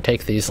 Clementine,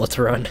 take these, let's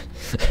run.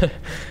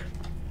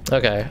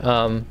 Okay,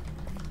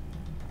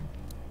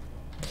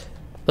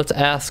 let's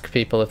ask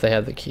people if they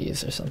have the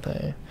keys or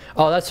something.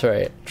 Oh, that's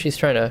right. She's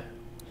trying to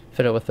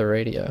fit it with the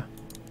radio.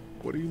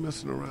 What are you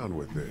messing around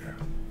with there?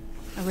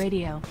 A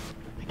radio.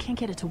 I can't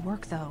get it to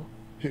work, though.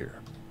 Here,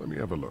 let me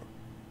have a look.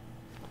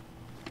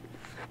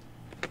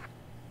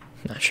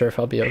 Not sure if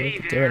I'll be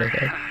able to do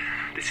anything.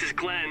 This is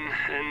Glenn,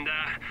 and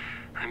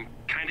I'm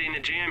kinda in a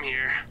jam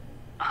here.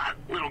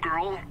 Little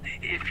girl,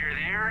 if you're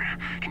there,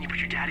 can you put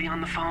your daddy on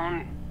the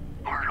phone?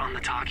 Or on the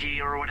talkie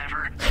or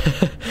whatever?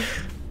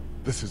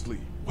 This is Lee.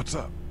 What's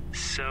up?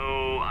 So,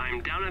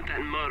 I'm down at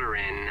that motor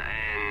inn,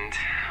 and,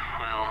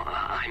 well,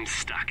 I'm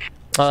stuck.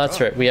 Oh,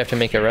 that's right. We have to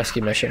make a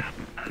rescue mission.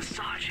 I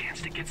saw a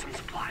chance to get some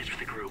supplies for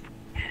the group,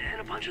 and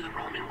a bunch of the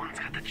Roman ones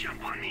got the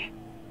jump on me.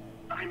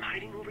 I'm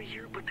hiding over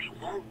here, but they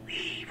won't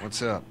leave.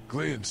 What's up?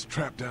 Glenn's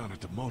trapped down at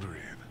the motor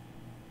inn.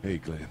 Hey,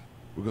 Glenn.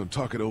 We're gonna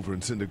talk it over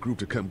and send a group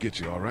to come get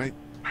you, all right?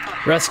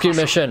 Rescue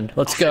mission.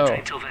 Let's go.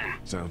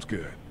 Sounds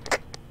good.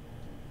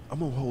 I'm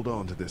gonna hold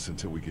on to this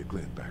until we get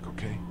Glenn back,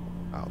 okay?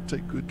 I'll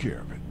take good care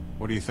of it.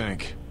 What do you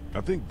think? I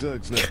think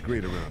Doug's not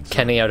great around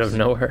Kenny out of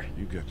nowhere.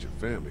 You got your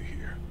family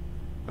here.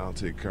 I'll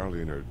take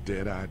Carly and her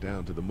dead eye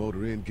down to the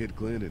motor inn, get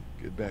Glenn, and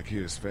get back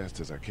here as fast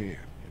as I can.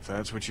 If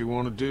that's what you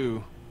want to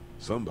do.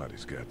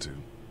 Somebody's got to.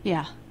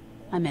 Yeah,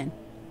 I'm in.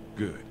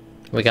 Good.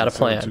 We got a Doesn't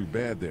sound plan. too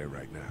bad there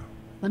right now.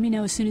 Let me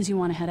know as soon as you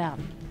want to head out.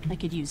 I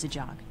could use a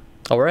jog.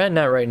 Oh, we're heading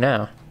out right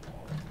now.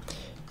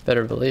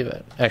 Better believe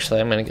it.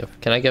 Actually, I'm gonna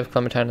give. Can I give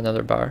Clementine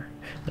another bar?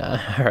 Nah.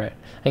 All right.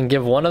 I can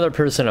give one other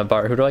person a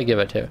bar. Who do I give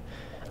it to?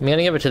 I'm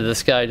gonna give it to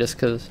this guy just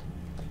because.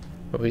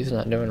 Oh, he's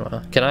not doing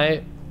well. Can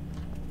I?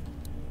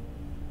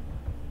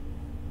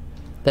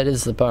 That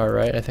is the bar,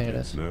 right? I think it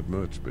is. Not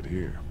much, but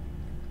here.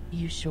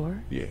 You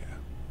sure? Yeah.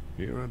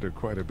 You're under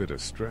quite a bit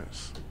of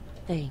stress.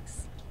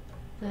 Thanks.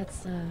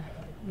 That's,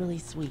 really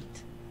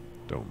sweet.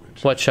 Don't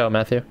mention. What show,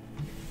 Matthew?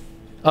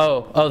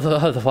 Oh,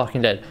 the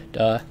Walking Dead.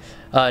 Duh.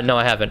 No,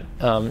 I haven't.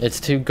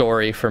 It's too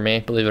gory for me,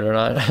 believe it or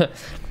not.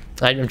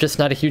 I'm just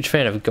not a huge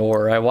fan of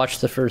gore. I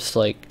watched the first,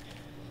 I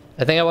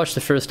think I watched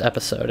the first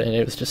episode, and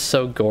it was just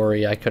so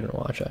gory I couldn't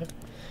watch it.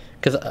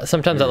 Because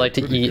sometimes I like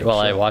to eat while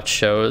I watch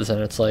shows,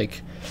 and it's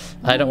like,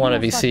 I don't want to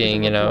be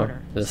seeing,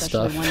 this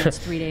stuff. Especially one that's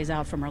 3 days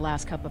out from her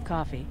last cup of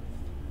coffee.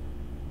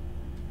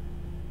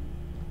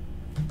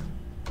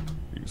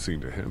 You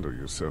seem to handle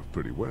yourself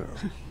pretty well.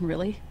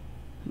 Really?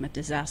 I'm a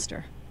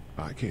disaster.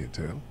 I can't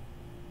tell.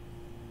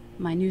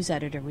 My news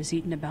editor was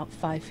eaten about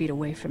 5 feet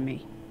away from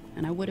me,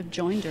 and I would have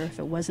joined her if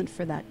it wasn't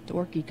for that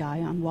dorky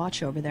guy on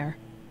watch over there.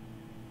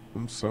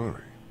 I'm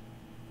sorry.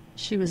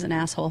 She was an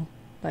asshole,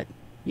 but,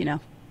 Yeah.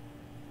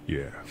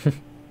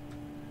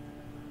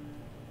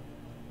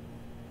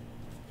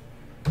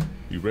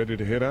 You ready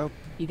to head out?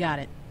 You got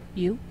it.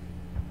 You?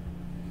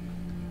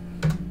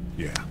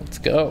 Yeah. Let's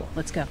go.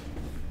 Let's go.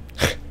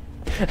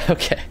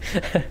 Okay.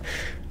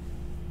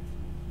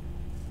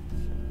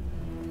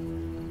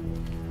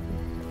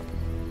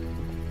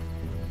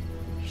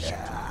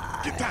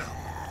 Get down.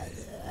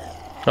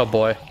 Oh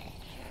boy.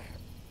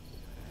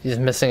 He's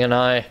missing an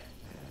eye.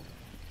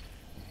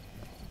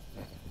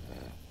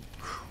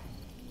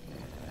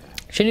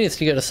 She needs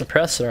to get a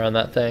suppressor on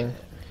that thing.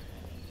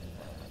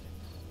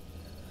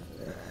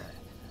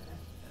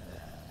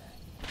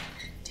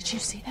 Did you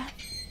see that?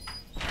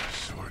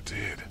 Sure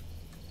did.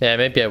 Yeah,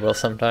 maybe I will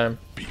sometime.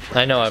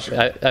 I know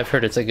I've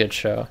heard it's a good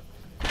show.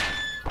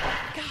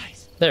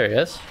 Guys. There he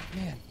is.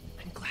 Man,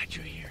 I'm glad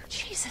you're here.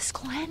 Jesus,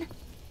 Glenn.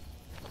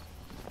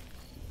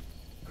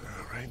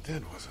 Right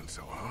then wasn't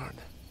so hard.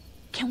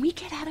 Can we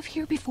get out of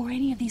here before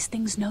any of these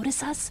things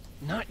notice us?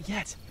 Not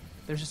yet.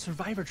 There's a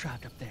survivor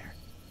trapped up there.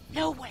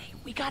 No way.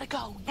 We gotta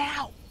go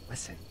now.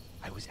 Listen,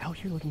 I was out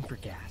here looking for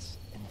gas,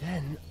 and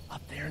then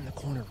up there in the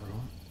corner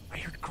room, I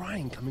heard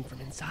crying coming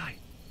from inside.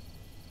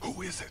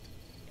 Who is it?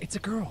 It's a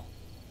girl.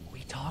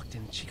 We talked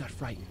and she got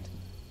frightened.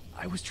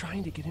 I was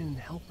trying to get in and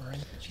help her,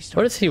 and she started...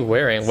 What is he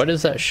wearing? What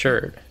is that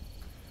shirt?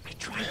 I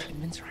tried to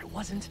convince her I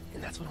wasn't,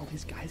 and that's when all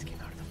these guys came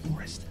out of the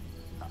forest.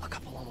 A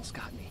couple almost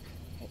got me,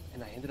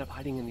 and I ended up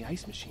hiding in the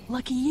ice machine.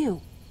 Lucky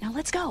you. Now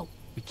let's go.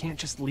 We can't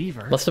just leave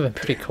her. Must have been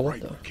pretty cold,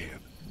 though.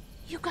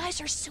 You guys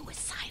are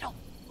suicidal.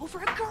 Over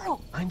a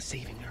girl. I'm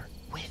saving her,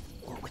 with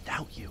or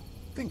without you.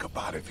 Think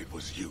about if it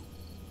was you.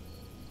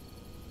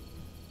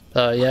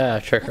 Yeah,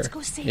 trick her. Let's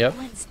go save Yep.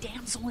 Glenn's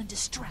damsel in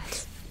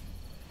distress.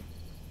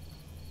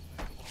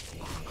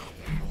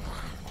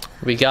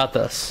 We got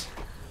this.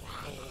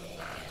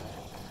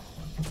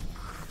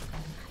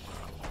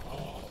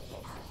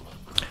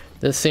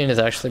 This scene is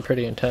actually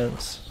pretty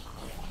intense,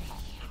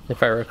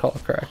 if I recall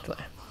correctly.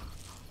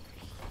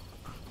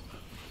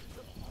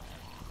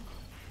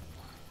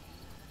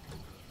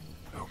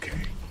 Okay,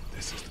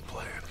 this is the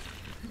plan.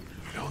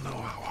 We don't know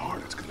how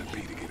hard it's gonna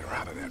be to get her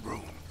out of that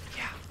room.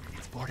 Yeah,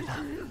 it's boarded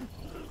up.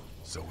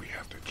 So we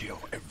have to kill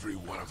every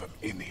one of them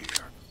in here.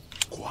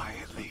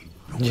 Quietly.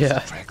 No one Yeah,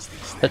 distracts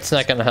these that's things.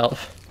 not gonna help.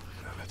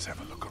 Now let's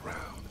have a look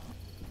around.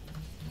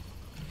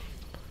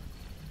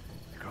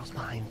 The girl's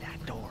behind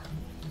that door.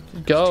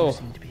 Go. Those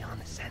two seem to be on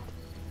the scent.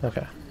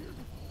 Okay.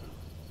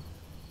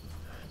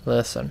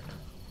 Listen.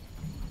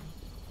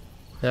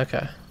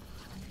 Okay.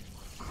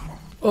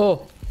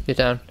 Oh, get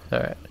down.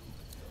 Alright.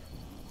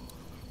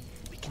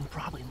 We can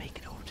probably make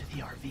it over to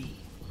the RV,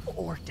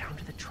 or down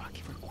to the truck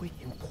if we're quick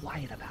and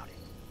quiet about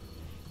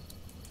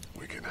it.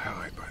 We can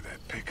hide by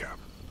that pickup.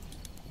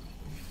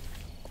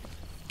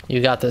 You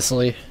got this,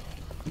 Lee.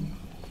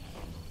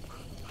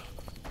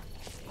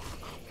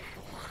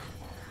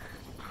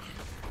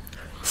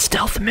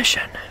 Stealth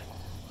mission.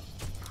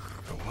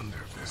 I wonder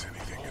if there's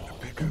anything in the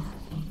pickup.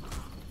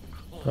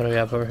 What do we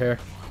have over here?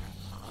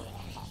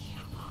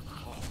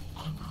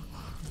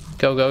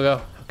 Go, go,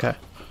 go. Okay.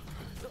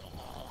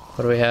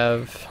 What do we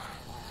have?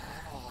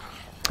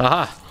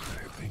 Aha!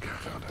 I think I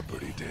found a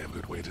pretty damn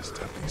good way to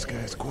stop these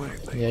guys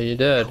quietly. Yeah, you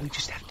did. We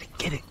just have to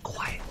get it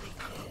quietly.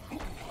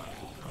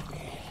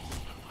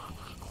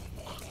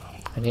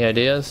 Any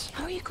ideas?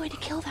 How are you going to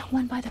kill that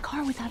one by the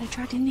car without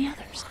attracting the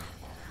others?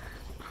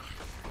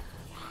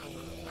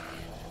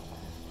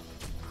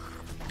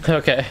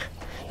 Okay.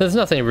 There's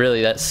nothing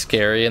really that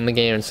scary in the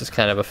game. It's just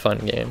kind of a fun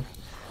game.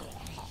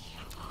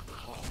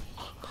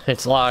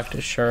 It's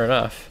locked, sure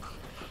enough.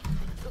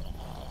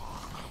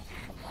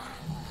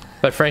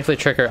 But frankly,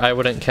 Tricker, I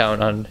wouldn't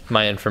count on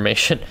my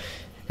information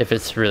if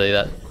it's really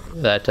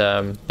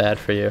that bad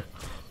for you,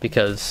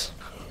 because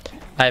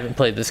I haven't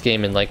played this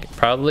game in like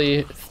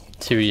probably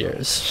 2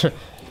 years.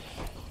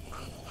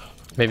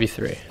 Maybe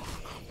 3.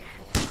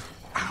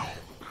 Ow.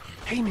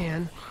 Hey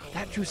man,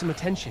 that drew some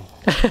attention.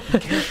 Be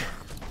careful.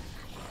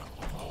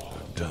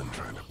 I'm done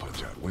trying to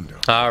punch out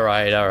windows.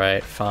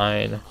 Alright,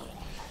 fine.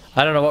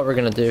 I don't know what we're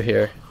gonna do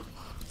here.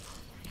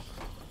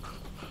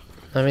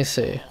 Let me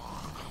see.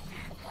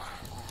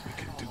 We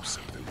can do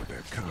something with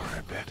that car,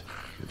 I bet.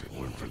 If it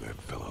weren't for that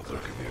fellow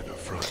lurking near the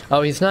front.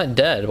 Oh, he's not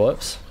dead.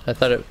 Whoops. I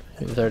thought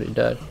he was already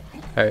dead.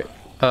 Alright.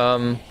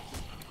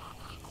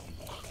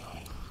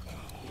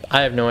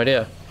 I have no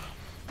idea.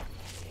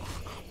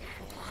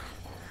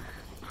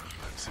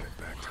 Let's head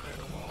back to that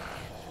wall.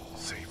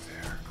 Safe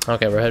there.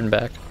 Okay, we're heading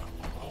back.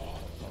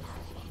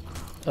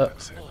 Oh.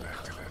 Let's head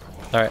back to that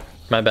wall. Alright,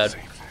 my bad.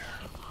 Safe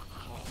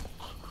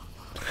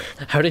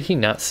there. How did he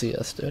not see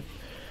us, dude?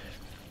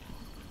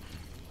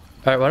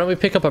 Alright, why don't we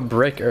pick up a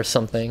brick or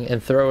something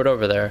and throw it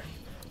over there?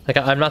 Like,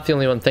 I'm not the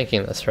only one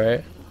thinking this,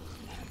 right?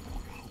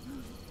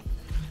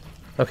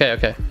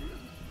 Okay.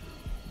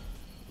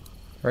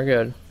 We're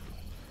good.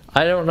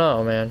 I don't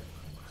know, man.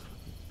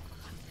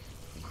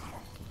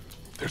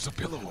 There's a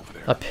pillow over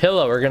there. A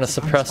pillow, we're gonna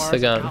suppress the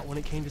gun. When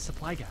it came to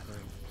supply gathering.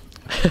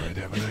 I'd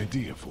have an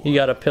idea for You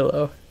got a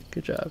pillow.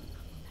 Good job.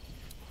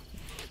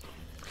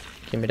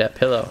 Give me that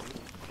pillow.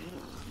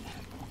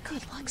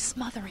 Good luck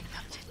smothering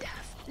them to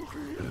death.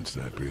 That's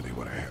not really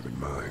what I have in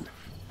mind.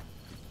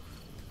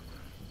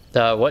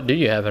 What do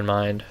you have in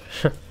mind?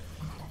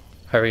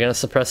 Are we gonna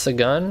suppress the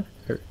gun?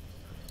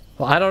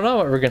 Well, I don't know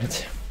what we're gonna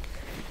do.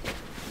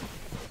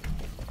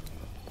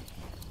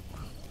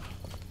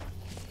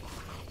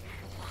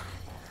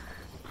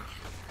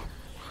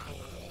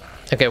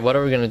 Okay, what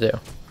are we gonna do?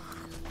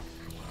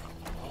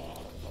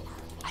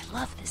 I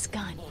love this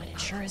gun, but it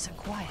sure isn't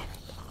quiet.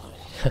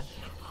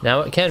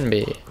 Now it can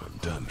be. I'm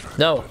done trying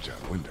No. to punch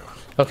out windows.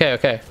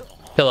 Okay.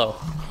 Pillow.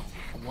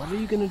 What are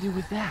you gonna do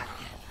with that?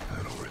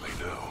 I don't really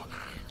know.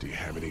 Do you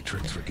have any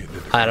tricks for getting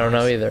into I don't know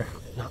cars? either.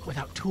 Not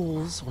without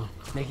tools, or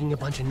making a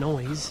bunch of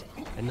noise,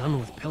 and none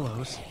with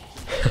pillows.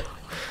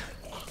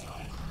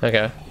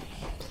 Okay.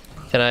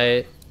 Can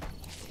I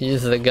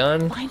use the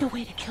gun? Find a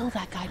way to kill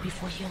that guy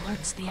before he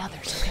alerts the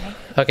others, okay?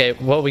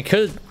 Okay, well we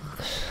could...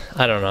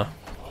 I don't know.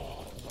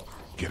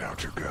 Get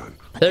out your gun.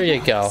 There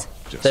you go.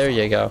 Just There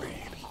you follow go. me.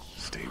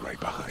 Stay right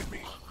behind me.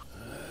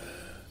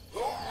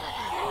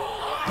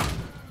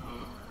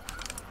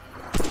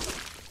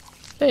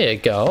 There you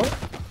go.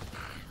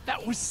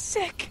 That was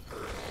sick!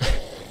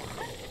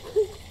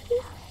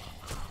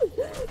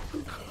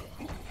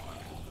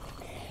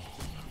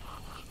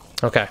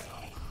 Okay.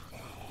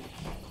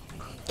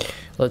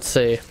 Let's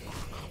see. Is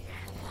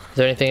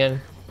there anything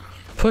in?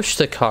 Push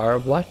the car.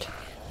 What?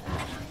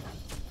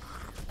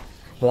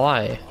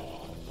 Why?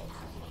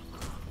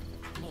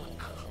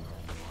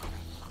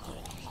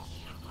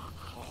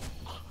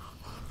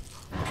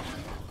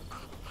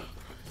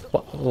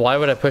 Why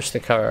would I push the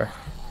car?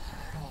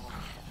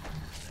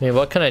 I mean,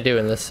 what can I do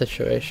in this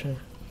situation?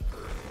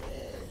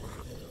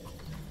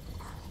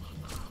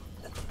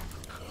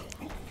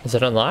 Is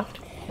it unlocked?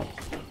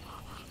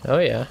 Oh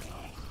yeah.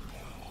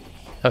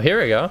 Oh,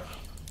 here we go.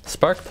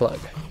 Spark plug.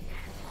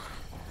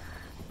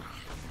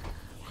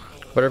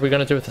 What are we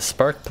gonna do with the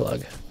spark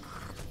plug?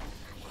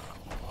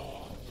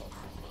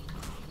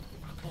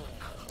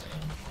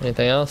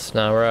 Anything else?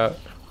 No, we're out.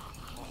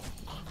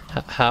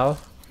 How?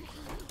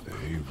 They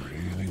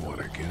really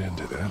want to get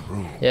into that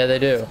room. Yeah, they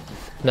do.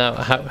 Now,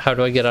 how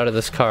do I get out of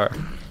this car?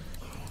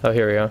 Oh,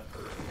 here we go.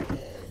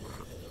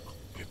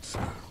 It's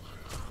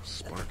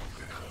sparky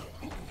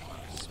thing.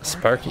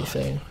 Sparky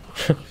thing.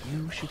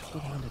 You should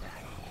hold on to that.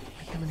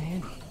 Could come in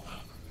handy.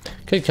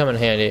 Could come in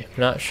handy.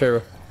 Not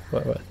sure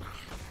what.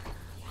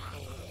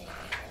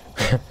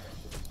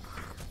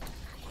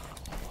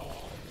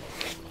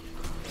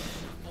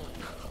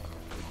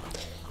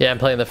 Yeah, I'm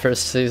playing the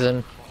first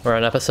season. We're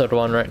on episode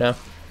 1 right now.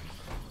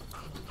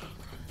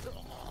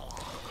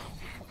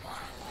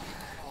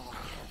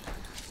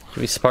 Do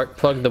we spark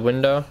plug the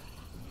window?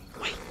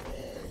 Wait.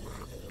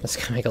 That's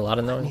gonna make a lot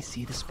of Let me noise.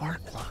 see the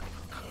spark plug.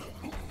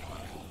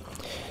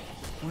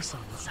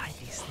 Porcelain inside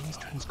these things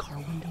turns car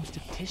windows to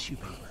tissue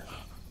paper.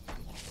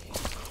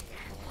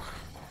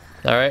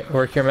 Alright,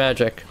 work your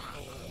magic.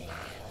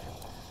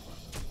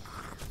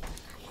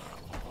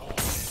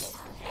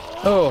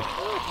 Oh.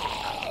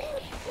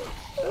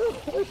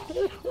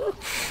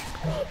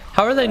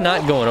 How are they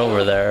not going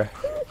over there?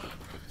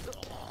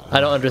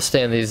 I don't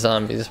understand these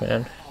zombies,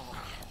 man.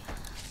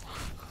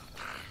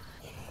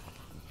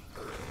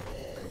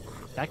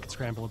 That could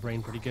scramble a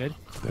brain pretty good.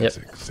 That's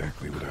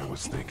exactly what I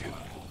was thinking.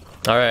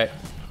 Alright.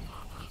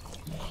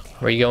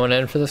 Are we going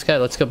in for this guy?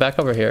 Let's go back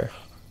over here.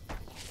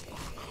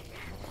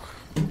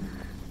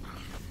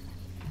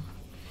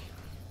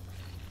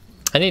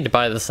 I need to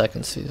buy the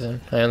second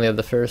season. I only have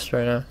the first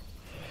right now.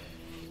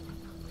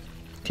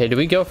 Okay, do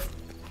we go?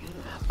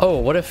 Oh,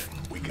 what if?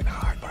 We can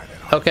hide by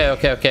that.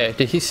 Okay.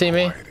 Did he see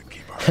me?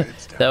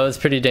 That was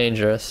pretty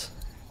dangerous.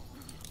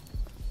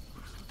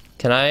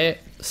 Can I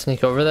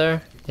sneak over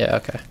there? Yeah,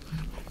 okay.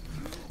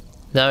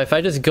 Now, if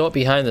I just go up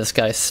behind this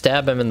guy,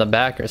 stab him in the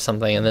back or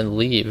something, and then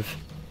leave,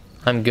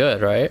 I'm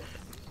good, right?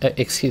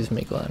 Excuse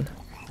me, Glenn.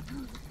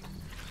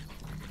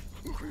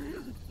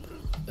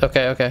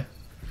 Okay.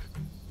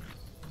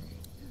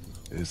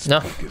 As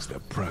quick as the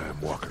prime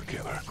walker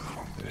killer.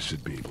 I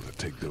should be able to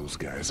take those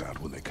guys out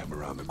when they come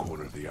around the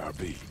corner of the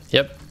RV.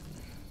 Yep.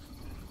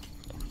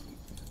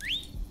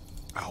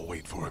 I'll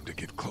wait for him to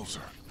get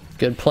closer.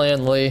 Good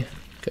plan, Lee.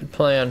 Good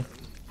plan.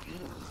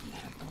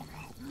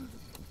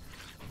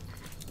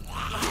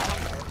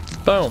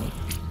 Boom.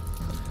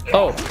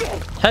 Oh,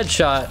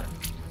 headshot.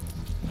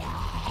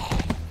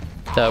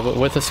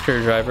 With a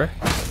screwdriver.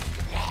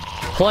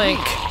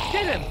 Plank.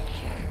 Get him.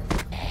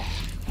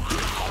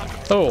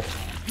 Oh.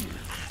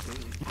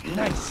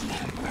 Nice.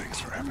 Thanks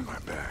for having my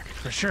back.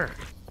 For sure.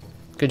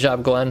 Good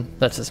job, Glenn.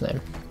 That's his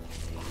name.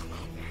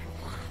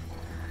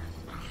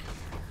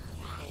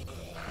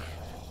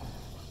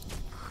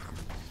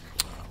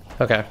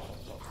 Okay.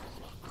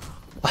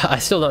 I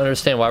still don't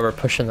understand why we're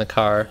pushing the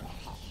car.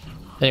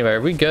 Anyway,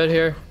 are we good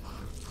here?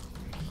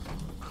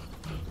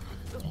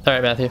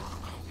 Alright, Matthew.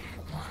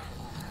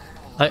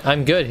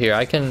 I'm good here.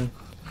 I can...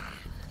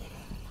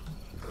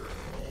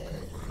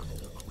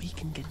 We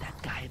can get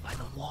that guy by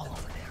the wall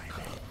over there,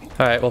 I bet.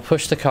 Alright, we'll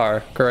push the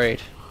car.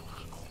 Great.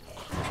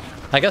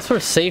 I guess we're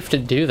safe to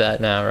do that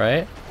now,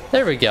 right?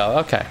 There we go.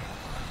 Okay.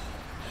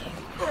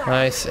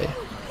 I see.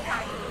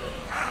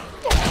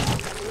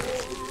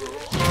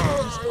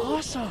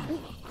 Awesome.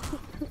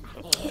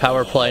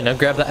 Power play. Now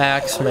grab the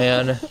axe,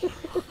 man.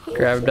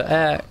 Grab the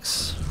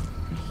axe.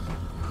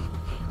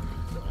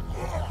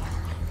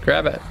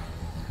 Grab it.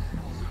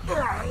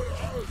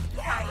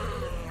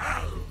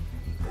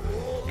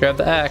 Grab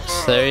the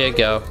axe. There you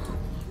go.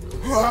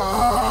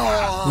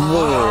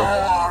 Whoa.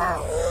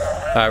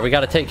 Alright, we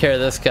gotta take care of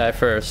this guy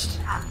first.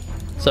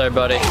 Sorry,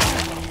 buddy.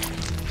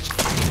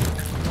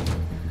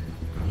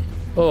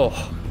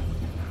 Oh.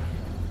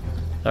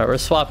 Alright, we're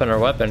swapping our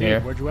weapon Dude, here.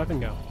 Where'd your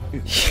weapon go?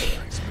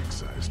 Nice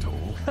big-sized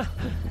hole.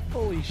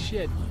 Holy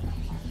shit.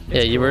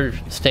 Yeah, you were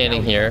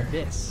standing here,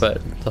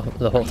 but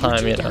the whole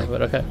time, you know,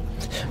 but okay.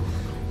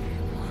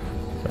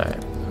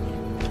 Alright.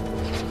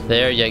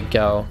 There you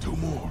go. Two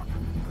more.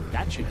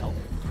 That should help.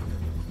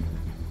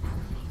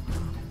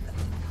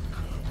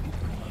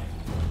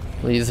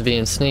 Lee's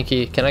being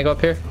sneaky. Can I go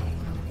up here?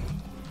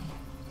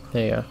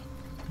 There you go.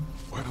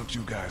 Why don't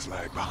you guys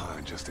lag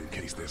behind just in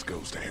case this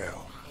goes to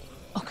hell?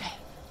 Okay,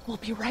 we'll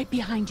be right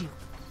behind you.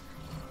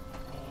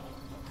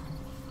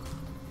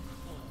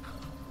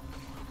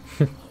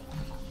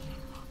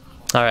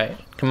 Alright,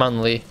 come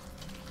on, Lee.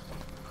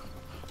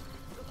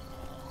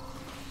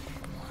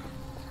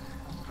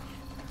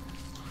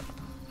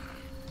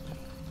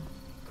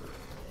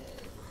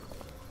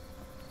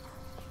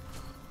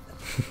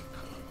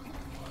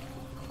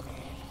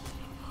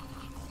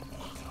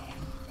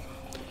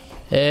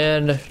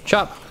 And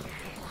chop.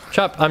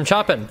 Chop. I'm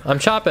chopping. I'm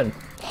chopping.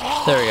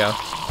 There we go.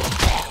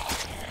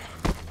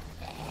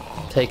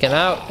 Taken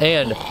out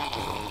and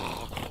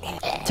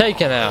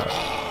taken out.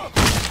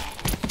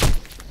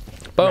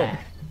 Boom.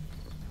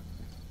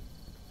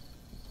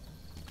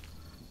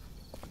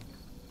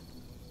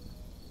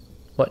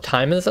 What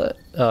time is it?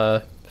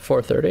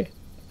 4:30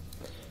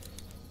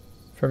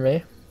 for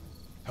me.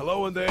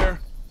 Hello in there.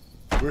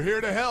 We're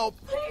here to help.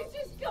 Please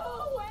just go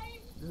away.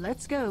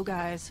 Let's go,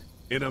 guys.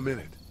 In a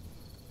minute.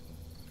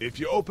 If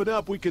you open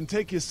up, we can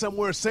take you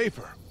somewhere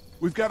safer.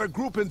 We've got a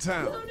group in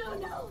town.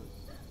 No.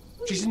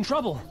 She's in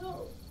trouble.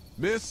 No.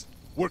 Miss,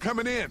 we're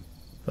coming in.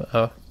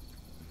 Uh-oh.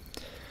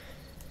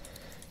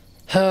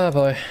 Oh,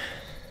 boy.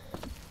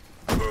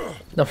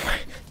 No,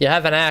 you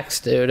have an axe,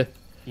 dude.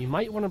 You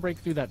might want to break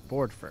through that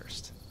board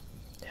first.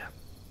 Yeah.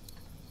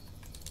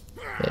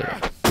 There you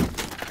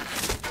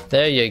go.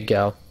 There you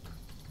go.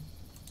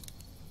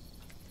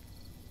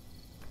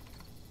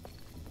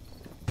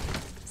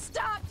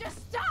 Stop, just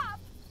stop.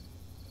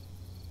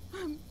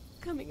 I'm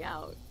coming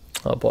out.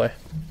 Oh, boy.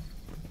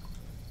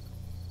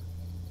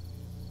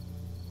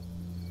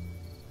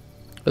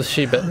 Was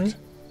she bitten?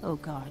 Oh,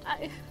 God.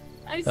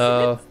 I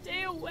said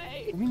stay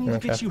away. We need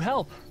to get you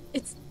help.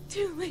 It's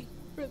too late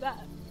for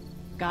that.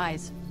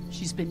 Guys,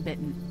 she's been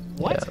bitten.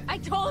 What? Yeah. I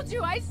told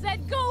you, I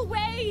said go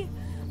away.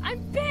 I'm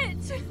bit.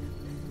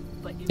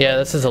 But Yeah,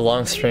 this is a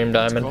long stream,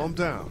 Diamond. Calm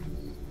down.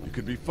 You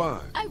could be fine.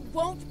 I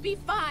won't be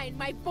fine.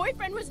 My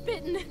boyfriend was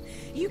bitten.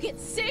 You get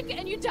sick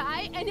and you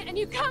die and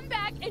you come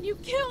back and you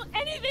kill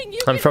anything you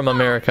I'm can from find.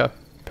 America.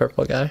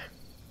 Purple guy.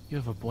 You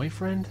have a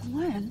boyfriend?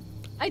 Glenn?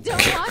 I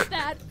don't want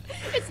that.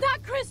 It's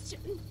not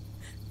Christian.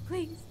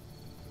 Please,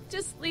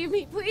 just leave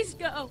me. Please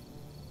go.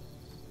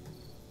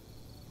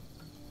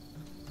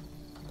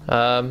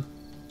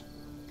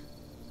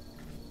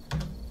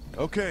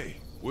 Okay,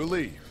 we'll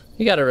leave.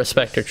 You gotta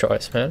respect your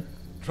choice, man.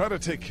 Try to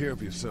take care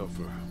of yourself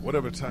for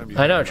whatever time you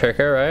I know, have.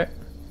 Tricker, right?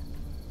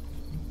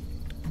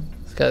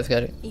 These guys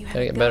gotta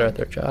get better at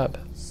their job.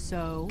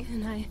 So?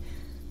 Can I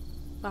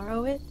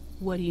borrow it?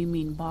 What do you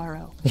mean,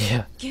 borrow?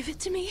 Yeah. Give it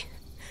to me.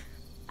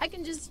 I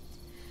can just,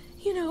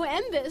 you know,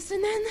 end this,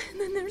 and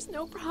then there's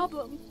no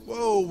problem.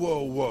 Whoa,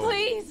 whoa, whoa.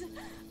 Please,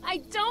 I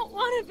don't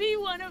want to be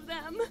one of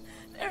them.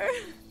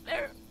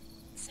 They're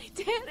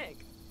satanic.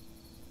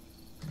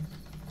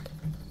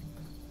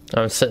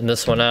 I'm sitting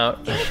this one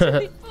out.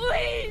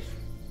 Please.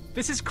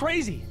 This is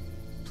crazy.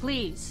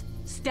 Please,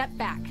 step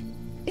back.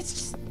 It's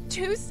just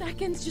 2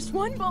 seconds, just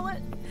one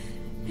bullet,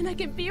 and I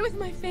can be with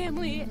my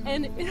family,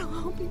 and it'll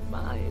all be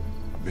fine.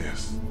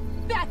 Miss.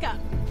 Back up,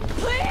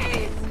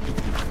 please.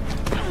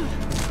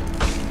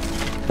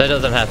 That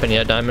doesn't happen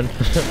yet, Diamond.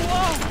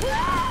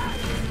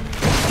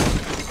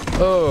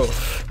 Oh.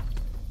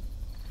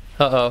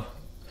 Uh-oh.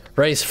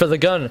 Race for the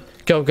gun.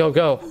 Go, go,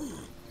 go.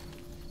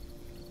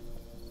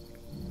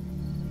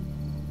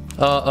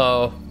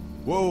 Uh-oh.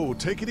 Whoa,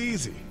 take it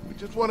easy. We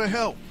just want to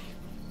help.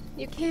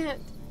 You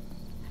can't.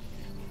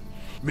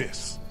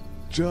 Miss,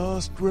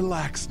 just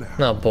relax now.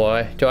 Oh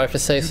boy, do I have to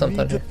say something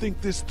You need here? to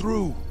think this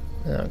through.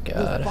 Oh We'll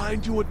god.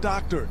 find you a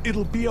doctor.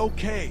 It'll be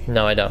okay.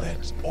 No, I don't.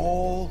 Let's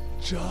all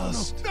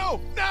just...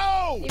 No,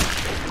 no!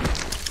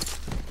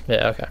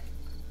 Yeah, okay.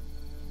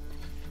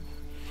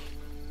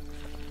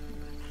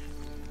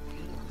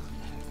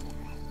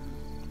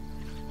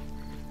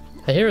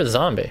 I hear a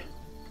zombie.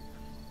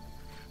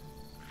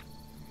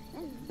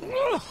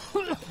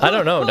 I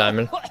don't know,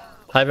 Diamond.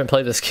 I haven't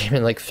played this game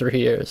in like 3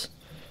 years.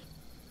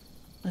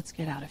 Let's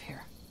get out of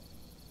here.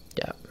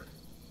 Yeah.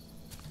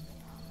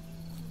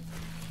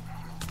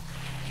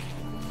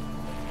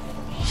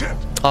 Shit.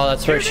 Oh,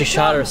 that's right. She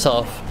shot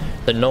herself.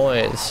 The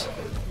noise.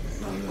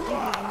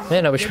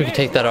 Man, I wish we could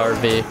take that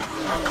RV.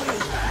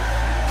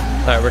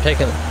 Alright, we're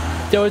taking...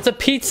 Yo, it's a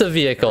pizza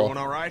vehicle. Everyone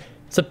all right?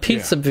 It's a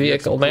pizza Yeah, we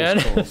had vehicle, some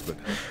close man. calls, but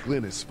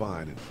Glenn is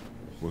fine, and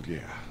well,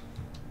 yeah,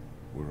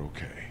 we're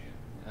okay.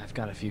 I've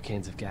got a few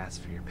cans of gas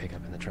for your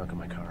pickup in the trunk of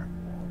my car.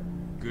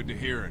 Good to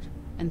hear it.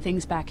 And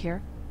things back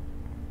here?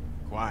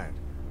 Quiet.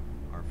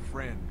 Our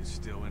friend is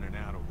still in and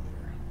out over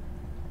there.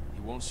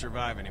 He won't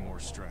survive any more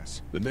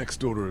stress. The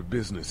next order of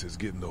business is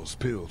getting those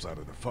pills out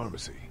of the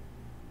pharmacy.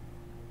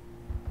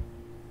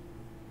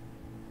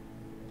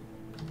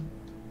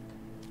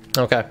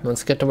 Okay,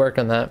 let's get to work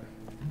on that.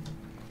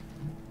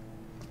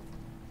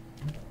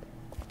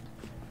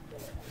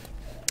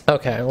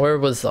 Okay, where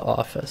was the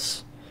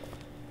office?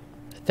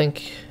 I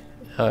think...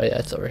 Oh yeah,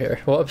 it's over here.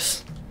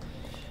 Whoops.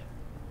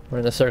 We're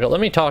in a circle.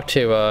 Let me talk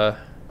to,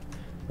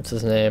 what's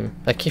his name?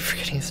 I keep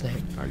forgetting his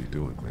name. How you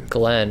doing, Glenn?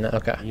 Glenn,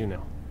 okay. You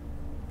know.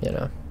 You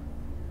know.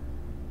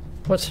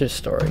 What's your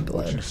story,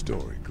 Glenn? What's your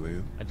story,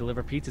 Glenn? I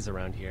deliver pizzas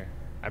around here.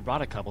 I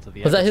brought a couple to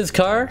the... Was that his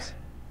car? times.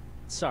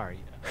 Sorry.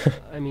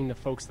 I mean the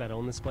folks that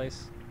own this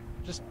place.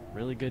 Just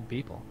really good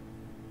people.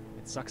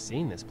 It sucks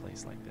seeing this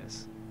place like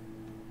this.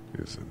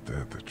 Isn't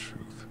that the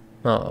truth?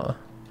 Aw.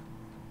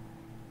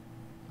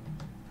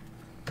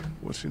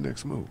 What's your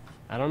next move?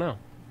 I don't know.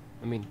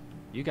 I mean,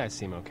 you guys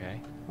seem okay.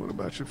 What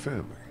about your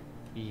family?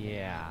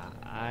 Yeah,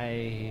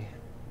 I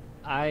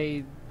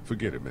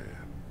Forget it, man.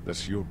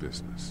 That's your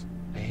business.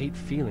 I hate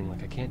feeling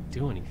like I can't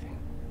do anything.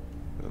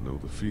 I know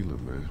the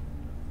feeling, man.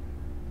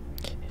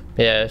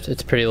 Yeah,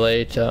 it's pretty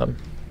late.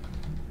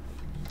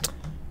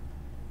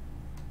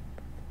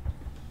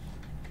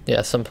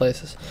 Yeah, some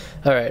places.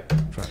 Alright.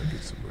 Try to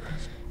get some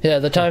rest. Yeah,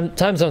 the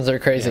time zones are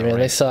crazy, Yeah, man.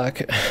 right. They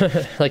suck.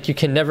 Like, you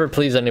can never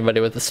please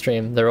anybody with the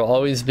stream. There will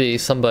always be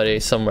somebody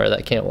somewhere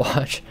that can't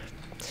watch.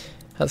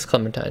 How's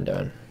Clementine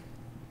doing?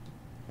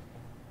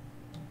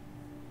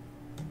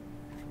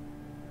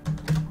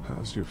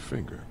 How's your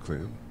finger,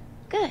 Clem?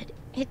 Good.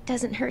 It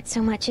doesn't hurt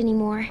so much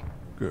anymore.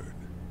 Good.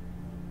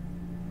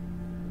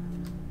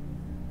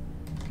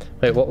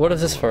 Wait, what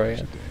is this for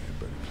again?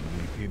 But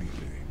if you need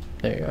anything,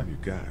 There you go. I'm your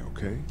guy,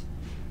 okay?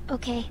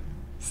 Okay.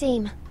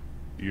 Same.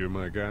 You're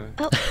my guy?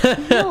 Oh,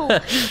 no.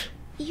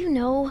 You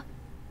know.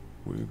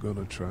 We're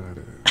gonna try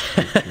to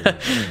take care of each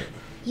other.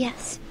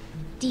 Yes.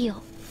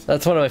 Deal.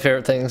 That's one of my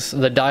favorite things.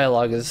 The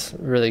dialogue is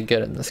really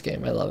good in this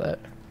game. I love it.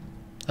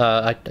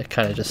 I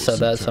kind of just said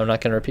that, so I'm not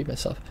going to repeat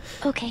myself.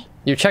 Okay.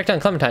 You checked on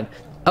Clementine.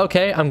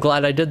 Okay, I'm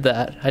glad I did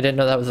that. I didn't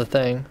know that was a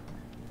thing.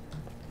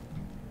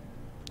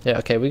 Yeah,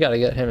 okay, we got to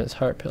get him his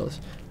heart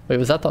pills. Wait,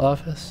 was that the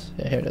office?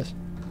 Yeah, here it is.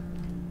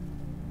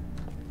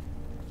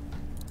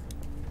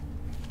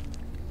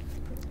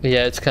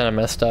 Yeah, it's kind of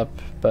messed up,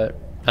 but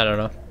I don't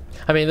know.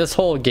 I mean, this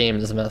whole game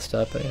is messed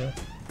up, but yeah.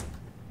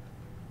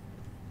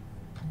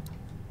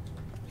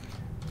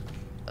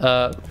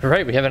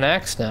 Right, we have an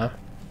axe now.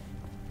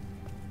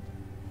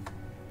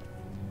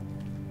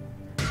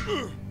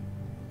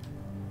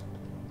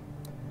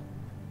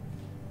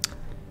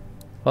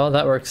 Well,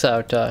 that works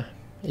out,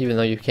 even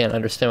though you can't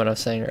understand what I'm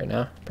saying right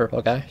now,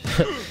 purple guy.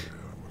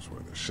 Was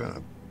worth a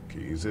shot.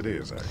 Keys it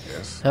is, I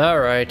guess.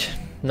 Alright,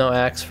 no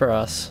axe for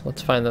us.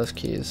 Let's find those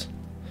keys.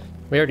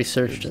 We already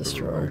searched this The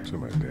drawer. road to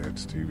my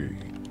dad's TV.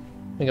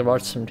 We can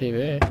watch some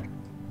TV.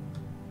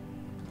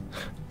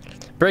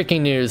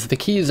 Breaking news, the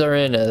keys are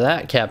in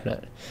that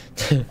cabinet.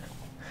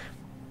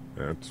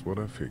 That's what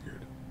I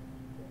figured.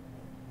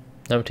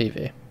 No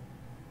TV.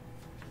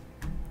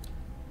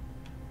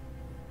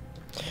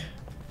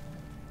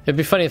 It'd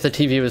be funny if the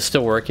TV was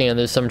still working and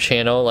there's some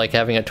channel like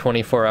having a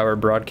 24-hour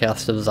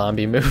broadcast of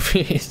zombie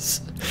movies.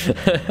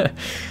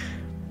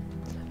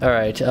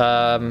 Alright,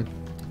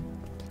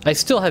 I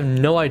still have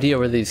no idea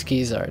where these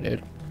keys are,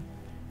 dude.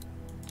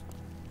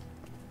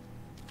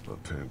 My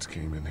parents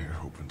came in here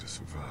hoping to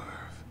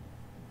survive,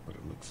 but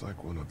it looks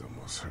like one of them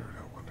was hurt.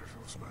 I wonder if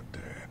it was my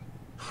dad.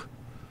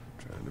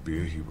 Trying to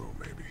be a hero,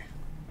 maybe.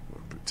 Or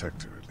a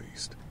protector, at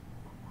least.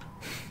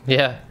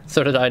 Yeah,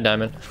 so did I,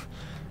 Diamond.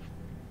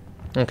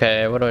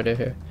 Okay, what do I do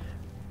here?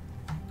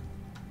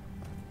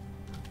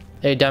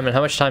 Hey, Diamond,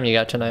 how much time you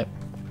got tonight?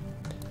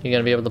 You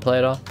gonna be able to play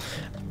it all?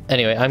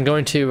 Anyway, I'm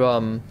going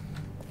to,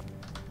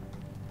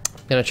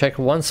 gonna check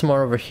once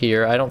more over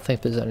here. I don't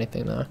think there's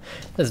anything, though.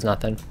 There's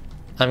nothing.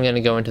 I'm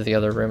gonna go into the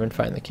other room and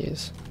find the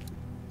keys.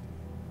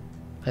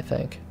 I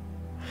think.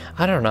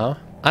 I don't know.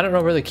 I don't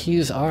know where the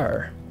keys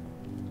are.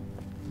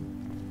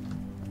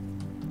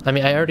 I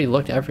mean, I already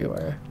looked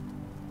everywhere.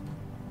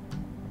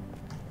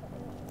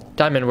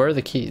 Diamond, where are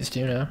the keys? Do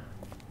you know?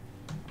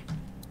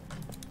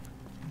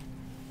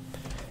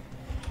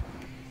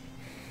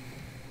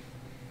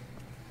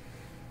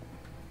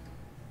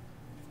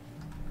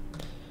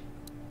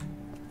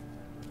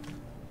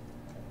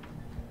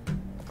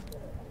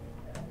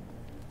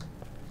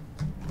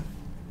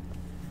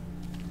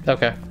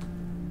 Okay.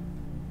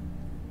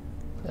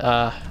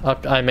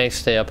 I may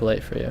stay up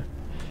late for you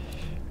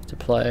to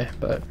play,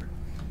 but...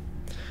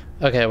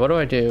 Okay, what do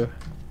I do?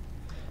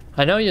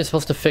 I know you're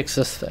supposed to fix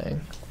this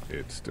thing.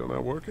 It's still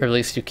not working? Or at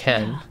least you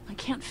can. Yeah, I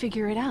can't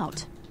figure it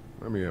out.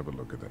 Let me have a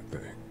look at that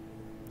thing.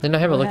 Didn't I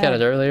have a look at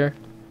it earlier?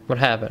 What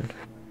happened?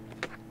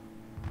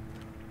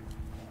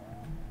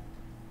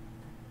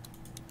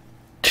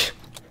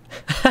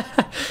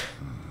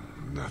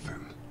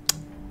 Nothing.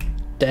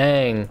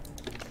 Dang.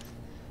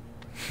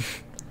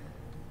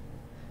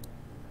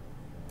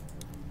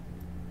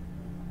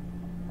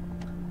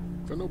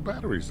 There are no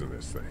batteries in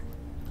this thing.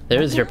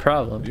 There's your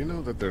problem. You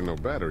know that there are no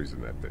batteries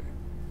in that thing.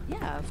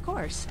 Yeah, of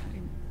course.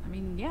 I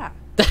mean, yeah.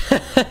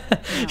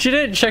 She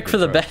didn't check for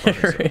the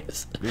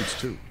batteries. Needs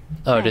two.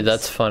 Oh, dude,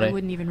 that's funny. I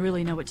wouldn't even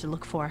really know what to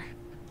look for.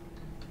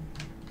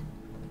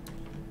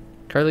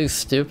 Carly's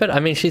stupid? I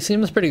mean, she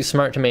seems pretty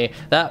smart to me.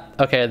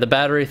 Okay, the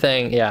battery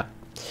thing, yeah.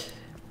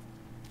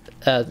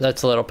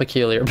 That's a little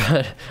peculiar,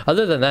 but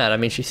other than that, I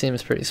mean, she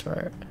seems pretty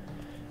smart.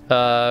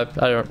 I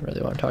don't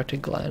really want to talk to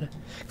Glenn.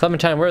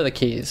 Clementine, where are the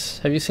keys?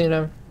 Have you seen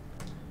them?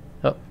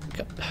 Oh,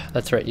 God.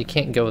 That's right, you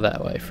can't go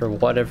that way for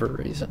whatever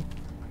reason.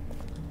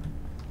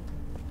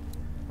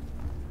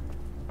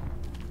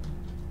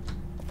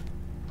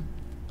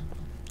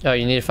 Oh,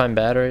 you need to find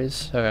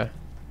batteries? Okay.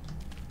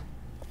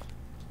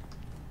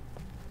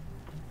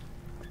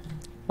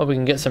 Well, we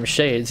can get some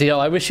shades. Yo,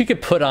 I wish you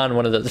could put on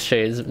one of those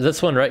shades.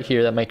 This one right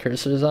here that my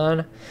cursor's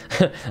on.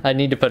 I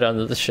need to put on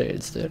those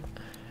shades, dude.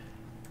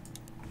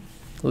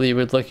 Lee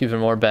would look even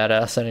more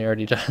badass than he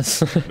already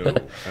does. No,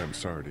 I'm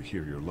sorry to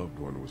hear your loved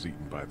one was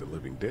eaten by the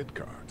living dead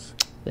cards.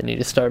 They need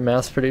to start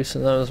mass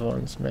producing those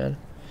ones, man.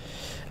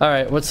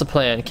 Alright, what's the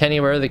plan? Kenny,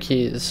 where are the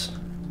keys?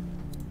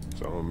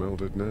 It's all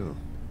melted now.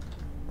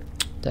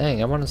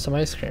 Dang, I wanted some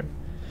ice cream.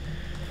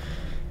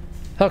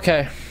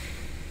 Okay.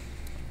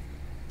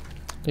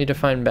 Need to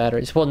find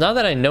batteries. Well, now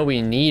that I know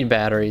we need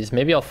batteries,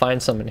 maybe I'll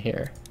find some in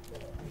here.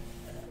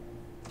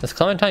 Is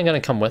Clementine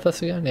gonna come with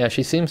us again? Yeah,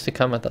 she seems to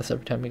come with us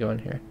every time we go in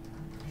here.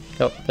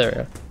 Oh, there we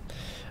go.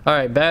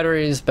 Alright,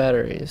 batteries,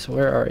 batteries.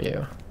 Where are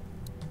you?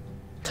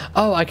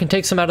 Oh, I can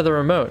take some out of the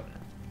remote.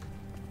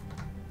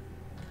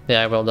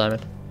 Yeah, I will,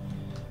 Diamond.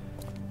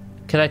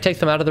 Can I take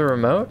them out of the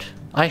remote?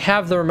 I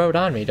have the remote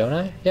on me, don't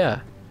I? Yeah.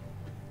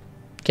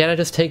 Can't I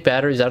just take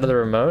batteries out of the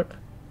remote?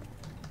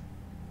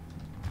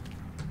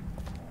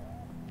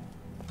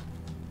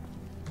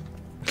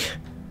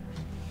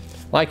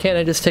 Why can't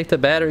I just take the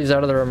batteries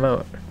out of the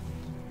remote?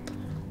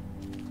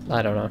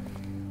 I don't know.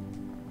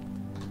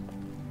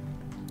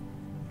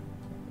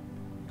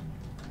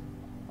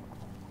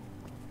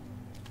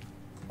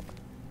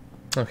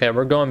 Okay,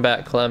 we're going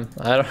back, Clem.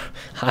 I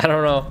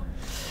don't know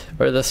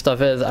where this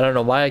stuff is. I don't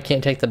know why I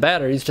can't take the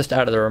batteries just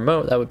out of the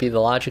remote. That would be the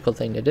logical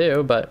thing to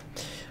do, but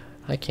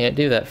I can't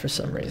do that for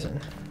some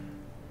reason.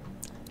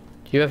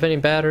 Do you have any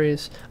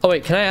batteries? Oh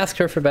wait, can I ask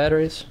her for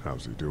batteries?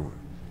 How's he doing?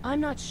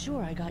 I'm not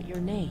sure I got your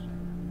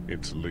name.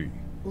 It's Lee.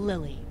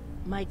 Lily.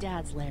 My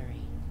dad's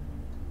Larry.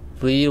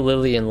 Lee,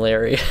 Lily, and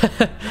Larry.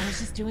 I was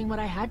just doing what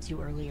I had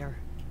to earlier.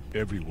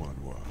 Everyone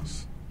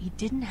was. You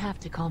didn't have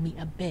to call me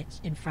a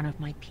bitch in front of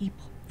my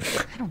people.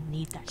 I don't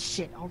need that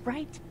shit,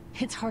 alright?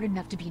 It's hard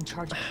enough to be in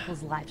charge of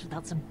people's lives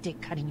without some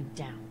dick cutting you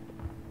down.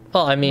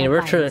 Well, I mean,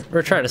 we're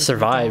trying to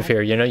survive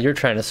here, you know? You're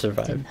trying to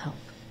survive.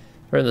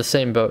 We're in the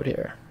same boat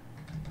here.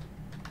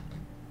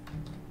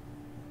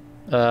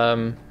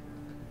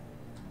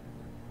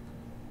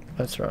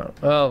 What's wrong?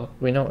 Oh,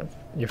 we know it.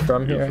 You're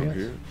from here, I From guess?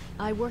 here?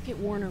 I work at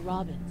Warner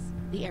Robins,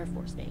 the Air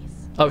Force Base.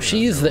 Oh,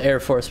 she's the Air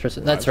Force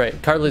person. That's right.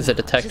 Carly's a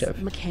detective. Just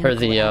mechanical Or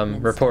the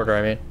admin reporter,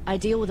 stuff. I mean. I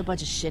deal with a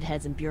bunch of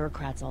shitheads and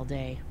bureaucrats all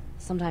day.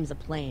 Sometimes a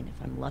plane,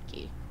 if I'm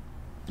lucky.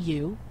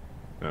 You?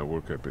 I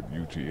work up at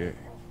UGA.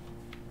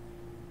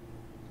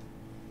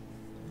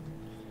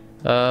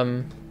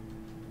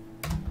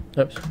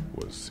 Oops.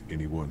 Was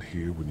anyone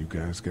here when you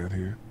guys got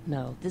here?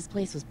 No, this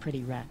place was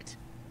pretty wrecked.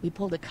 We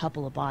pulled a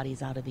couple of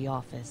bodies out of the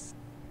office.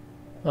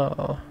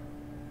 Uh-oh.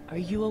 Are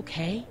you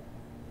okay?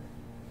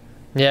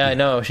 Yeah, I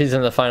know. She's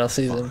in the final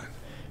season.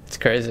 It's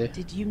crazy.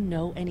 Did you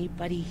know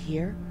anybody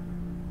here?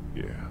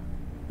 Yeah,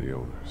 the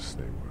owners,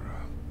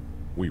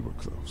 we were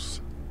close.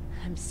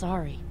 I'm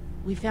sorry.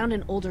 We found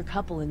an older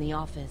couple in the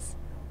office.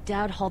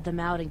 Dad hauled them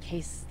out in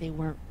case they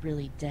weren't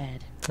really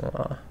dead.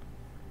 Aw.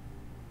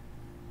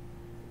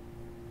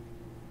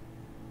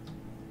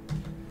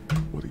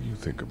 What do you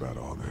think about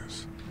all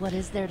this? What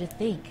is there to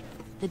think?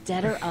 The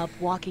dead are up,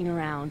 walking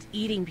around,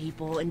 eating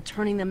people, and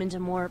turning them into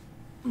more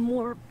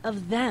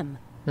of them.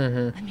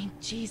 Mm-hmm. I mean,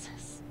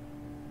 Jesus.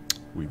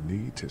 We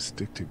need to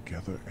stick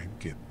together and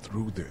get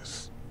through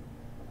this.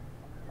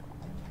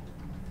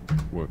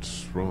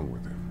 What's wrong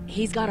with him?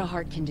 He's got a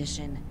heart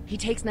condition. He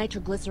takes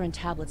nitroglycerin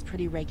tablets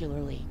pretty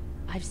regularly.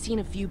 I've seen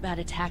a few bad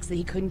attacks that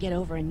he couldn't get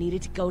over and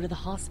needed to go to the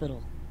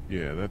hospital.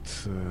 Yeah,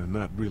 that's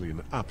not really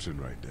an option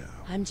right now.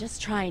 I'm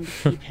just trying to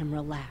keep him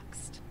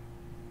relaxed.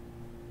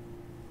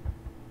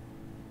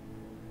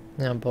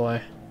 Oh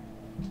boy.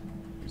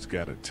 He's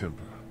got a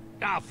temper.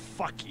 Ah,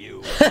 fuck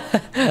you.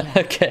 Yeah,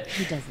 okay.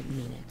 He doesn't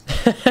mean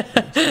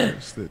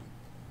it.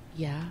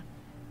 Yeah?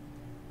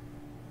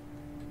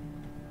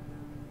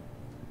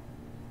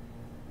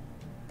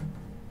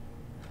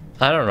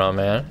 I don't know,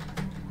 man.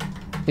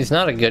 He's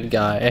not a good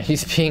guy.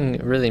 He's being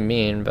really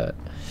mean, but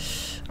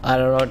I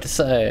don't know what to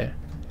say.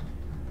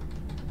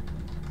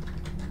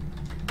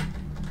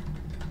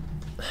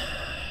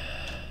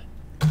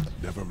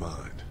 Never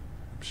mind.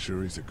 I'm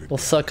sure he's a good We'll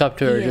suck up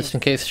to her He just is. in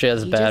case she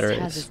has He batteries.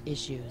 just has his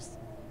issues.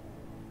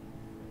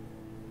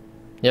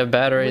 You have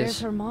batteries? Where's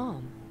her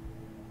mom?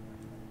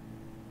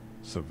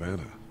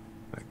 Savannah,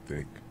 I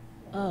think.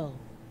 Oh,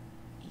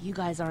 you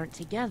guys aren't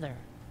together.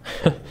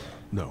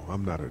 No,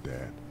 I'm not her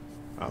dad.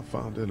 I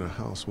found her in a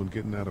house when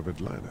getting out of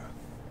Atlanta.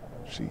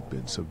 She'd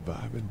been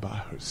surviving by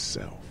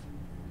herself.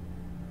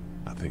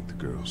 I think the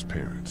girl's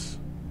parents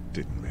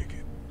didn't make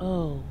it.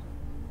 Oh.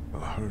 I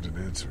heard an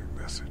answering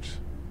message.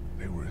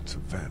 They were in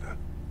Savannah.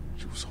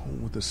 She was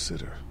home with a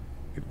sitter.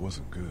 It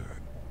wasn't good.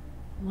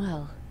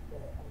 Well,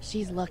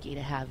 she's lucky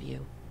to have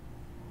you.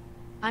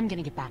 I'm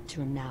gonna get back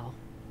to him now.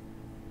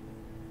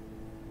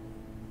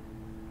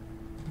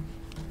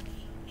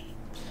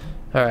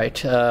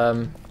 Alright,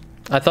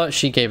 I thought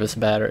she gave us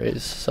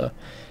batteries, so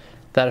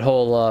that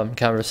whole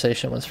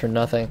conversation was for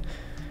nothing.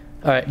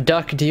 Alright,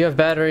 Duck, do you have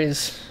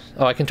batteries?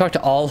 Oh, I can talk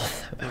to all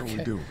of them. How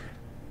we doing?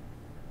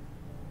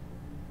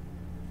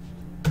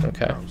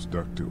 Okay. How's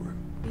Duck doing?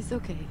 He's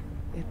okay.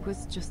 It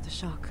was just a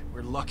shock.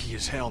 We're lucky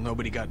as hell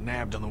nobody got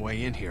nabbed on the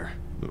way in here.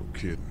 No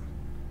kidding.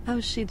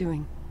 How's she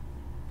doing?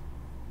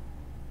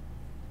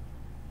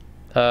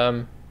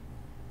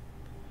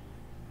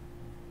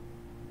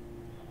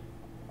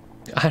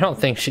 I don't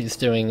think she's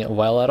doing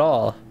well at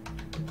all.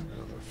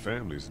 Well, her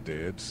family's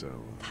dead, so...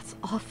 That's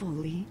awful,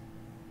 Lee.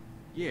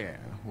 Yeah,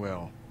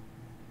 well...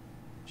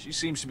 She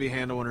seems to be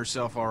handling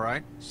herself all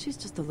right. She's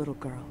just a little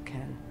girl,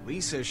 Ken. Lee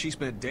says she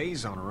spent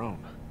days on her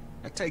own.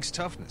 That takes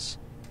toughness.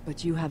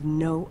 But you have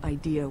no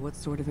idea what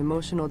sort of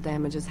emotional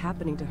damage is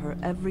happening to her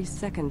every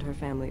second her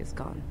family is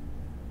gone.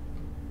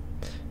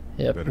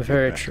 Yep, Better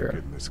very get back to true.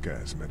 getting this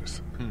guy's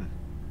medicine.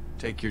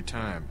 Take your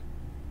time.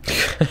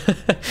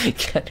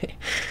 Kenny.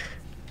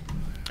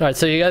 Alright,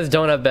 so you guys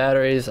don't have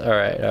batteries?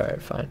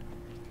 Alright, fine.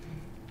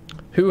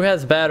 Who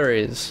has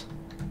batteries?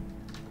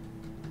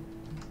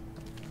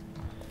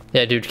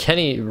 Yeah, dude,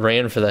 Kenny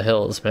ran for the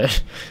hills, man.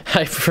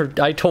 I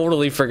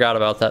totally forgot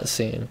about that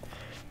scene.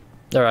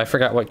 Or I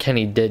forgot what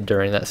Kenny did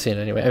during that scene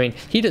anyway. I mean,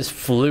 he just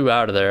flew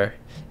out of there.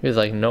 He was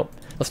like, nope.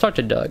 Let's talk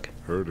to Doug.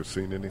 Heard or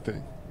seen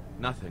anything?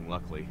 Nothing,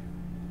 luckily.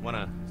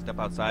 Wanna step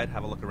outside,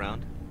 have a look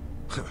around?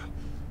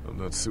 I'm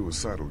not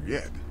suicidal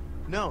yet.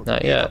 No, Not the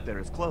gate yet. up there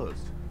is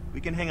closed.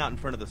 We can hang out in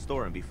front of the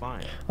store and be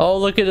fine. Oh,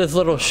 look at his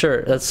little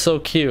shirt. That's so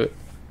cute.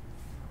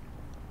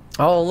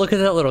 Oh, look at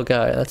that little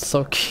guy. That's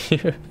so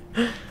cute.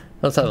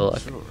 Let's have a look.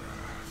 Sure.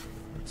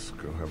 Let's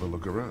go have a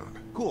look around.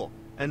 Cool,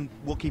 and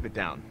we'll keep it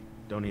down.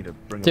 Don't need to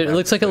bring Dude, it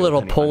looks like a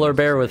little polar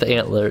bear with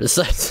antlers.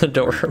 That's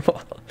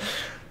adorable.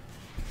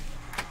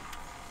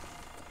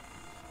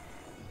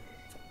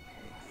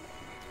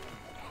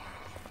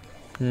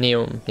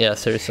 Neum. Yeah,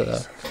 seriously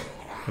though.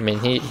 I mean,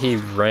 he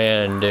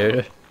ran,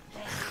 dude.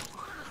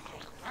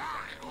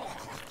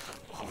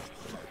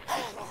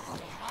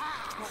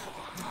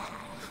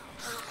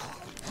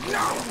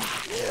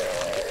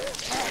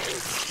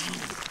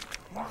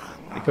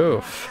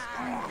 Oof.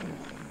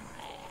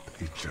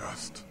 They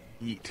just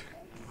eat.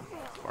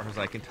 As far as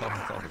I can tell,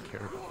 that's all they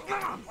care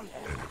about.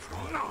 And if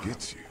one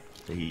gets you,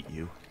 they eat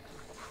you.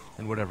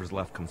 And whatever's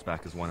left comes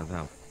back as one of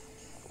them.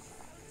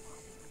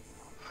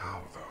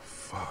 How the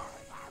fuck?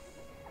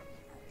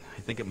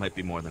 I think it might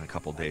be more than a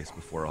couple days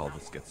before all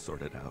this gets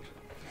sorted out.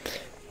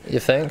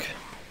 You think?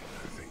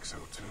 I think so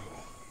too.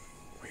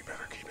 We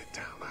better keep it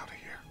down out of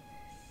here.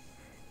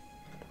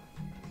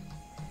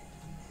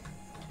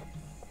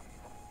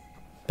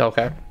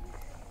 Okay.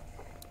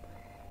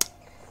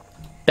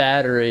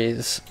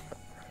 Batteries.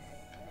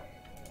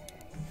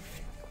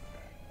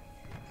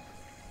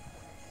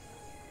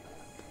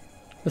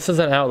 This is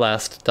an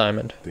Outlast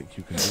diamond. Think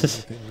you can do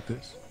anything with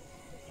this?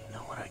 You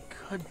know what I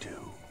could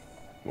do?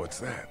 What's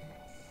that?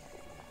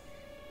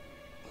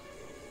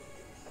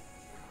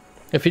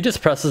 If he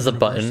just presses a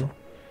button,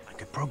 I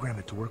could program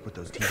it to work with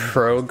those TVs.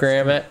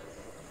 program it.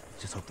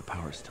 Just hope the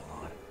power's still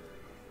on.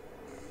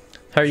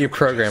 How are you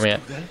programming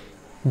it?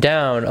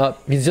 Down,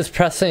 up. He's just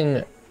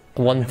pressing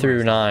 1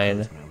 through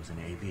 9. I was in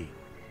AV.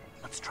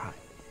 Let's try.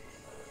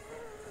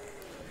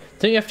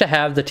 Don't you have to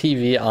have the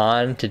TV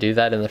on to do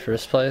that in the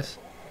first place?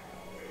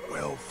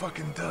 Well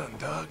fucking done,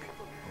 Doug.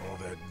 All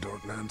that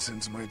dork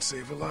nonsense might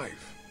save a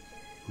life.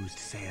 Who's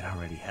to say it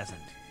already hasn't?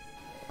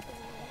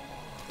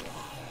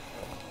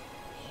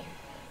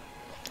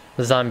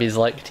 The zombies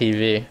like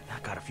TV. I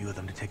got a few of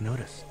them to take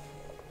notice.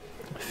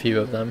 A few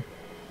of them.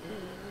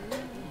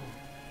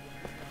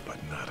 But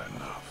not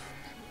enough.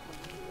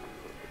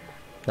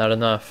 Not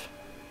enough.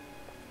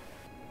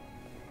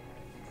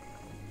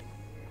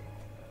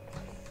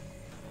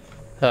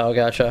 Oh,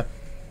 gotcha.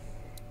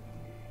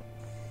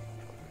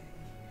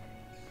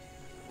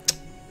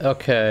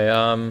 Okay,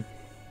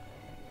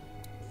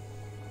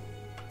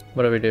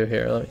 what do we do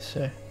here? Let me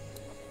see.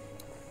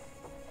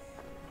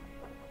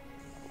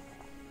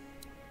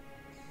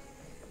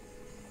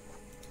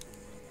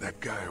 That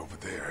guy over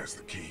there has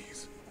the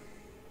keys.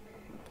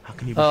 How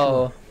can you be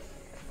sure?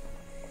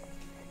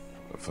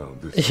 I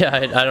found this. Yeah,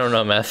 I don't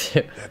know,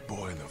 Matthew. That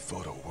boy in the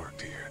photo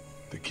worked here.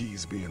 The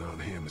keys being on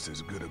him is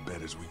as good a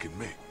bet as we can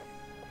make.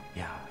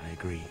 Yeah, I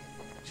agree.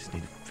 Just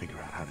need to figure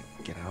out how to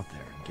get out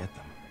there and get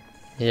them.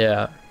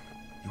 Yeah.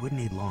 You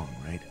wouldn't need long,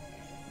 right?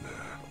 Nah,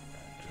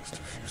 just a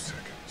few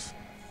seconds.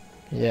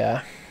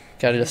 Yeah.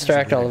 Gotta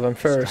distract all of them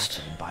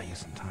first. Buy you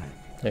some time.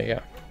 There you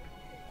go.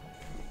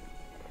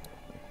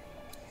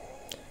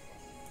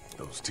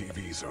 Those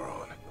TVs are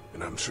on,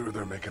 and I'm sure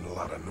they're making a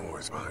lot of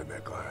noise behind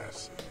that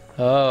glass.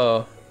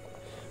 Oh.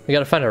 We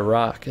gotta find a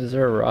rock. Is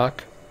there a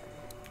rock?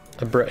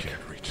 A brick.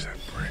 Can't reach that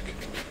brick.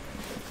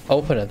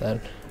 Open it then.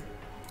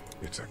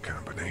 It's a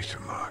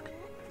combination lock.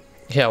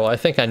 Yeah, well, I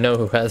think I know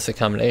who has the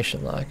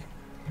combination lock.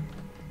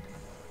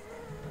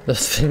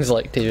 Those things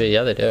like TV.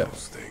 Yeah, they do.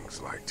 Those things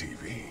like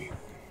TV.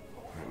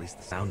 Or at least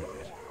the sound of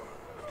it.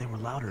 If they were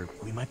louder,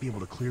 we might be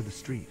able to clear the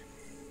street.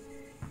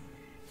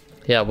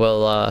 Yeah,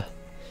 well,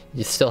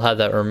 you still have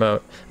that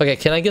remote. Okay,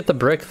 can I get the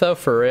brick, though,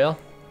 for real?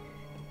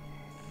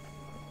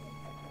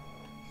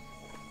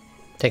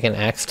 Take an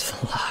axe to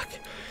the lock.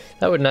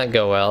 That would not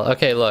go well.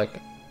 Okay, look.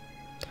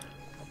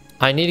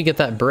 I need to get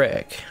that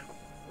brick.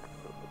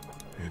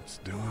 It's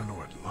doing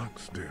what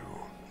locks do.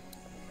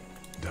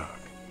 Doug,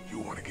 you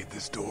want to get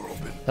this door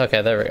open?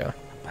 Okay, there we go.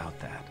 About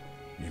that.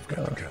 You've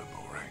got the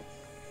combo, right?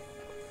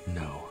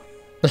 No.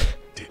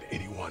 Did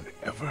anyone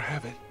ever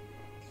have it?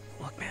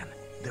 Look, man,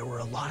 there were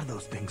a lot of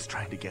those things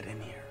trying to get in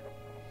here.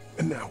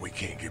 And now we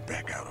can't get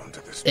back out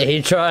onto the street.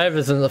 A-Drive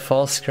is in the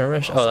fall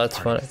skirmish? Oh, that's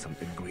funny.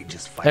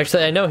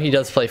 Actually, I know he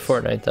does play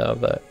Fortnite, though,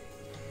 but...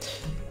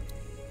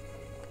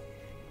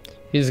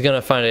 he's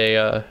gonna find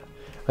a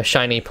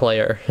shiny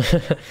player.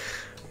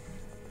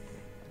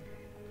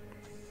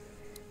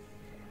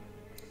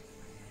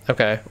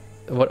 Okay.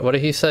 What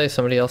did he say?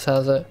 Somebody else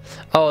has it?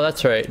 Oh,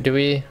 that's right. Do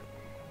we...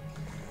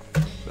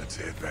 Let's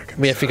head back inside.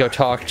 We have to go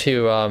talk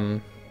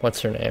to, what's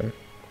her name?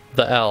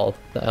 The L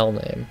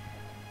name.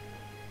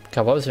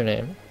 God, what was her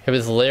name? It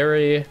was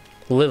Lily.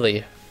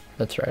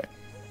 That's right.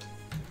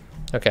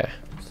 Okay.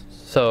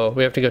 So,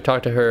 we have to go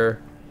talk to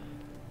her,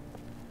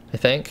 I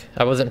think.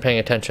 I wasn't paying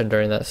attention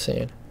during that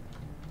scene.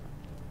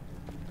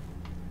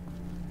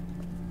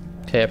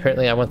 Okay,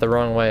 apparently I went the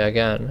wrong way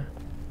again.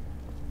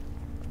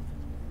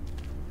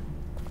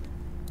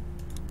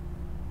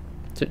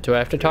 Do I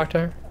have to talk to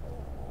her?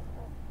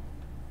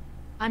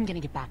 I'm gonna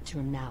get back to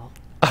him now.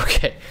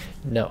 Okay.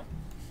 No.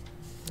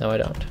 No, I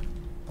don't.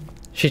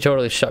 She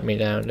totally shut me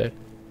down, dude.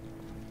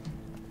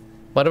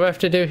 What do I have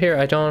to do here?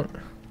 I don't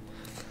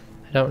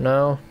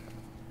know.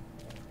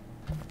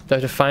 Do I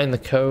have to find the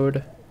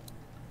code?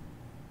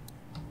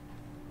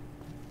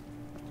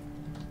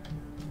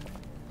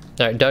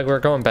 Alright, Doug, we're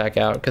going back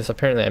out, because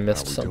apparently I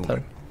missed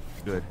something.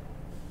 Good.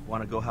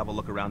 Want to go have a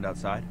look around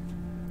outside?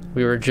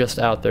 We were just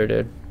out there,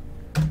 dude.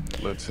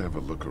 Let's have a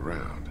look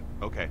around.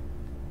 Okay.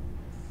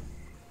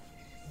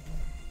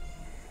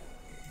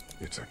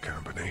 It's a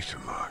combination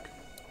lock.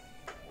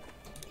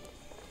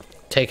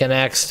 Take an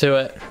axe to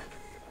it.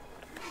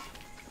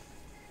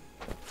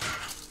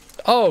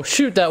 Oh,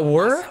 shoot, that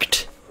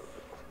worked?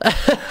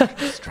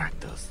 Distract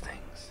those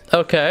things.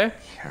 Okay.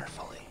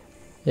 Carefully.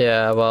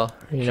 Yeah, well,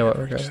 you know what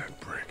we're doing.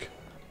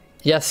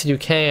 Yes, you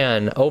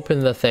can. Open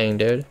the thing,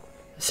 dude.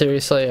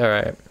 Seriously?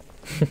 Alright.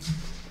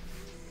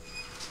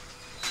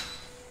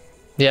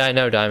 Yeah, I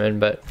know, Diamond,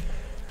 but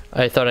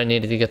I thought I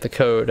needed to get the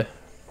code.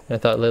 I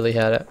thought Lily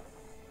had it.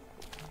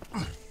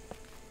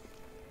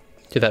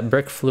 Dude, that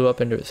brick flew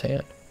up into his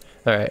hand.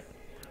 Alright.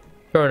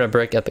 Throwing a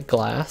brick at the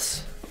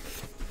glass.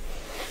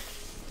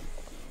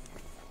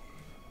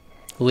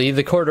 Lead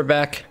the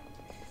quarterback.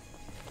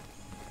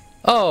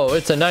 Oh,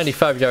 it's a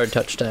 95-yard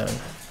touchdown.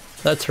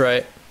 That's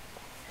right.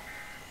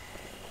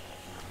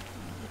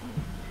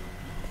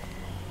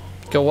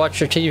 Go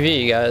watch your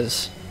TV,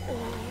 guys.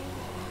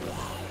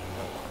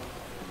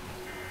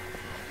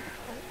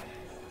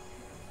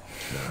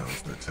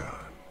 Now's the time.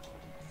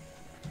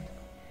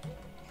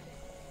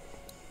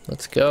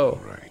 Let's go.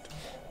 Right.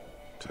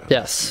 Time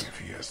Yes. to see if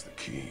he has the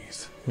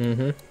keys.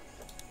 Mm-hmm.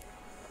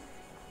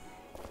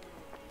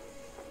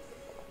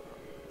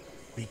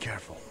 Be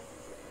careful.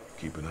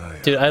 Keep an eye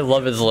out. Dude, I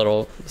love his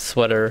little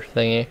sweater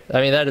thingy.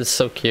 I mean, that is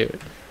so cute.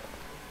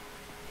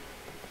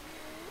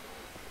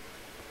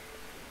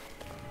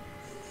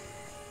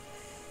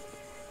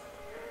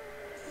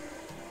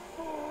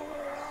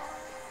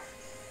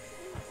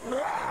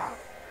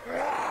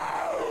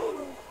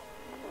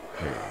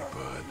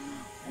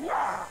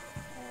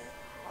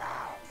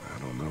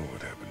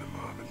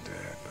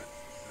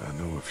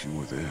 If you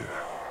were there,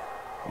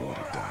 you would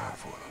have died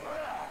for them.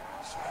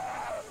 So,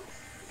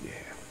 yeah.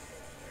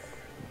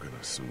 I'm gonna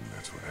assume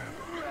that's what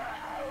happened.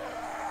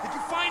 Did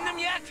you find them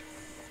yet?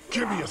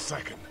 Give me a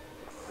second.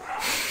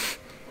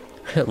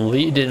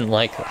 Lee didn't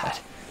like that.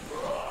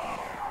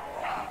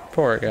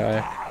 Poor guy.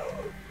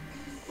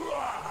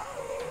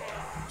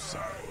 I'm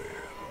sorry, man.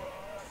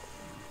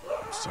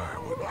 I'm sorry I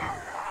wasn't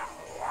here.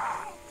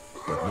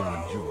 But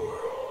knowing you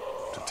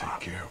were to take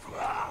care of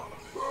all of it,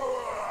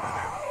 that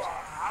helped.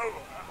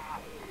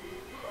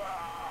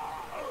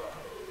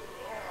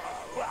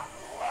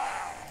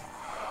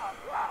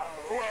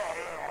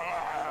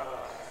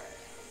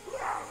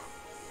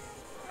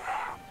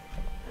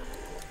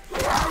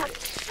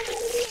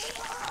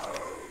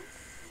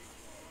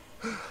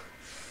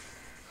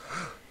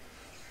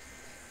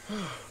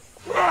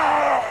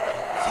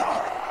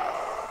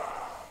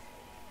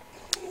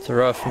 It's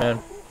rough, man.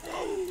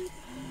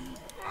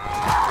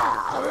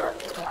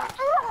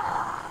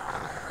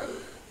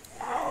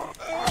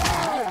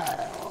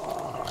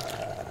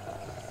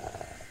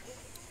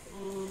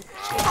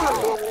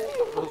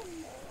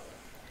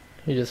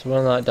 He just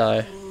will not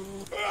die.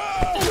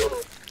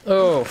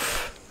 Oh.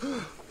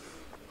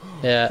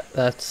 Yeah,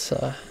 that's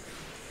how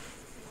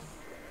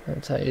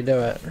you do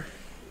it.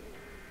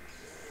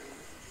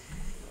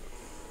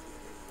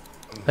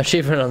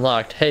 Achievement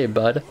unlocked. Hey,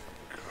 bud.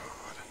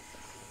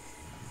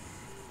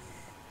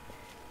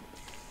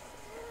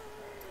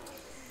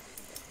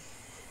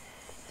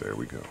 There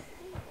we go.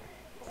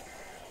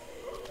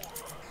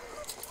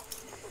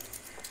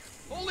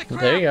 Holy crap!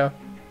 There you go.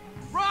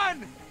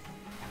 Run!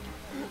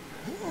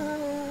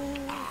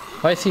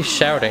 Why is he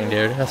shouting,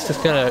 dude? That's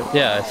just gonna,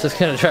 yeah, it's just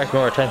gonna attract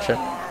more attention.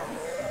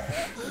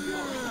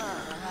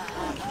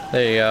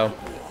 There you go.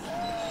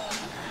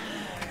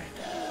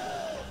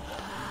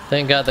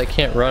 Thank God they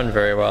can't run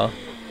very well.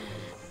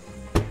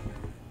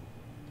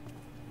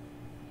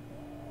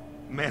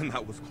 Man,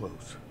 that was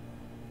close.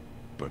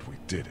 But we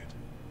did it.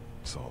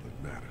 That's all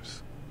that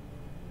matters.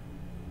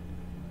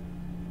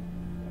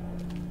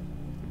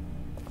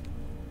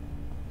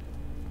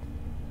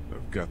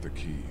 I've got the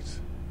keys.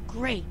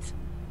 Great.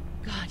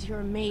 God, you're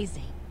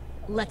amazing.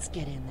 Let's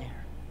get in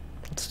there.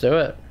 Let's do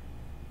it.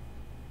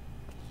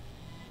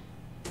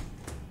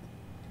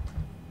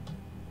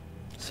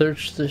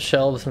 Search the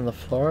shelves on the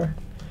floor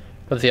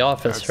of the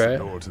office, That's right?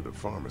 the door to the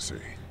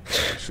pharmacy.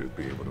 I should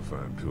be able to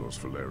find pills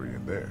for Larry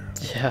in there.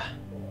 Yeah.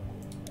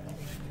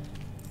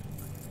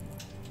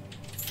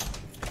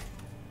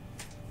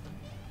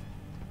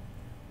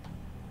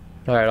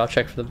 Alright, I'll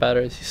check for the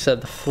batteries. You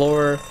said the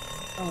floor.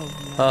 Oh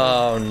no.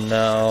 Oh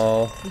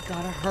no. We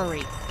gotta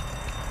hurry.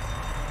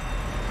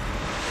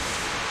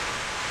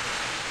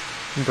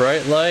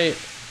 Bright light.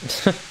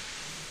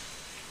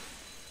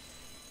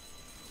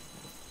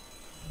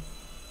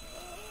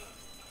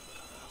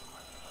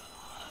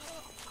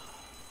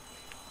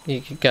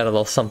 You got a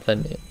little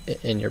something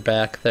in your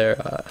back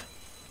there.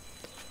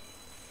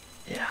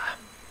 Yeah.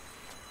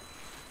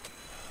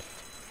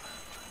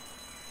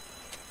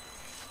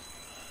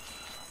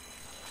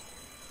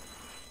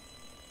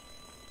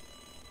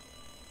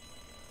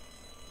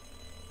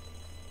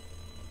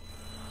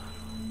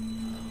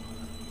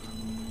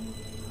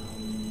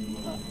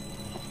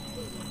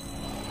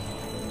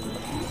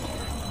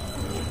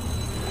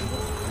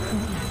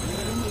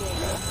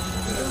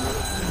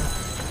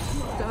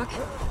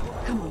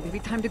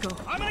 Time to go.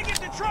 I'm gonna get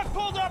the truck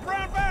pulled up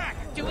round back!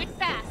 Do it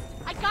fast.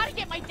 I gotta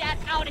get my dad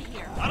out of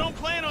here. I don't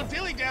plan on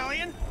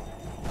dilly-dallying.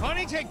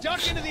 Honey, take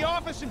Duck into the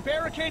office and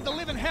barricade the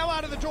living hell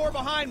out of the door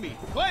behind me.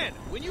 Glenn,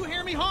 when you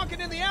hear me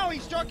honking in the alley,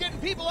 start getting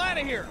people out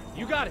of here.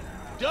 You got it.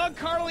 Doug,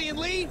 Carly, and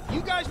Lee,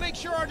 you guys make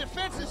sure our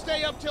defenses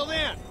stay up till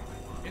then.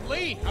 And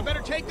Lee, I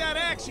better take that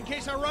axe in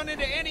case I run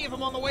into any of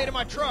them on the way to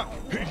my truck.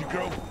 Here you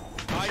go.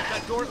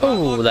 That door's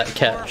Oh, that door.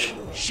 catch.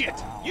 Shit.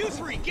 You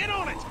three, get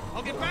on it.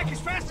 I'll get back as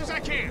fast as I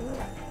can.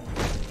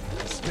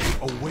 Stay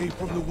away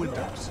from the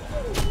windows.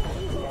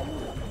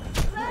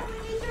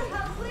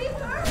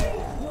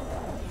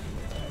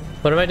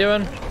 What am I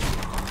doing?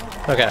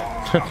 Okay.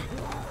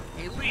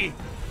 Hey, Lee.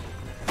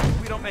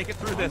 If we don't make it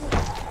through this,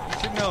 you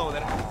should know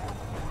that I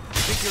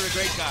think you're a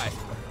great guy.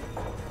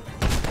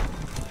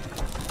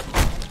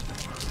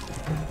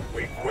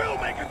 We will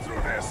make it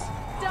through this.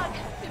 Doug,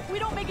 if we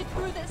don't make it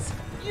through this,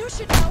 you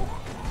should know.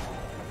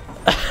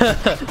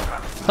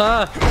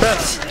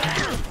 Press.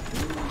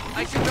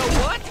 I should know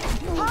what?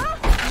 Huh?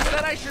 You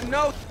said I should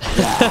know.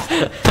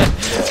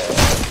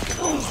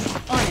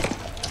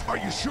 Are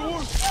you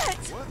sure? Shit.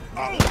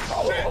 Oh,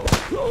 shit.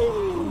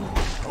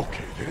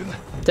 Okay, then.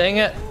 Dang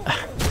it.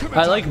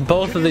 I like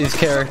both of these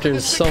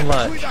characters so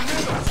much.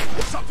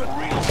 Something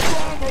real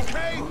strong,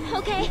 okay?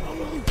 Okay.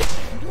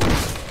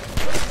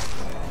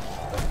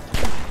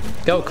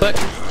 Go, click.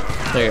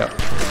 There you go.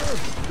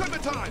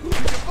 Clementine, did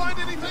you find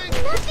anything?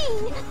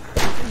 Nothing.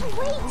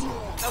 Wait.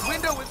 The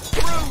window is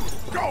through.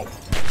 Go.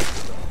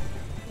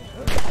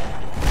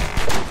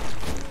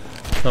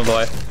 Oh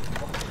boy.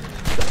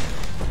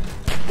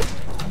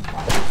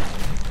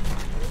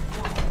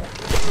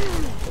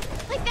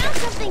 I found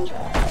something.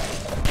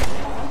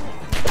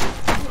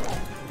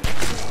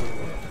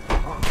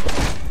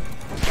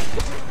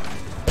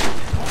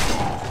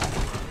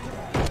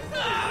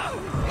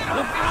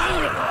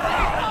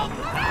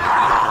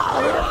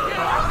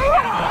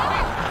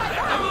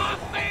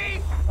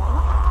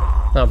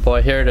 Oh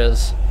boy, here it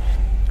is.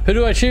 Who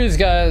do I choose,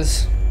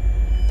 guys?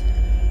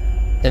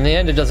 In the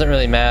end, it doesn't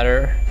really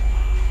matter.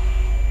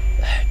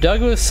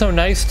 Doug was so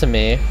nice to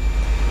me.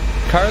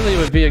 Carley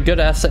would be a good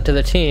asset to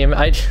the team.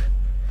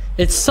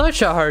 It's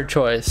such a hard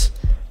choice.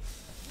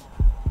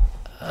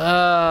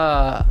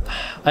 I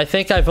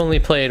think I've only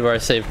played where I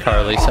saved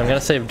Carley, so I'm gonna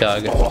save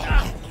Doug. Oh,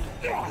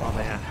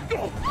 man.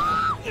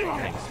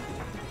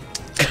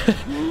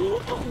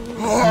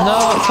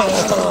 No!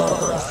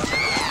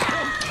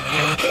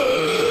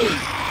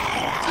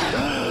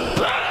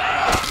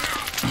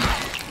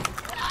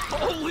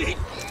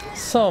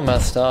 So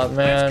messed up,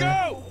 man.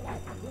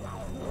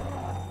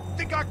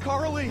 They got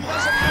Carley.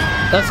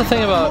 That's the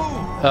thing about...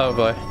 Oh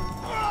boy.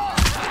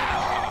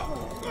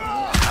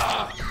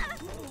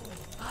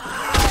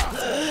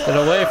 Get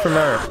away from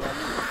her.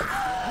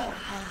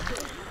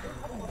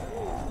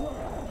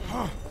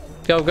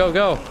 Go, go,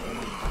 go.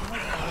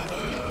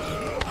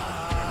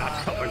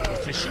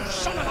 You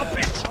son of a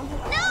bitch!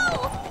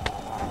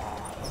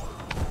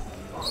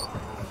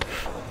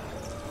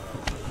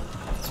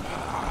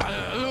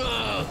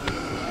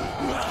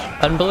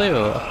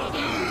 Unbelievable.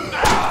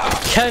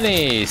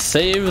 Kenny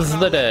saves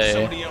the day.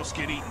 Somebody else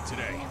get eaten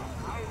today.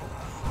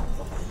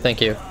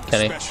 Thank you,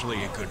 Kenny.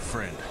 Especially a good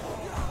friend.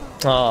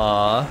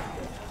 Aww.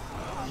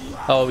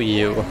 Oh,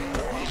 you.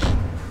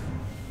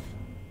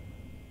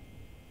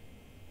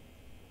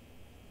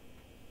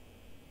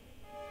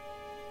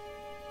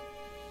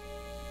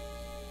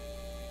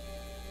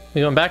 We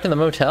going back to the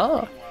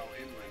motel?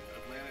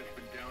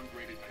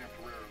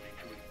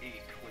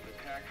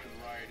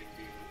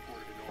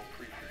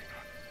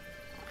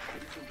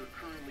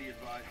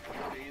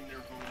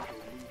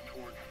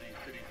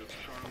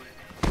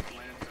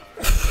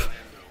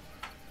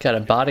 Got a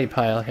body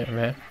pile here,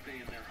 man.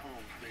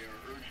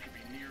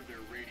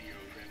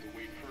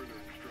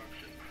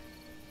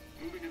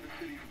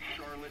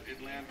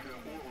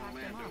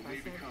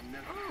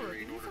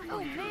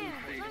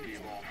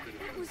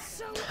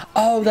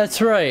 Oh,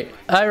 that's right.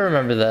 I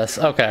remember this.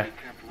 Okay.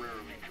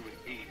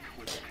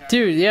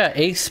 Dude, yeah,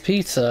 Ace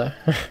Pizza.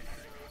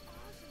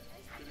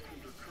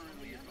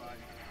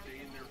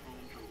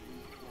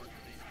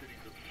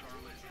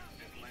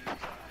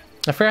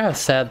 I forgot how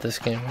sad this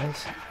game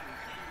is.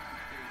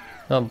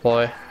 Oh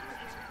boy.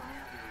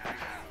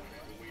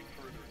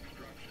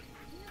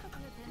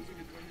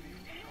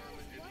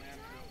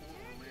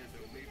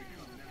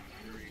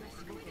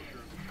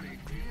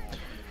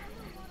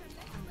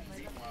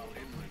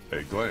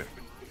 Hey, Glenn.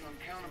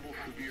 Uncountable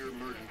severe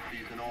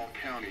emergencies in all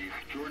counties.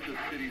 Georgia's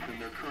cities in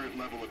their current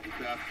level of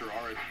disaster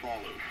are as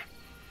follows.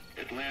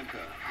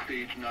 Atlanta,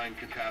 stage 9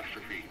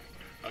 catastrophe.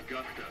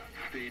 Augusta,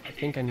 stage 8 I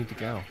think I need to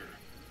go.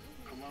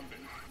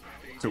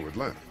 To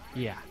Atlanta?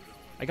 Yeah.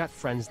 I got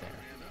friends there.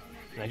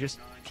 And I just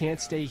can't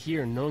stay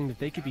here knowing that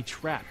they could be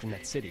trapped in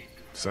that city.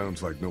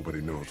 Sounds like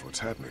nobody knows what's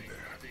happening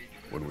there.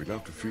 When we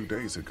left a few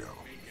days ago,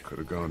 could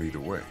have gone either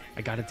way.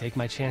 I gotta take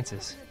my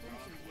chances.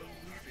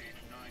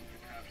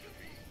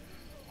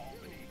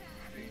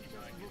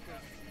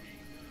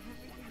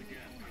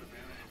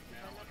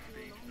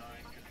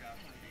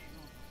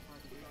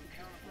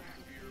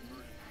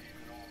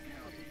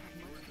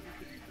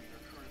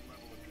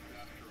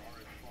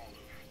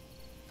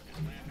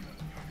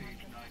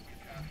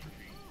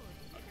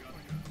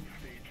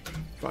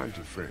 Find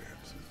your friends.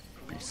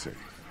 Be safe.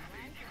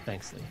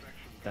 Thanks, Lee.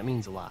 That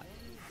means a lot.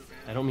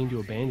 I don't mean to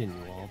abandon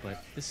you all,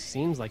 but this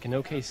seems like an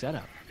okay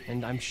setup,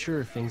 and I'm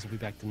sure things will be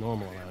back to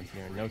normal around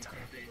here in no time.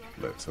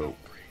 Let's hope.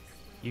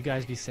 You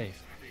guys be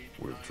safe.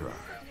 We'll try.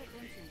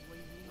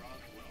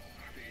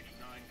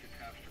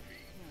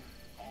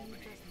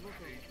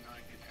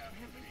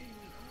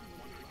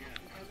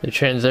 The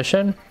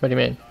transition? What do you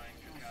mean?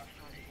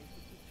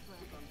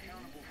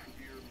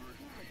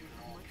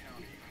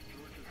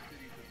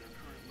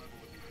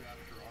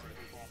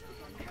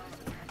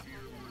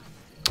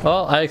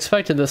 Well, I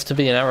expected this to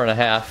be an hour and a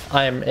half.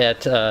 I am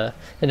at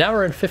an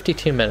hour and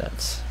 52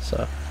 minutes,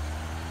 so...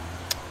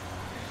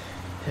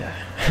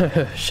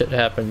 Yeah, shit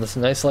happens.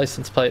 Nice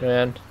license plate,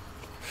 man.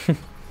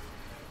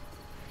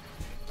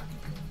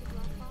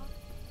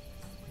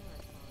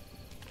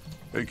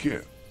 Hey,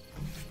 kid.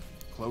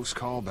 Close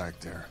call back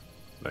there.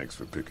 Thanks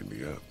for picking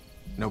me up.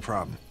 No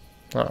problem.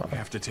 Oh. We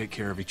have to take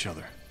care of each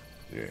other.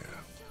 Yeah,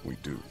 we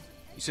do.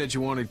 You said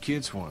you wanted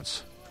kids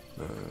once.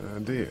 I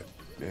did,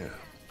 yeah.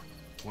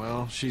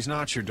 Well, she's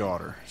not your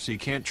daughter, so you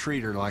can't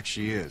treat her like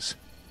she is.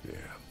 Yeah,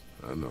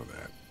 I know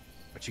that.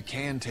 But you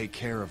can take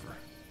care of her.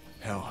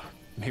 Hell,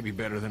 maybe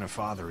better than a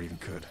father even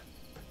could.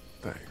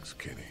 Thanks,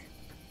 Kenny.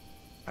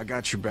 I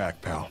got your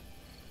back, pal.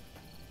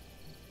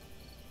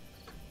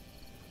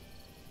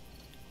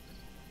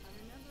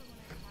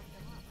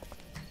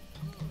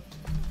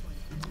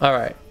 All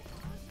right.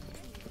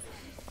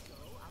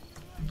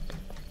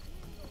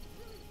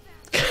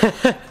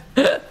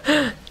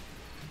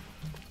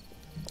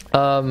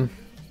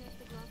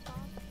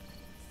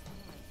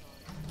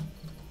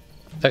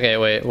 Okay,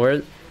 wait,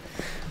 where?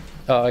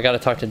 Oh, I gotta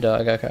talk to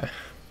Doug, okay.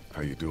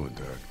 How you doing,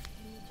 Doug?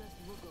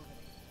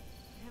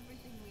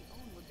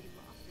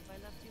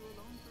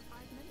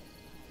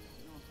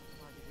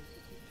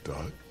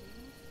 Doug?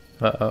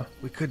 Uh-oh.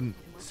 We couldn't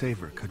save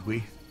her, could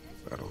we?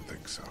 I don't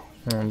think so.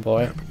 Oh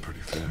boy. It happened pretty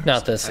fast.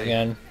 Not this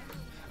again.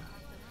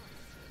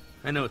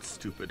 I know it's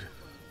stupid.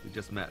 We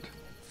just met.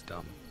 It's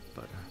dumb.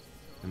 But,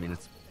 I mean,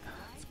 it's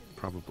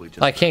probably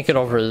just... I can't get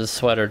over his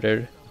sweater,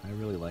 dude. I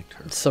really liked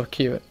her. It's so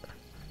cute.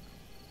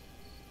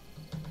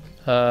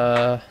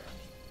 I'm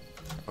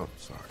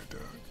sorry, Doug.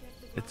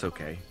 It's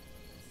okay.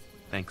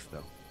 Thanks,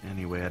 though.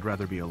 Anyway, I'd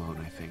rather be alone,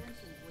 I think.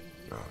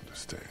 I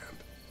understand.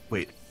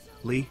 Wait,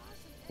 Lee?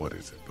 What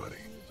is it, buddy?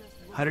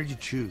 How did you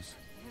choose?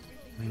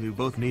 I mean, we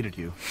both needed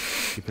you.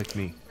 You picked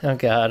me. Oh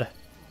god.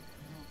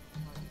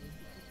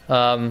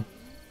 I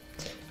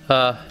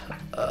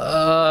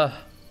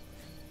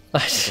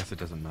guess it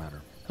doesn't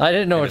matter. I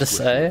didn't know what to wish we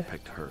say. had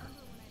picked her.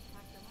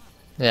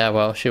 Yeah,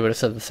 well, she would have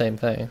said the same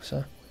thing,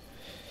 so...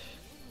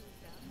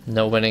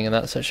 No winning in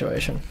that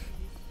situation.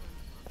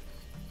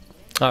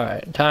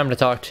 Alright, time to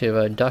talk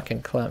to Duck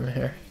and Clem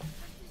here.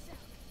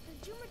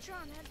 The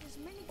Dumatron had this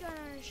minigun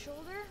on his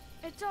shoulder.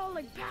 It's all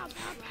like pow,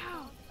 pow,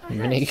 pow. I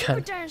Minigun?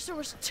 Super Dinosaur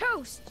was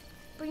toast.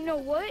 But you know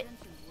what?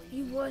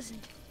 He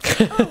wasn't.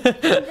 Oh,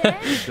 and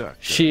then...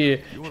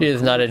 She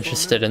is not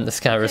interested in this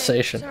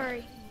conversation. Okay,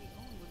 sorry.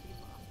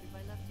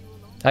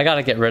 I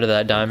gotta get rid of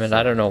that diamond.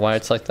 I don't know why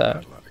it's like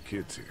that. A lot of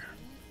kids here.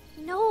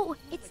 No,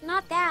 it's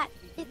not that.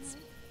 It's...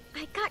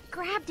 I got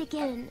grabbed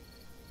again.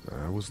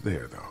 I was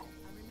there, though.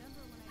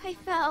 I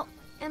fell,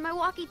 and my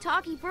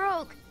walkie-talkie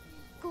broke.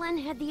 Glenn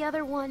had the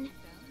other one.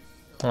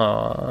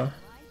 Aww.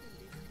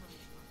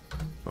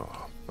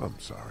 Oh, I'm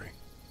sorry.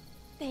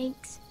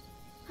 Thanks.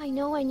 I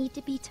know I need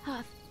to be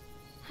tough.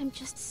 I'm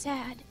just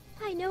sad.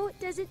 I know it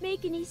doesn't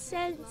make any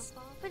sense,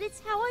 but it's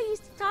how I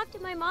used to talk to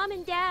my mom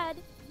and dad.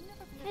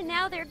 And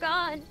now they're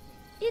gone.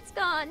 It's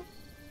gone.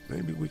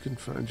 Maybe we can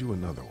find you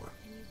another one.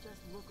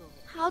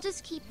 I'll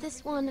just keep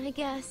this one, I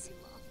guess.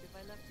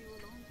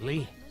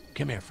 Lee,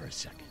 come here for a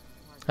second.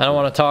 I don't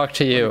want to talk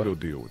to Let me you. go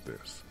deal with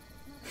this.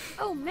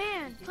 Oh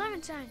man,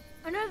 Clementine,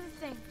 another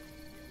thing.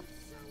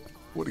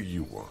 What do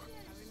you want?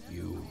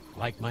 You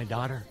like my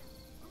daughter?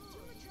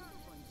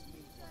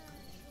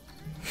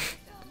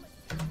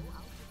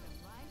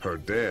 Her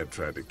dad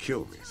tried to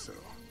kill me, so...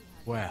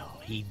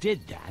 Well, he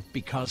did that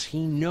because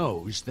he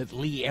knows that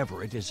Lee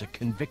Everett is a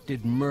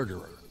convicted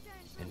murderer.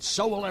 And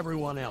so will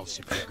everyone else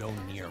if you go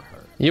near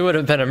her. You would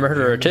have been a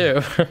murderer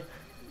too.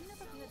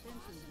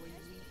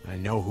 I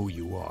know who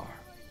you are.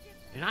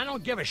 And I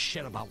don't give a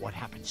shit about what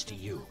happens to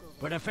you.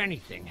 But if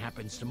anything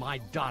happens to my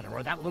daughter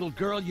or that little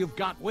girl you've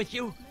got with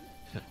you,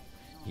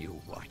 you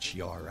watch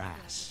your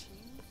ass.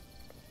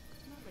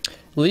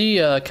 Lee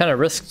kind of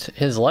risked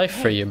his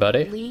life for you,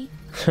 buddy. Lee,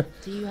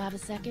 do you have a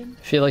second?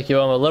 I feel like you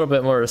owe him a little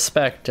bit more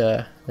respect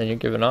than you're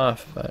giving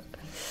off, but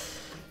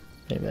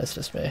maybe that's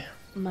just me.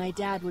 My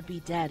dad would be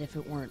dead if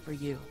it weren't for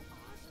you.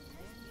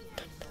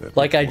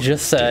 Like I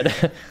just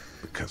said.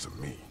 Because of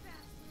me.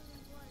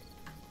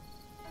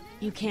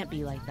 You can't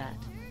be like that.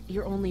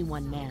 You're only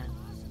one man.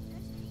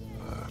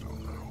 I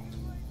don't know.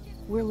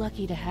 We're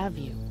lucky to have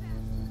you.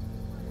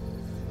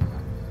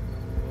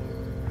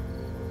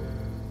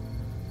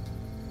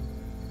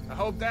 I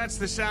hope that's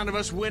the sound of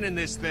us winning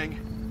this thing.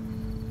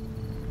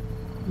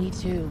 Me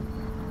too.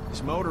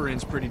 This motor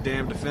inn's pretty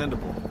damn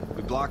defendable.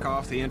 We block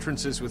off the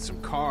entrances with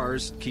some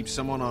cars, keep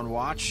someone on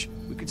watch.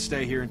 We could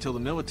stay here until the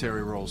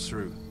military rolls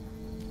through.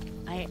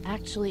 I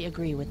actually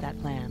agree with that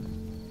plan.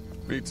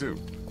 Me too.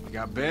 We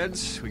got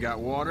beds, we got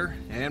water,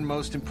 and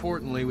most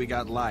importantly, we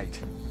got light.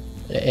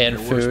 And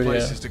there are food, worse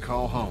places yeah. to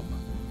call home.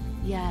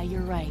 Yeah,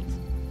 you're right.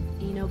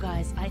 You know,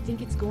 guys, I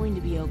think it's going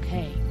to be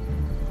okay.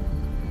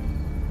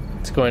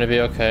 It's going to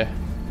be okay.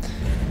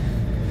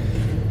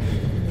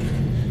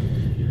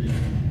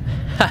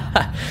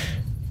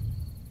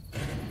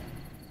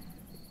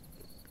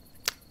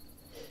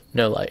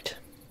 No light.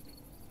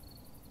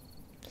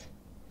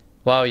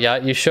 Wow, yeah,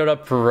 you showed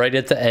up right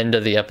at the end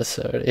of the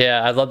episode.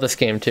 Yeah, I love this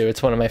game too.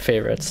 It's one of my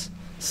favorites.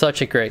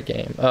 Such a great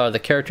game. Oh, the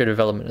character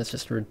development is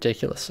just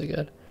ridiculously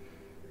good.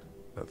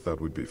 I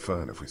thought we'd be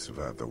fine if we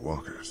survived the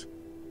walkers.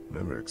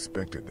 Never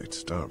expected they'd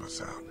starve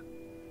us out.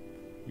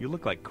 You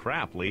look like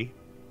crap, Lee.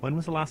 When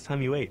was the last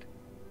time you ate?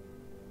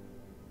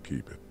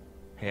 Keep it.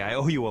 Hey, I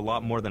owe you a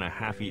lot more than a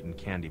half-eaten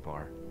candy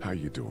bar. How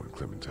you doing,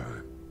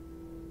 Clementine?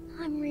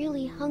 I'm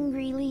really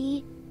hungry,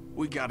 Lee.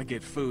 We gotta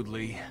get food,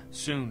 Lee.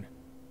 Soon.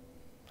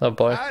 Oh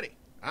boy. Howdy,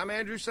 I'm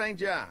Andrew St.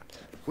 John.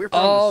 We're from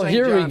Oh, the St.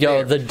 here we John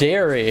go, Dairy. the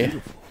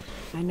dairy.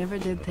 I never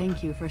did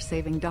thank you for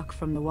saving Duck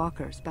from the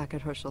walkers back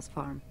at Herschel's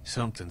farm.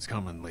 Something's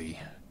coming, Lee.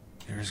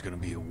 There's gonna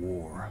be a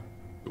war.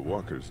 The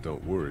walkers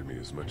don't worry me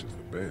as much as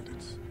the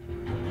bandits.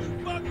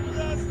 Fuck with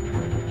us!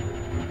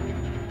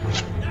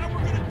 Now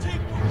we're gonna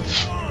take what we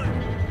want!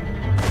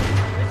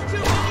 There's too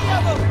many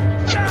of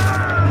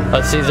them!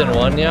 Oh, season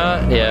 1,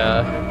 yeah?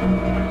 Yeah.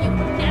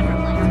 Never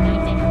liked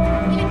my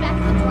dad. Even back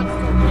at the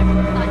drugstore, whenever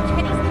we thought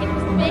Kenny's kid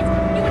was bit,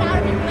 you went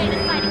out of your way to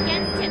fight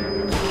against him.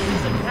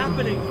 What's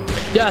happening?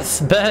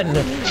 Yes, Ben!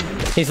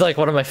 He's like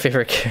one of my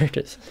favorite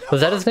characters. Was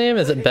that his name?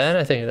 Is it Ben?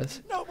 I think it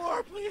is. No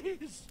more,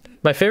 please!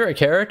 My favorite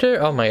character?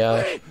 Oh my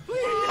gosh.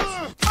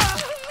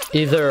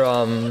 Either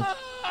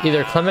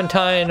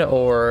Clementine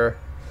or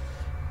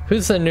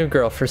who's the new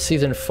girl for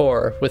season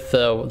 4 with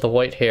the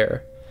white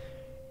hair?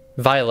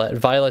 Violet.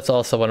 Violet's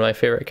also one of my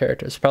favorite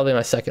characters. Probably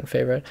my second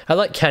favorite. I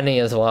like Kenny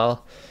as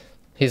well.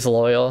 He's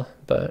loyal,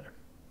 but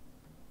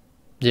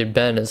dude,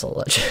 Ben is a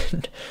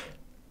legend.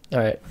 All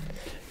right.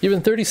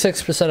 Even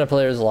 36% of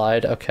players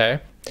lied. Okay.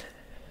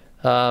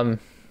 Even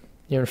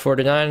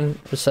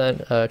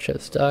 49%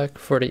 chose Duck.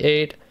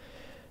 48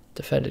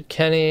 defended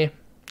Kenny.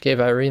 Gave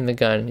Irene the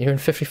gun. Even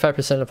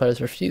 55% of players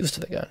refused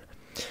the gun.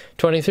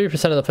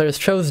 23% of the players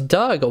chose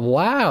Doug.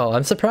 Wow,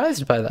 I'm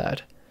surprised by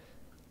that.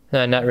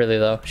 Not really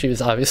though. She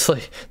was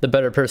obviously the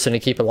better person to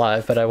keep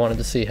alive, but I wanted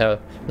to see how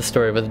the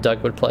story with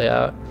Doug would play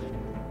out.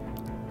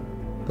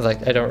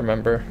 Like, I don't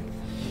remember.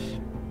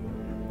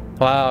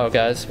 Wow,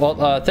 guys.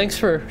 Well, thanks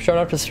for showing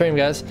up to the stream,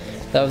 guys.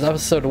 That was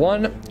episode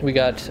 1. We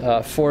got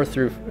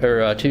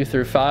 2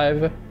 through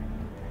 5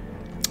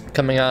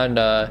 coming on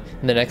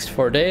in the next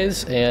 4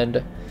 days,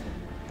 and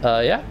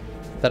yeah,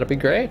 that'll be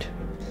great.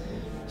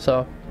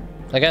 So,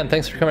 again,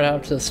 thanks for coming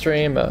out to the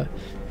stream.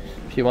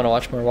 If you want to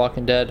watch more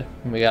Walking Dead,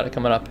 we got it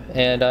coming up.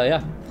 And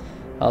yeah,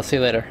 I'll see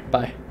you later.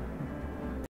 Bye.